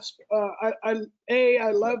CASP.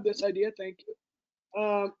 I love this idea. Thank you.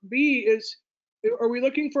 B is, are we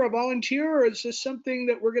looking for a volunteer, or is this something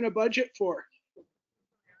that we're going to budget for?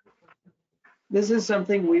 This is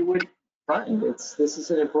something we would fund. This is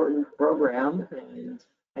an important program, and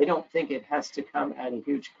I don't think it has to come at a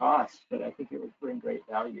huge cost, but I think it would bring great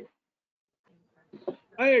value.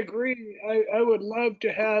 I agree. I would love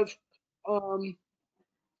to have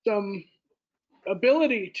some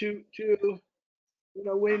ability to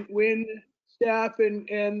when staff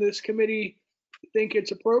and this committee think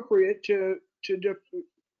it's appropriate to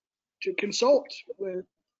consult with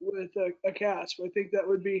a CASP. I think that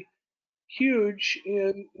would be huge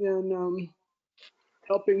in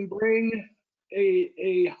helping bring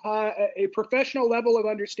a professional level of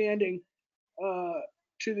understanding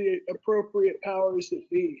to the appropriate powers that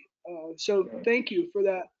be. So thank you for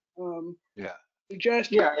that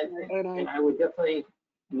suggestion. Yeah, and I would definitely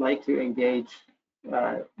like to engage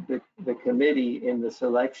the committee in the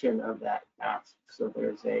selection of that CASP. So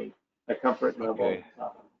there's a comfort level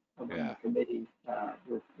among the committee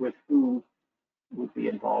with who would be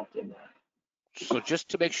involved in that. So just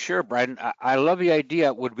to make sure, Brian, I love the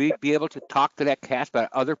idea. Would we be able to talk to that CASP about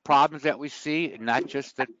other problems that we see, not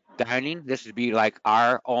just the dining? This would be like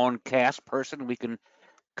our own CASP person we can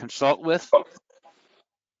consult with?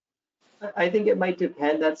 I think it might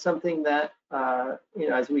depend. That's something that,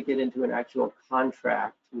 as we get into an actual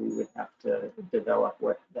contract, we would have to develop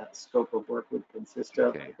what that scope of work would consist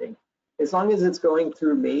of. I think as long as it's going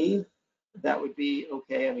through me, that would be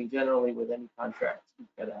okay. I mean, generally with any contract,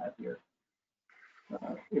 you've got to have your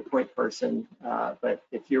point person. But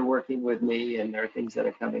if you're working with me and there are things that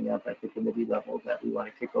are coming up at the committee level that we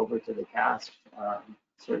want to kick over to the CASP,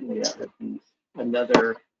 certainly that would be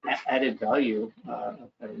another added value of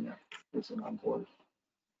having that person on board.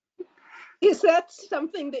 Is that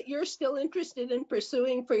something that you're still interested in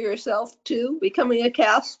pursuing for yourself too, becoming a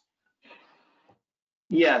CASP?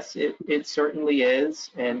 Yes, it certainly is.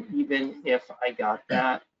 And even if I got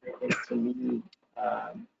that, I think to me,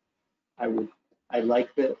 I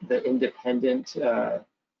like the independent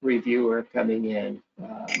reviewer coming in.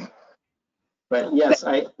 But yes,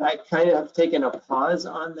 I kind of have taken a pause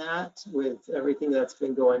on that with everything that's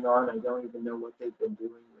been going on. I don't even know what they've been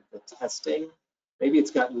doing with the testing. Maybe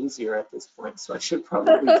it's gotten easier at this point, so I should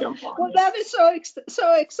probably jump on. Well, that is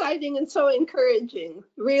so exciting and so encouraging.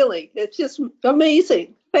 Really, it's just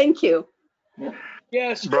amazing. Thank you.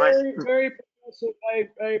 Yes, very, very progressive.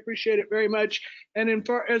 I appreciate it very much. And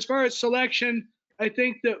as far as selection, I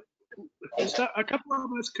think that a couple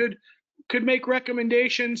of us could make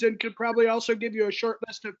recommendations and could probably also give you a short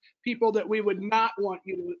list of people that we would not want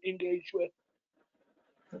you to engage with.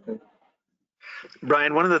 Okay.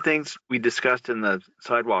 Brian, one of the things we discussed in the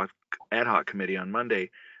sidewalk ad hoc committee on Monday,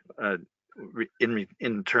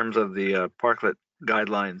 in terms of the parklet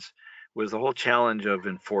guidelines, was the whole challenge of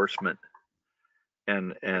enforcement.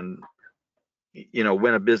 and you know,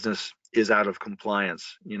 when a business is out of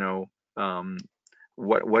compliance, you know,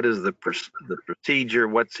 what is the procedure,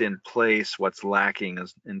 what's in place, what's lacking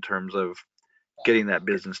in terms of getting that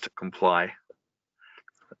business to comply.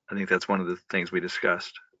 I think that's one of the things we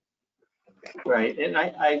discussed. Right, and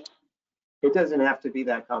it doesn't have to be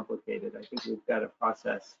that complicated. I think we've got a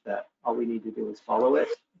process that all we need to do is follow it.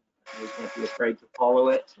 We can't be afraid to follow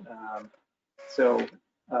it.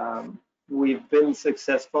 We've been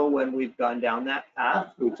successful when we've gone down that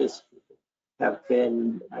path. We just have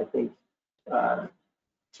been, I think,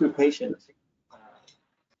 too patient.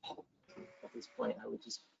 At this point, I would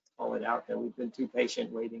just call it out that we've been too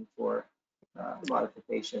patient waiting for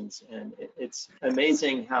modifications. And it's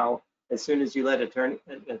amazing how as soon as you let an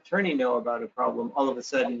attorney know about a problem, all of a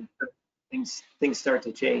sudden things start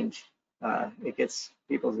to change. It gets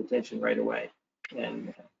people's attention right away.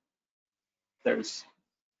 And there's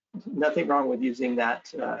nothing wrong with using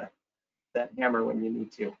that hammer when you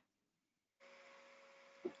need to.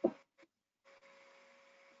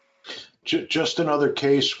 Just another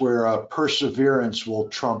case where perseverance will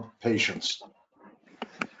trump patience.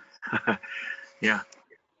 Yeah.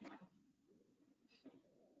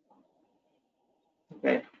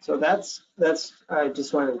 Okay, so that's. I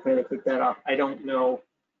just wanted to kind of kick that off. I don't know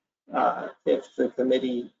if the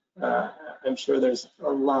committee. I'm sure there's a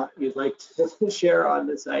lot you'd like to share on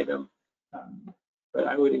this item, but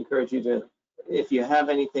I would encourage you to, if you have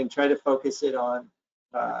anything, try to focus it on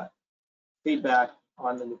feedback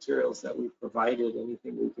on the materials that we've provided.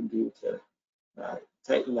 Anything we can do to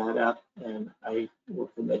tighten that up, and I will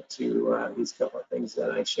commit to these couple of things that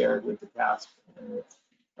I shared with the task and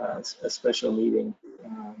a special meeting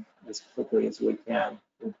as quickly as we can.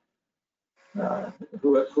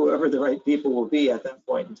 Whoever the right people will be at that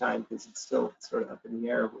point in time, because it's still sort of up in the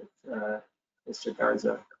air with Mr.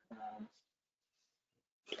 Garza.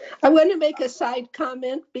 I want to make a side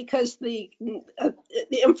comment because the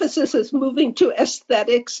emphasis is moving to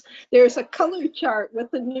aesthetics. There's a color chart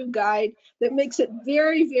with the new guide that makes it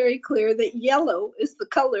very, very clear that yellow is the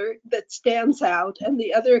color that stands out and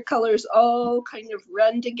the other colors all kind of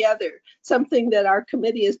run together. Something that our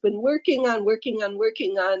committee has been working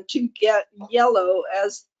on to get yellow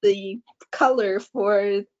as the color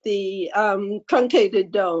for the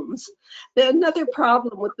truncated domes. Another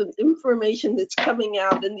problem with the information that's coming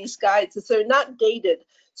out in these guides is they're not dated.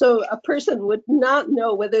 So a person would not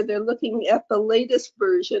know whether they're looking at the latest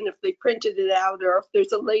version if they printed it out or if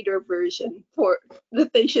there's a later version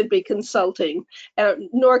that they should be consulting.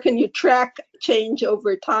 Nor can you track change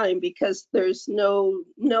over time because there's no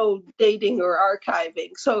dating or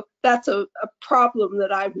archiving. So that's a problem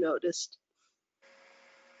that I've noticed.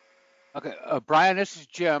 Okay, Brian, this is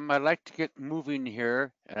Jim. I'd like to get moving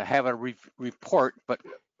here and I have a report, but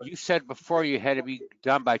you said before you had to be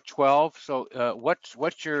done by 12. So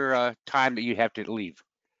what's your time that you have to leave?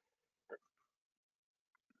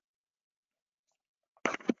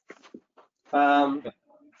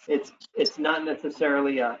 It's not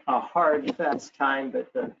necessarily a hard fast time,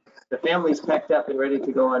 but the family's packed up and ready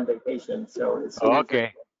to go on vacation. So as soon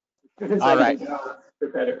Okay. as All I right. can go, the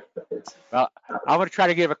better. Well, I'm going to try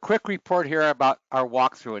to give a quick report here about our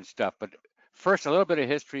walkthrough and stuff. But first, a little bit of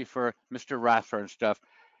history for Mr. Rothler and stuff.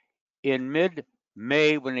 In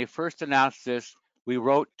mid-May, when they first announced this, we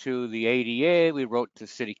wrote to the ADA, we wrote to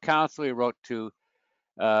City Council, we wrote to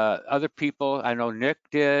other people. I know Nick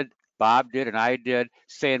did, Bob did, and I did,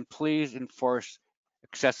 saying please enforce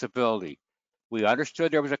accessibility. We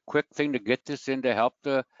understood there was a quick thing to get this in to help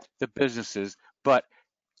the businesses, but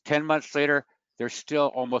 10 months later, there's still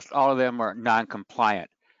almost all of them are non-compliant.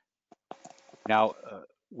 Now,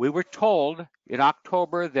 we were told in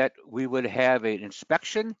October that we would have an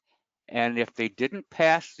inspection, and if they didn't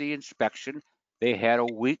pass the inspection, they had a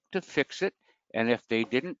week to fix it, and if they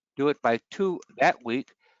didn't do it by that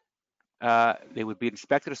week, they would be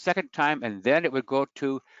inspected a second time, and then it would go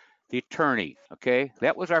to the attorney. Okay,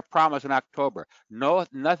 that was our promise in October. No,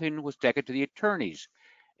 nothing was taken to the attorneys,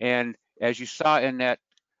 and as you saw in that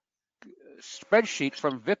spreadsheet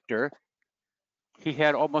from Victor, he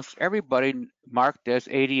had almost everybody marked as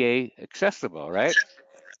ADA accessible, right?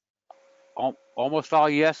 Almost all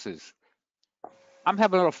yeses. I'm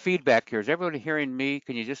having a little feedback here. Is everyone hearing me?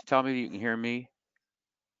 Can you just tell me you can hear me?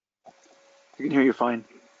 I can hear you fine.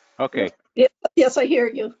 Okay. Yes, I hear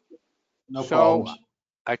you. No So problems.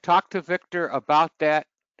 I talked to Victor about that,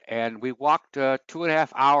 and we walked 2.5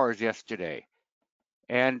 hours yesterday.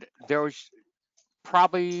 And there was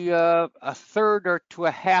probably a third or to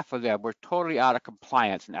a half of them were totally out of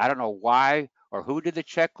compliance. And I don't know why or who did the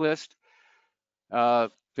checklist.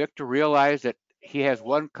 Victor realized that he has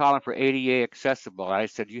one column for ADA accessible. And I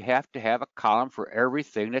said, you have to have a column for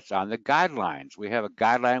everything that's on the guidelines. We have a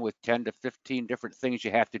guideline with 10 to 15 different things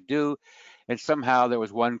you have to do. And somehow there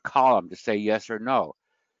was one column to say yes or no.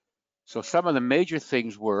 So some of the major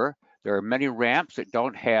things were, there are many ramps that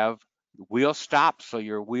don't have wheel stops, so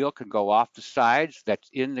your wheel can go off the sides. That's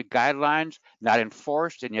in the guidelines, not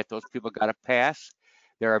enforced, and yet those people got a pass.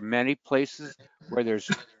 There are many places where there's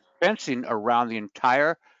fencing around the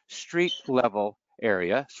entire street level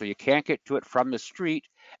area, so you can't get to it from the street,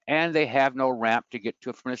 and they have no ramp to get to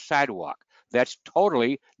it from the sidewalk. That's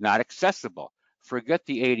totally not accessible. Forget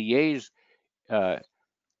the ADA's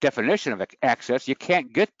definition of access. You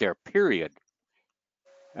can't get there, period.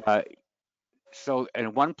 So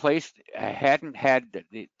in one place, they've had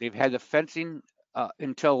the fencing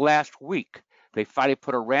until last week. They finally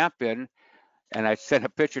put a ramp in, and I sent a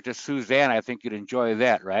picture to Suzanne. I think you'd enjoy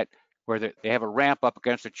that, right? Where they have a ramp up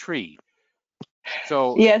against a tree.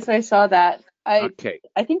 So Yes, I saw that. okay,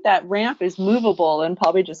 I think that ramp is movable and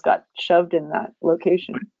probably just got shoved in that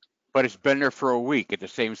location. but it's been there for a week at the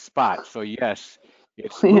same spot. So yes,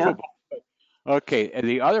 it's Yeah. movable. Okay, and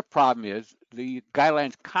the other problem is the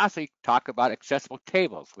guidelines constantly talk about accessible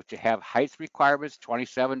tables, which have height requirements,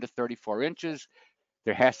 27 to 34 inches.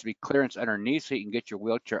 There has to be clearance underneath so you can get your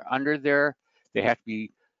wheelchair under there. They have to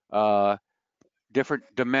be different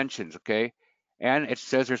dimensions, okay? And it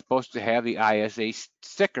says they're supposed to have the ISA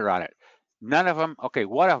sticker on it. None of them, okay,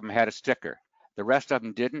 one of them had a sticker. The rest of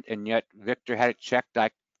them didn't, and yet Victor had it checked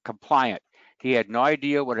like compliant. He had no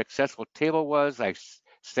idea what an accessible table was. I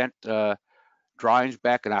sent drawings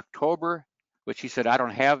back in October, which he said, I don't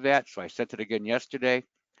have that, so I sent it again yesterday.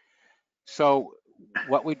 So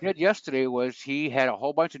what we did yesterday was he had a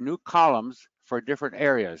whole bunch of new columns for different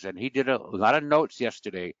areas, and he did a lot of notes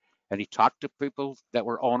yesterday, and he talked to people that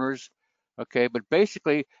were owners, okay? But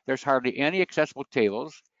basically, there's hardly any accessible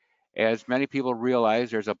tables. As many people realize,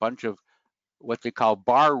 there's a bunch of what they call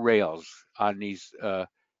bar rails on these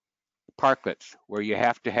parklets, where you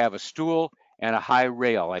have to have a stool and a high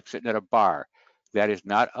rail, like sitting at a bar. That is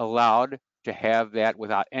not allowed to have that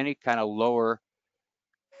without any kind of lower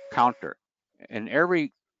counter. In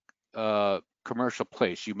every commercial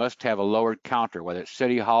place, you must have a lowered counter, whether it's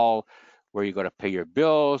City Hall, where you go to pay your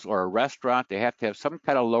bills, or a restaurant. They have to have some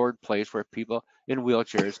kind of lowered place where people in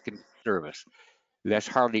wheelchairs can service. That's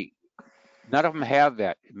hardly, none of them have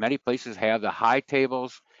that. Many places have the high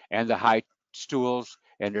tables and the high stools,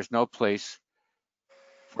 and there's no place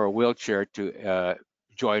for a wheelchair to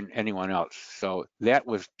join anyone else. So that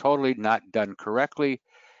was totally not done correctly.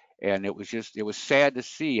 And it was sad to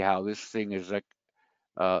see how this thing is like,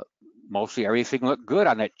 mostly everything looked good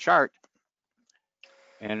on that chart.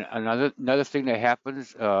 And another thing that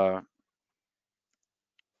happens, the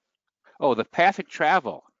path of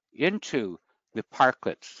travel into the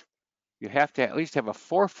parklets. You have to at least have a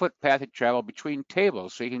 4-foot path of travel between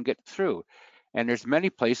tables so you can get through. And there's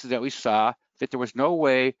many places that we saw that there was no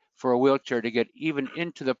way for a wheelchair to get even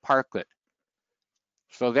into the parklet.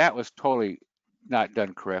 So that was totally not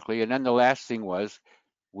done correctly. And then the last thing was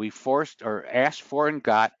we forced or asked for and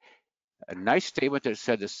got a nice statement that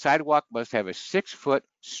said the sidewalk must have a 6-foot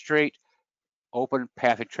straight open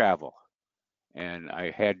path of travel. And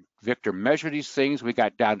I had Victor measure these things. We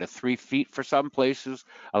got down to 3 feet for some places,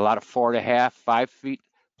 a lot of 4.5, 5 feet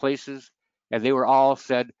places. And they were all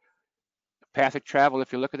said, path of travel,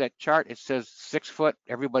 if you look at that chart, it says 6 foot,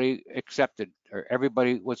 everybody accepted, or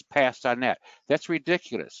everybody was passed on that. That's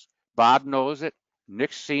ridiculous. Bob knows it.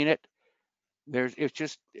 Nick's seen it.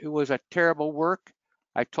 It was a terrible work.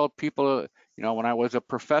 I told people, when I was a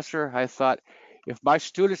professor, I thought if my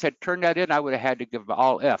students had turned that in, I would have had to give them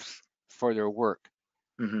all Fs for their work.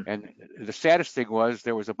 Mm-hmm. And the saddest thing was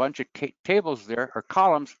there was a bunch of tables there or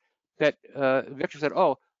columns that Victor said,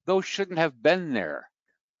 oh, those shouldn't have been there.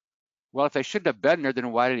 Well, if they shouldn't have been there,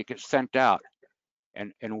 then why did it get sent out?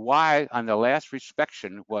 And why on the last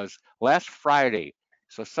inspection was last Friday.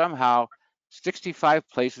 So somehow 65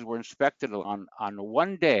 places were inspected on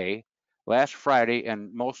one day, last Friday,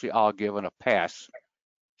 and mostly all given a pass.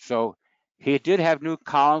 So he did have new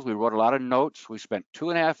columns. We wrote a lot of notes. We spent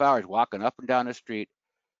 2.5 hours walking up and down the street.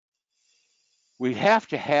 We have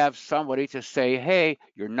to have somebody to say, hey,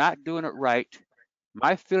 you're not doing it right.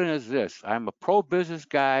 My feeling is this, I'm a pro-business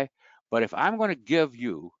guy, but if I'm going to give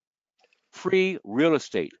you free real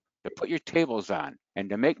estate to put your tables on and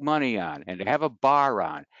to make money on and to have a bar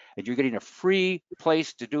on, and you're getting a free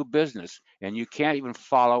place to do business and you can't even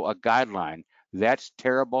follow a guideline, that's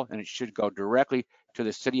terrible, and it should go directly to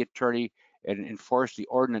the city attorney and enforce the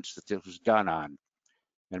ordinance that this was done on.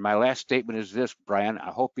 And my last statement is this, Brian, I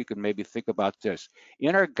hope you can maybe think about this.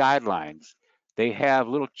 In our guidelines, they have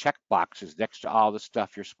little check boxes next to all the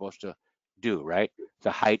stuff you're supposed to do, right? The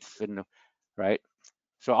height and the, right?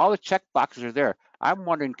 So all the check boxes are there. I'm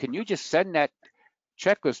wondering, can you just send that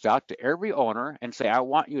checklist out to every owner and say, I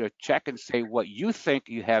want you to check and say what you think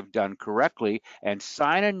you have done correctly and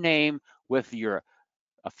sign a name with your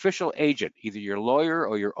official agent, either your lawyer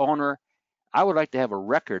or your owner. I would like to have a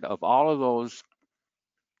record of all of those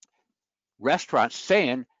restaurants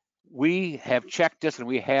saying, we have checked this and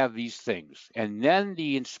we have these things. And then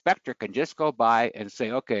the inspector can just go by and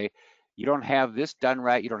say, okay, you don't have this done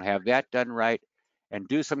right, you don't have that done right, and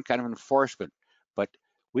do some kind of enforcement. But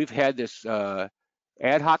we've had this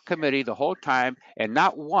ad hoc committee the whole time, and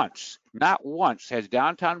not once has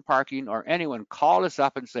Downtown Parking or anyone called us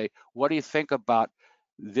up and say, what do you think about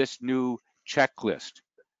this new checklist?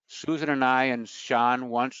 Susan and I and Sean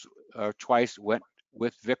once or twice went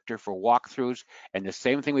with Victor for walkthroughs, and the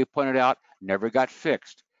same thing we pointed out never got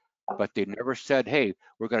fixed. But they never said, hey,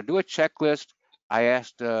 we're going to do a checklist. I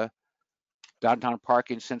asked Downtown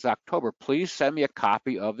Parking since October, please send me a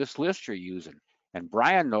copy of this list you're using. And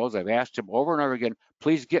Brian knows, I've asked him over and over again,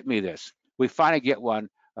 please get me this. We finally get one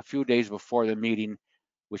a few days before the meeting,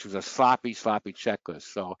 which was a sloppy checklist.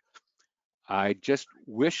 So I just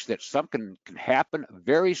wish that something can happen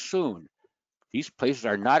very soon. These places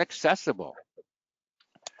are not accessible.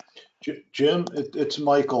 Jim, it's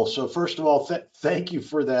Michael. So first of all, thank you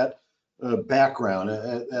for that background.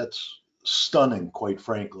 That's stunning, quite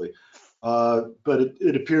frankly. But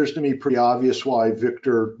it appears to me pretty obvious why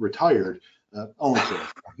Victor retired. Only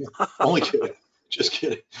kidding. Only kidding. Just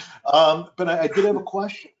kidding. But I did have a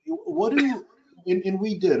question. What do and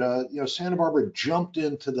we did? Santa Barbara jumped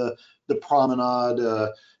into the promenade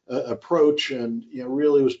approach, and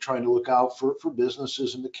really was trying to look out for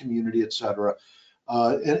businesses in the community, et cetera.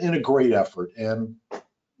 In a great effort, and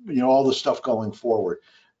all the stuff going forward.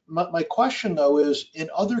 My question though is, in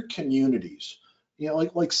other communities,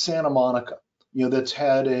 like Santa Monica, that's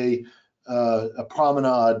had a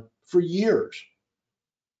promenade for years.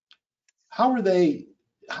 How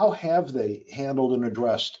have they handled and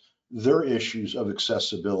addressed their issues of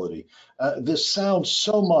accessibility? This sounds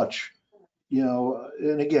so much,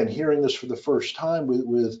 and again, hearing this for the first time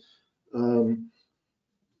with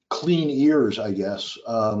clean ears, I guess.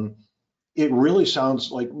 It really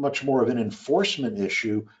sounds like much more of an enforcement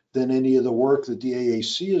issue than any of the work that the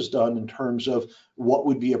AAC has done in terms of what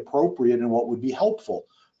would be appropriate and what would be helpful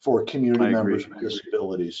for community members with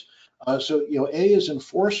disabilities. So, A is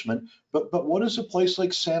enforcement, but what is a place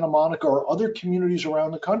like Santa Monica or other communities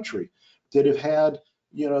around the country that have had,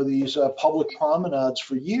 these public promenades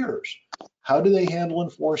for years? How do they handle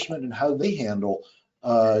enforcement, and how do they handle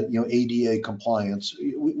ADA compliance?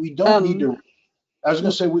 We don't need to, I was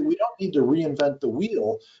going to say, we don't need to reinvent the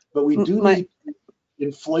wheel, but we do need to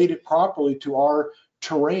inflate it properly to our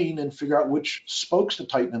terrain and figure out which spokes to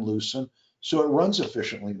tighten and loosen so it runs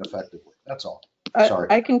efficiently and effectively. That's all. Sorry.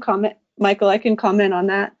 I can comment, Michael, I can comment on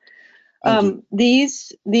that.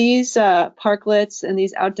 These parklets and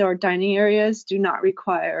these outdoor dining areas do not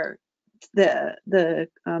require the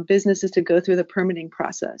businesses to go through the permitting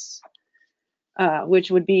process. Which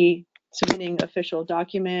would be submitting official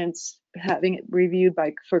documents, having it reviewed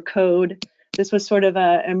for code. This was sort of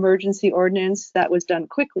an emergency ordinance that was done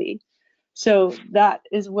quickly. So that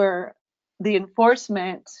is where the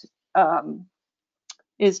enforcement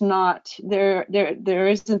is not there. There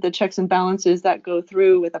isn't the checks and balances that go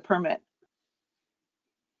through with a permit.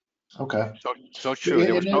 Okay. So true.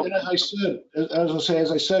 And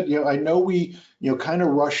as I said, I know we, kind of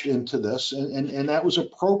rushed into this, and that was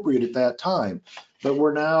appropriate at that time. But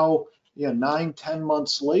we're now, 9-10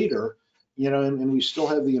 months later, and we still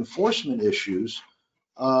have the enforcement issues.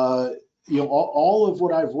 All of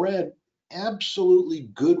what I've read, absolutely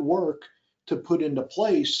good work to put into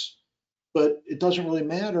place, but it doesn't really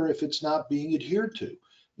matter if it's not being adhered to.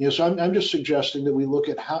 So I'm just suggesting that we look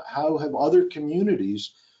at how have other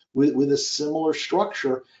communities with a similar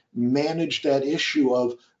structure manage that issue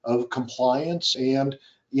of compliance, and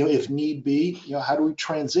if need be, how do we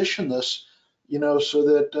transition this, so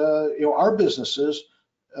that our businesses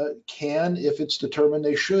can, if it's determined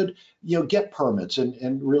they should, get permits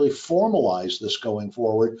and really formalize this going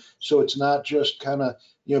forward, so it's not just kind of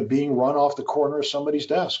being run off the corner of somebody's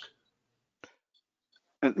desk.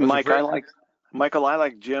 And Michael, I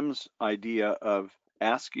like Jim's idea of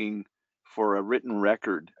asking for a written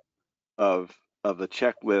record of the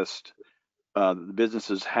checklist. The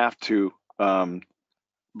businesses have to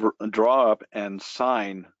draw up and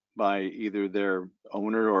sign by either their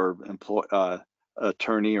owner or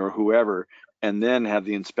attorney or whoever, and then have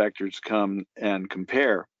the inspectors come and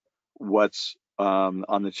compare what's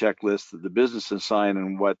on the checklist that the business is sign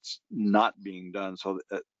and what's not being done. So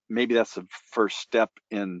maybe that's the first step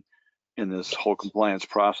in this whole compliance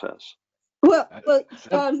process. Well,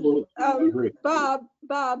 Absolutely, I agree. Bob,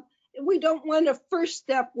 we don't want a first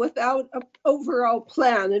step without an overall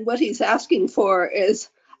plan. And what he's asking for is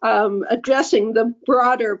addressing the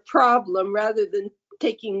broader problem rather than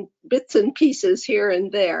taking bits and pieces here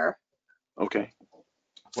and there. Okay.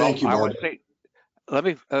 Thank you, I Bob. would say, let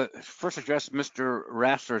me first address Mr.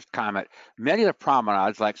 Rassler's comment. Many of the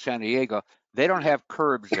promenades, like San Diego, they don't have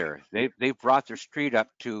curbs there. They've brought their street up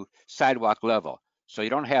to sidewalk level, so you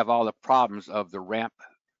don't have all the problems of the ramp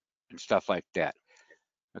and stuff like that.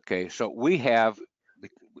 Okay, so we haven't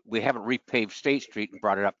repaved State Street and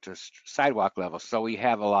brought it up to sidewalk level, so we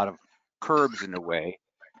have a lot of curbs in the way.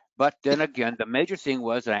 But then again, the major thing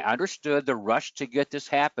was, and I understood the rush to get this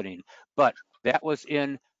happening, but that was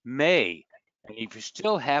in May. And if you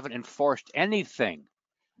still haven't enforced anything,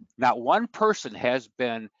 not one person has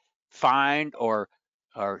been fined or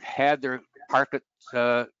had their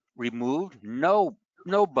parklets removed. No,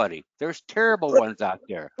 nobody. There's terrible ones out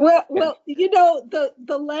there. Well, you know,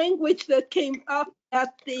 the language that came up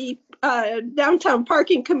at the downtown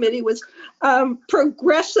parking committee was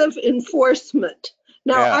progressive enforcement.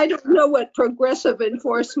 Now, Yeah. I don't know what progressive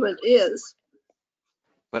enforcement is.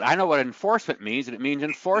 But I know what enforcement means, and it means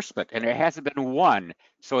enforcement, and there hasn't been one.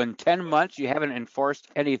 So in 10 months, you haven't enforced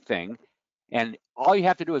anything, and all you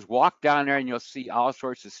have to do is walk down there and you'll see all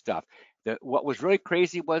sorts of stuff. What was really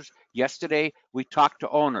crazy was yesterday we talked to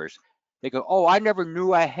owners. They go, oh, I never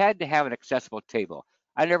knew I had to have an accessible table.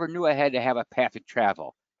 I never knew I had to have a path of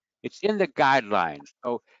travel. It's in the guidelines.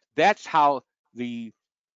 So that's how the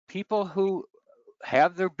people who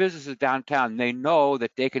have their businesses downtown, they know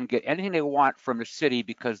that they can get anything they want from the city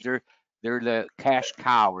because they're the cash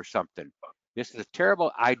cow or something. This is a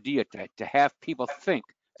terrible idea to have people think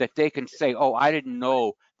that they can say, oh, I didn't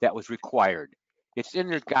know that was required. It's in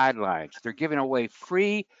their guidelines. They're giving away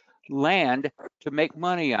free land to make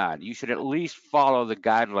money on. You should at least follow the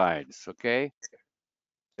guidelines, okay?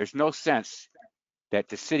 There's no sense that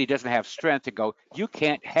the city doesn't have strength to go, you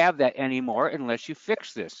can't have that anymore unless you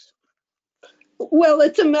fix this. Well,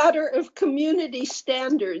 it's a matter of community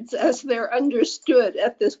standards as they're understood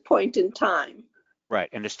at this point in time. Right,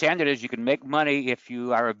 and the standard is you can make money if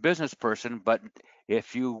you are a business person, but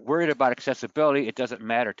if you're worried about accessibility, it doesn't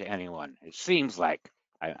matter to anyone. It seems like.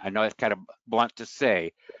 I know it's kind of blunt to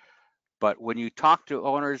say, but when you talk to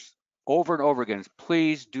owners over and over again,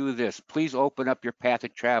 please do this. Please open up your path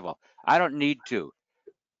of travel. I don't need to.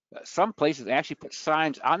 Some places actually put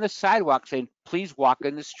signs on the sidewalk saying, please walk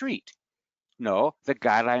in the street. No, the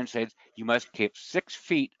guideline says you must keep 6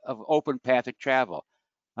 feet of open path of travel.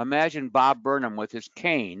 Imagine Bob Burnham with his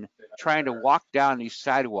cane trying to walk down these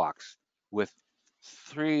sidewalks with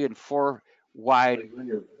 3 and 4 wide,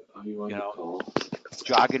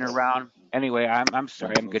 jogging around. Anyway, I'm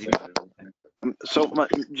sorry, I'm getting. So,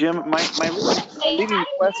 Jim, my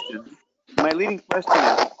leading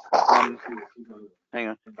question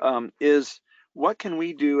is what can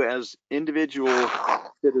we do as individual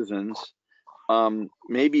citizens,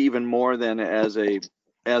 maybe even more than as the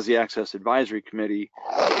Access Advisory Committee,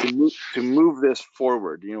 to move this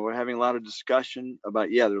forward? You know, we're having a lot of discussion about,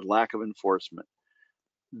 there's lack of enforcement,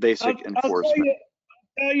 basic enforcement.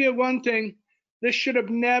 I'll tell you one thing. This should have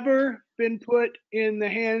never been put in the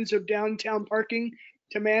hands of downtown parking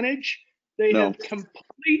to manage. They have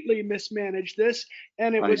completely mismanaged this,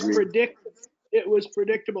 and it was predictable. It was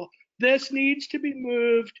predictable. This needs to be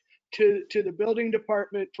moved to the building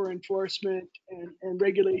department for enforcement and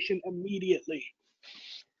regulation immediately.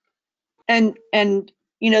 And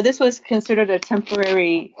you know, this was considered a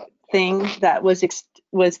temporary thing that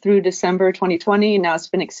was through December 2020. Now it's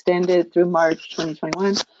been extended through March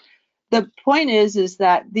 2021. The point is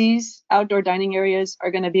that these outdoor dining areas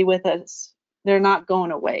are going to be with us. They're not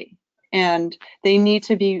going away, and they need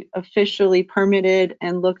to be officially permitted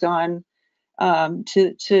and looked on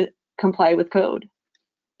to comply with code.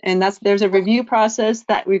 And there's a review process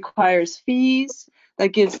that requires fees, that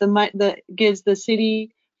gives the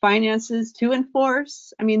city finances to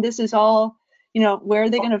enforce. I mean, this is all, you know, where are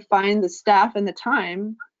they going to find the staff and the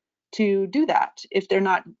time to do that if they're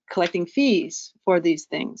not collecting fees for these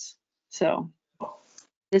things? So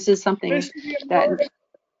this is something that,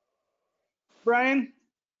 Brian,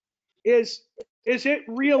 is it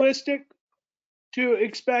realistic to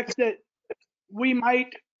expect that we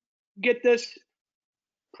might get this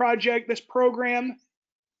program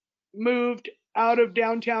moved out of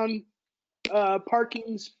downtown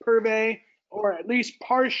parking's purvey, or at least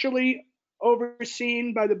partially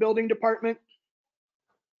overseen by the building department?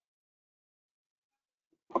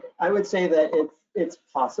 I would say that it's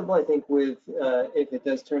possible. I think with if it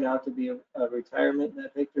does turn out to be a retirement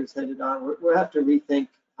that Victor's headed on, we'll have to rethink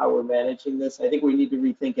how we're managing this. I think we need to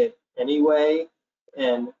rethink it anyway.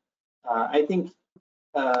 And I think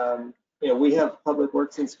we have public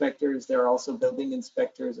works inspectors. There are also building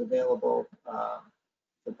inspectors available.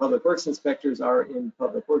 The public works inspectors are in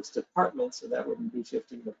public works department, so that wouldn't be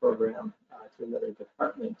shifting the program to another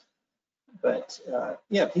department. But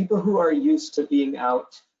yeah, people who are used to being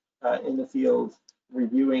out in the field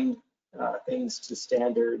reviewing things to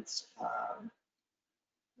standards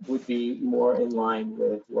would be more in line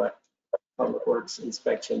with what public works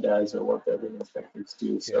inspection does or what building inspectors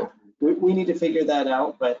do. So we need to figure that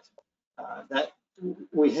out, but that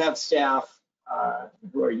we have staff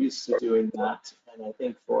who are used to doing that. And I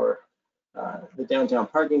think for the downtown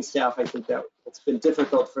parking staff, I think that it's been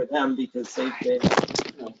difficult for them because they've been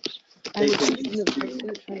used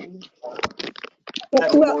to having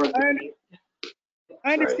more of the,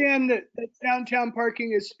 I understand that downtown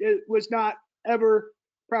parking was not ever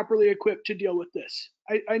properly equipped to deal with this.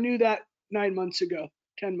 I knew that 9 months ago,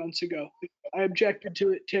 10 months ago. I objected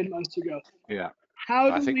to it 10 months ago. Yeah.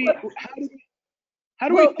 How do we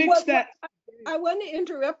fix that? I want to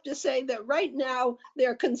interrupt to say that right now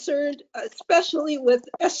they're concerned especially with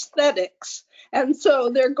aesthetics. And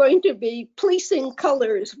so they're going to be policing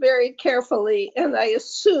colors very carefully. And I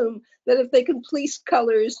assume that if they can police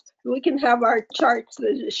colors, we can have our charts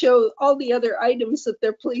that show all the other items that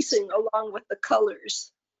they're policing along with the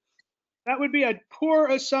colors. That would be a poor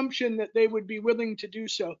assumption that they would be willing to do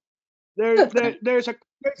so. There's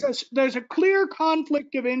a clear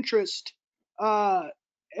conflict of interest,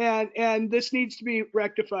 and this needs to be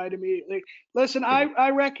rectified immediately. Listen, I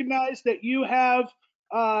recognize that you have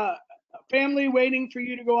a family waiting for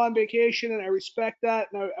you to go on vacation, and I respect that,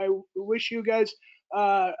 and I wish you guys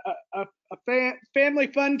a family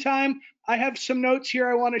fun time. I have some notes here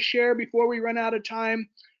I want to share before we run out of time.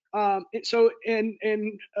 So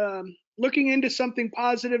looking into something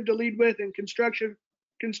positive to lead with and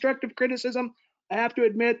constructive criticism, I have to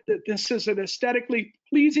admit that this is an aesthetically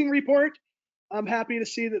pleasing report. I'm happy to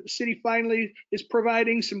see that the city finally is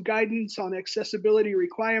providing some guidance on accessibility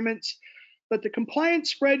requirements. But the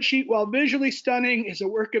compliance spreadsheet, while visually stunning, is a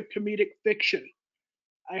work of comedic fiction.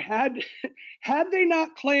 Had they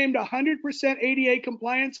not claimed 100% ADA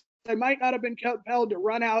compliance, I might not have been compelled to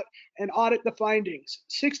run out and audit the findings.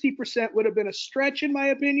 60% would have been a stretch in my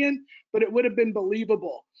opinion, but it would have been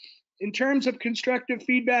believable. In terms of constructive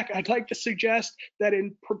feedback, I'd like to suggest that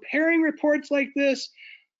in preparing reports like this,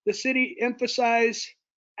 the city emphasize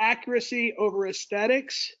accuracy over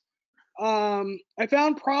aesthetics. I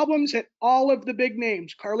found problems at all of the big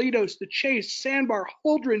names. Carlitos, The Chase, Sandbar,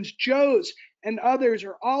 Holdren's, Joe's, and others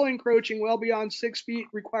are all encroaching well beyond 6 feet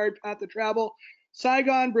required path of travel.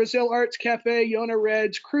 Saigon, Brazil Arts Cafe, Yona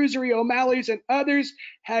Reds, Cruisery, O'Malley's, and others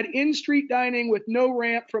had in-street dining with no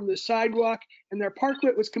ramp from the sidewalk, and their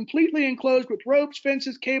parklet was completely enclosed with ropes,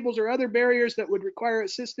 fences, cables, or other barriers that would require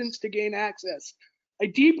assistance to gain access. I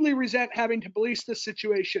deeply resent having to police this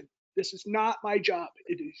situation. This is not my job.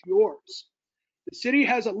 It is yours. The city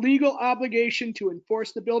has a legal obligation to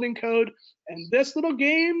enforce the building code, and this little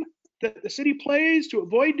game that the city plays to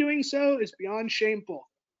avoid doing so is beyond shameful.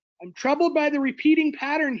 I'm troubled by the repeating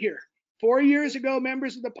pattern here. 4 years ago,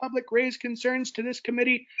 members of the public raised concerns to this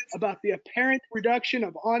committee about the apparent reduction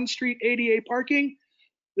of on-street ADA parking.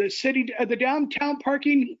 The downtown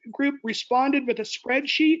parking group responded with a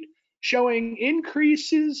spreadsheet showing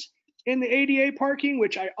increases in the ADA parking,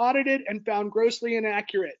 which I audited and found grossly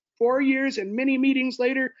inaccurate. 4 years and many meetings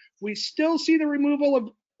later, we still see the removal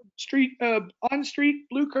of on-street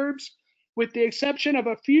blue curbs, with the exception of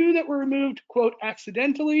a few that were removed, quote,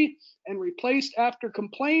 accidentally and replaced after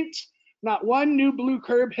complaints. Not one new blue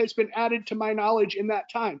curb has been added to my knowledge in that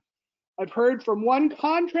time. I've heard from one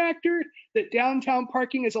contractor that downtown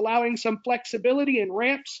parking is allowing some flexibility in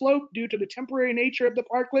ramp slope due to the temporary nature of the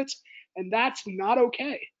parklets, and that's not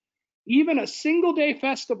okay. Even a single-day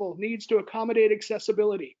festival needs to accommodate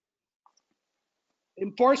accessibility.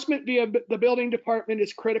 Enforcement via the building department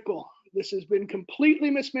is critical. This has been completely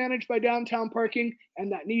mismanaged by downtown parking,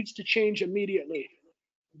 and that needs to change immediately.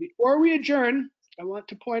 Before we adjourn, I want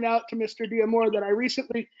to point out to Mr. Diamore that I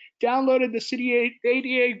recently downloaded the city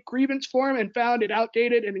ADA grievance form and found it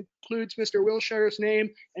outdated and includes Mr. Wilshire's name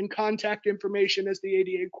and contact information as the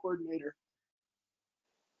ADA coordinator.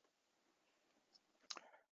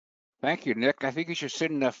 Thank you, Nick. I think you should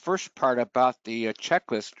send the first part about the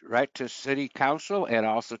checklist right to City Council and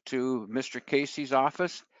also to Mr. Casey's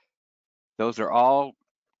office. Those are all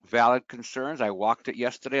valid concerns. I walked it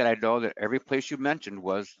yesterday, and I know that every place you mentioned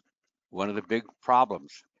was one of the big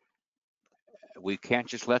problems. we can't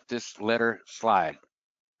just let this letter slide.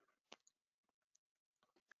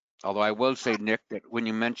 Although I will say, Nick, that when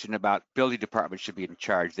you mentioned about building department should be in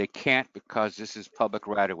charge, they can't because this is public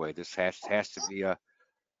right of way. This has to be a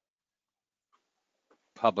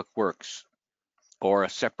public works or a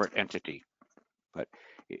separate entity. But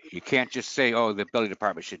you can't just say, oh, the building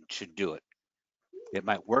department should do it. It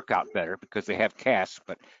might work out better because they have CAS,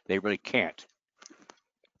 but they really can't.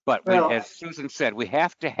 But Well, as Susan said, we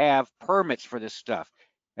have to have permits for this stuff.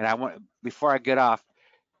 And I want, before I get off,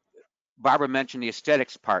 Barbara mentioned the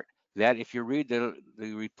aesthetics part. That if you read the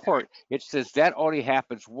report, it says that only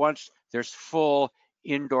happens once there's full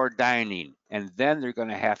indoor dining, and then they're going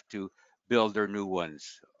to have to build their new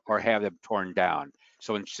ones or have them torn down.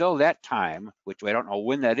 So until that time, which I don't know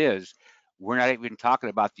when that is, we're not even talking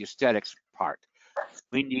about the aesthetics part.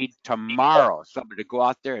 We need tomorrow somebody to go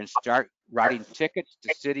out there and start writing tickets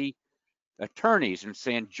to city attorneys and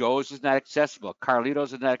saying Joe's is not accessible,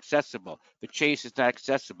 Carlito's is not accessible, the Chase is not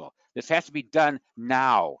accessible. This has to be done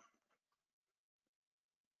now.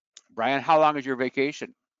 Brian, how long is your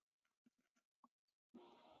vacation?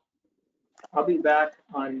 I'll be back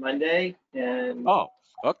on Monday and Oh,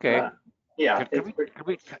 okay. yeah,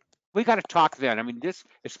 We got to talk then. I mean, this,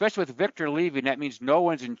 especially with Victor leaving, that means no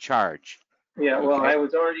one's in charge. yeah. Well, Okay. I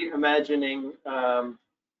was already imagining.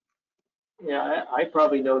 Yeah, I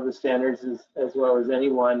probably know the standards as well as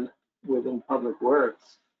anyone within Public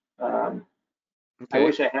Works. I Okay.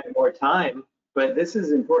 wish I had more time, but this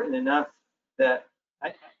is important enough that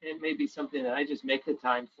it may be something that I just make the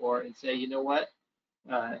time for and say, you know what,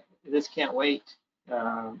 this can't wait.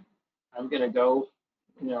 I'm going to go.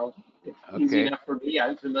 You know, it's easy Okay. enough for me.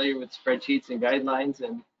 I'm familiar with spreadsheets and guidelines,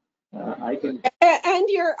 and I can. And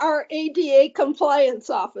you're our ADA compliance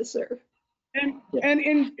officer. And Yeah. and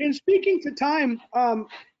in speaking to time,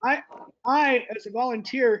 I as a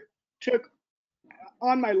volunteer took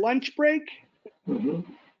on my lunch break. Mhm.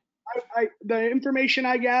 The information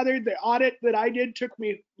I gathered, the audit that I did took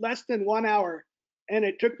me less than 1 hour, and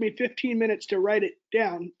it took me 15 minutes to write it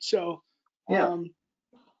down. So Yeah.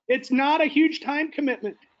 it's not a huge time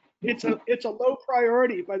commitment. It's a low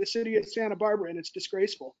priority by the city of Santa Barbara, and it's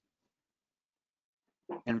disgraceful.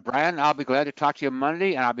 And Brian, I'll be glad to talk to you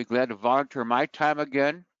Monday, and I'll be glad to volunteer my time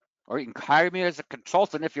again. Or you can hire me as a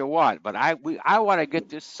consultant if you want, but I want to get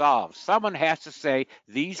this solved. Someone has to say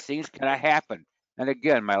these things cannot happen. And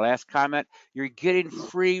again, my last comment, you're getting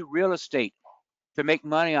free real estate to make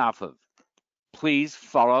money off of. Please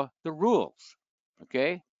follow the rules,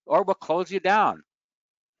 okay? Or we'll close you down.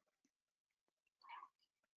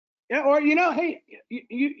 Yeah, or hey,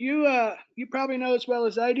 you probably know as well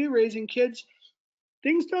as I do, raising kids,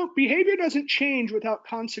 behavior doesn't change without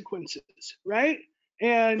consequences, right?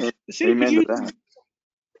 And the city Amen to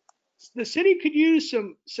that. could use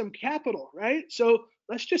some capital, right? So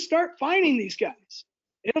let's just start fining these guys.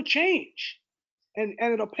 It'll change, and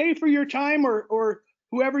it'll pay for your time or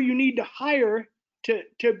whoever you need to hire to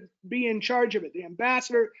be in charge of it. The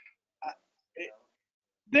ambassador.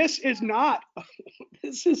 This is not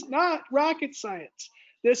rocket science.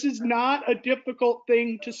 This is not a difficult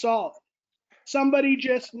thing to solve. Somebody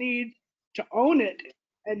just needs to own it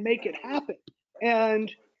and make it happen. And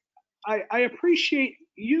I appreciate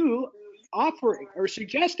you offering or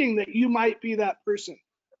suggesting that you might be that person.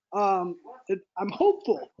 I'm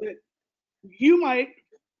hopeful that you might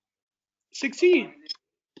succeed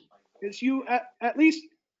as you at least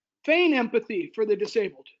feign empathy for the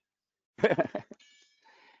disabled.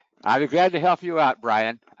 I'll be glad to help you out,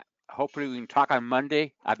 Brian. Hopefully we can talk on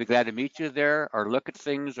Monday. I'd be glad to meet you there or look at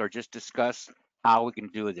things or just discuss how we can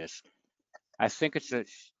do this. I think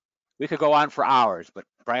we could go on for hours, but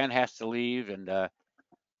Brian has to leave and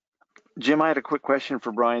Jim, I had a quick question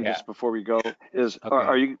for Brian Yeah. just before we go. Okay.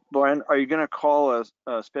 Are you, Brian, are you going to call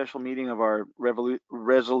a special meeting of our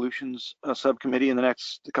resolutions subcommittee in the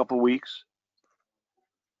next couple of weeks?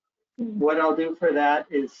 What I'll do for that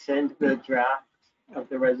is send the draft of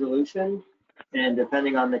the resolution, and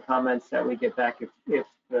depending on the comments that we get back, if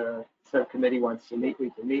the subcommittee wants to meet, we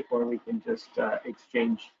can meet, or we can just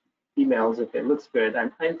exchange emails if it looks good.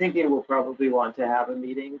 I'm thinking we'll probably want to have a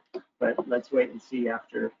meeting, but let's wait and see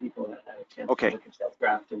after people have had a chance to look at that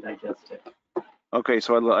draft and digest it. Okay,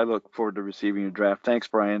 so I look forward to receiving your draft. Thanks,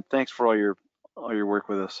 Brian. Thanks for all your work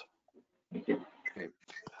with us. Thank you. Okay.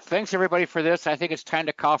 Thanks everybody for this. I think it's time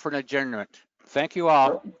to call for an adjournment. Thank you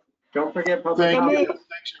all. Don't forget public Thank you. comment.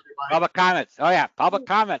 Thanks, everybody. Public comments. Oh yeah, public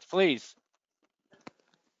comments, please.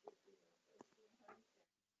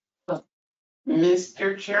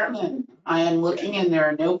 Mr. Chairman, I am looking and there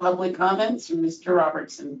are no public comments from Mr.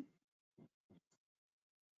 Robertson.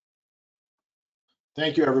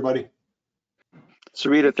 Thank you, everybody.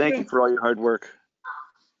 Sarita, thank you for all your hard work.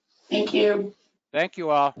 Thank you. Thank you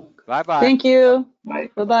all. Bye-bye. Thank you. Bye.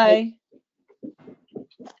 Bye-bye.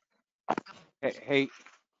 Hey,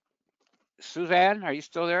 Suzanne, are you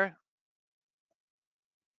still there?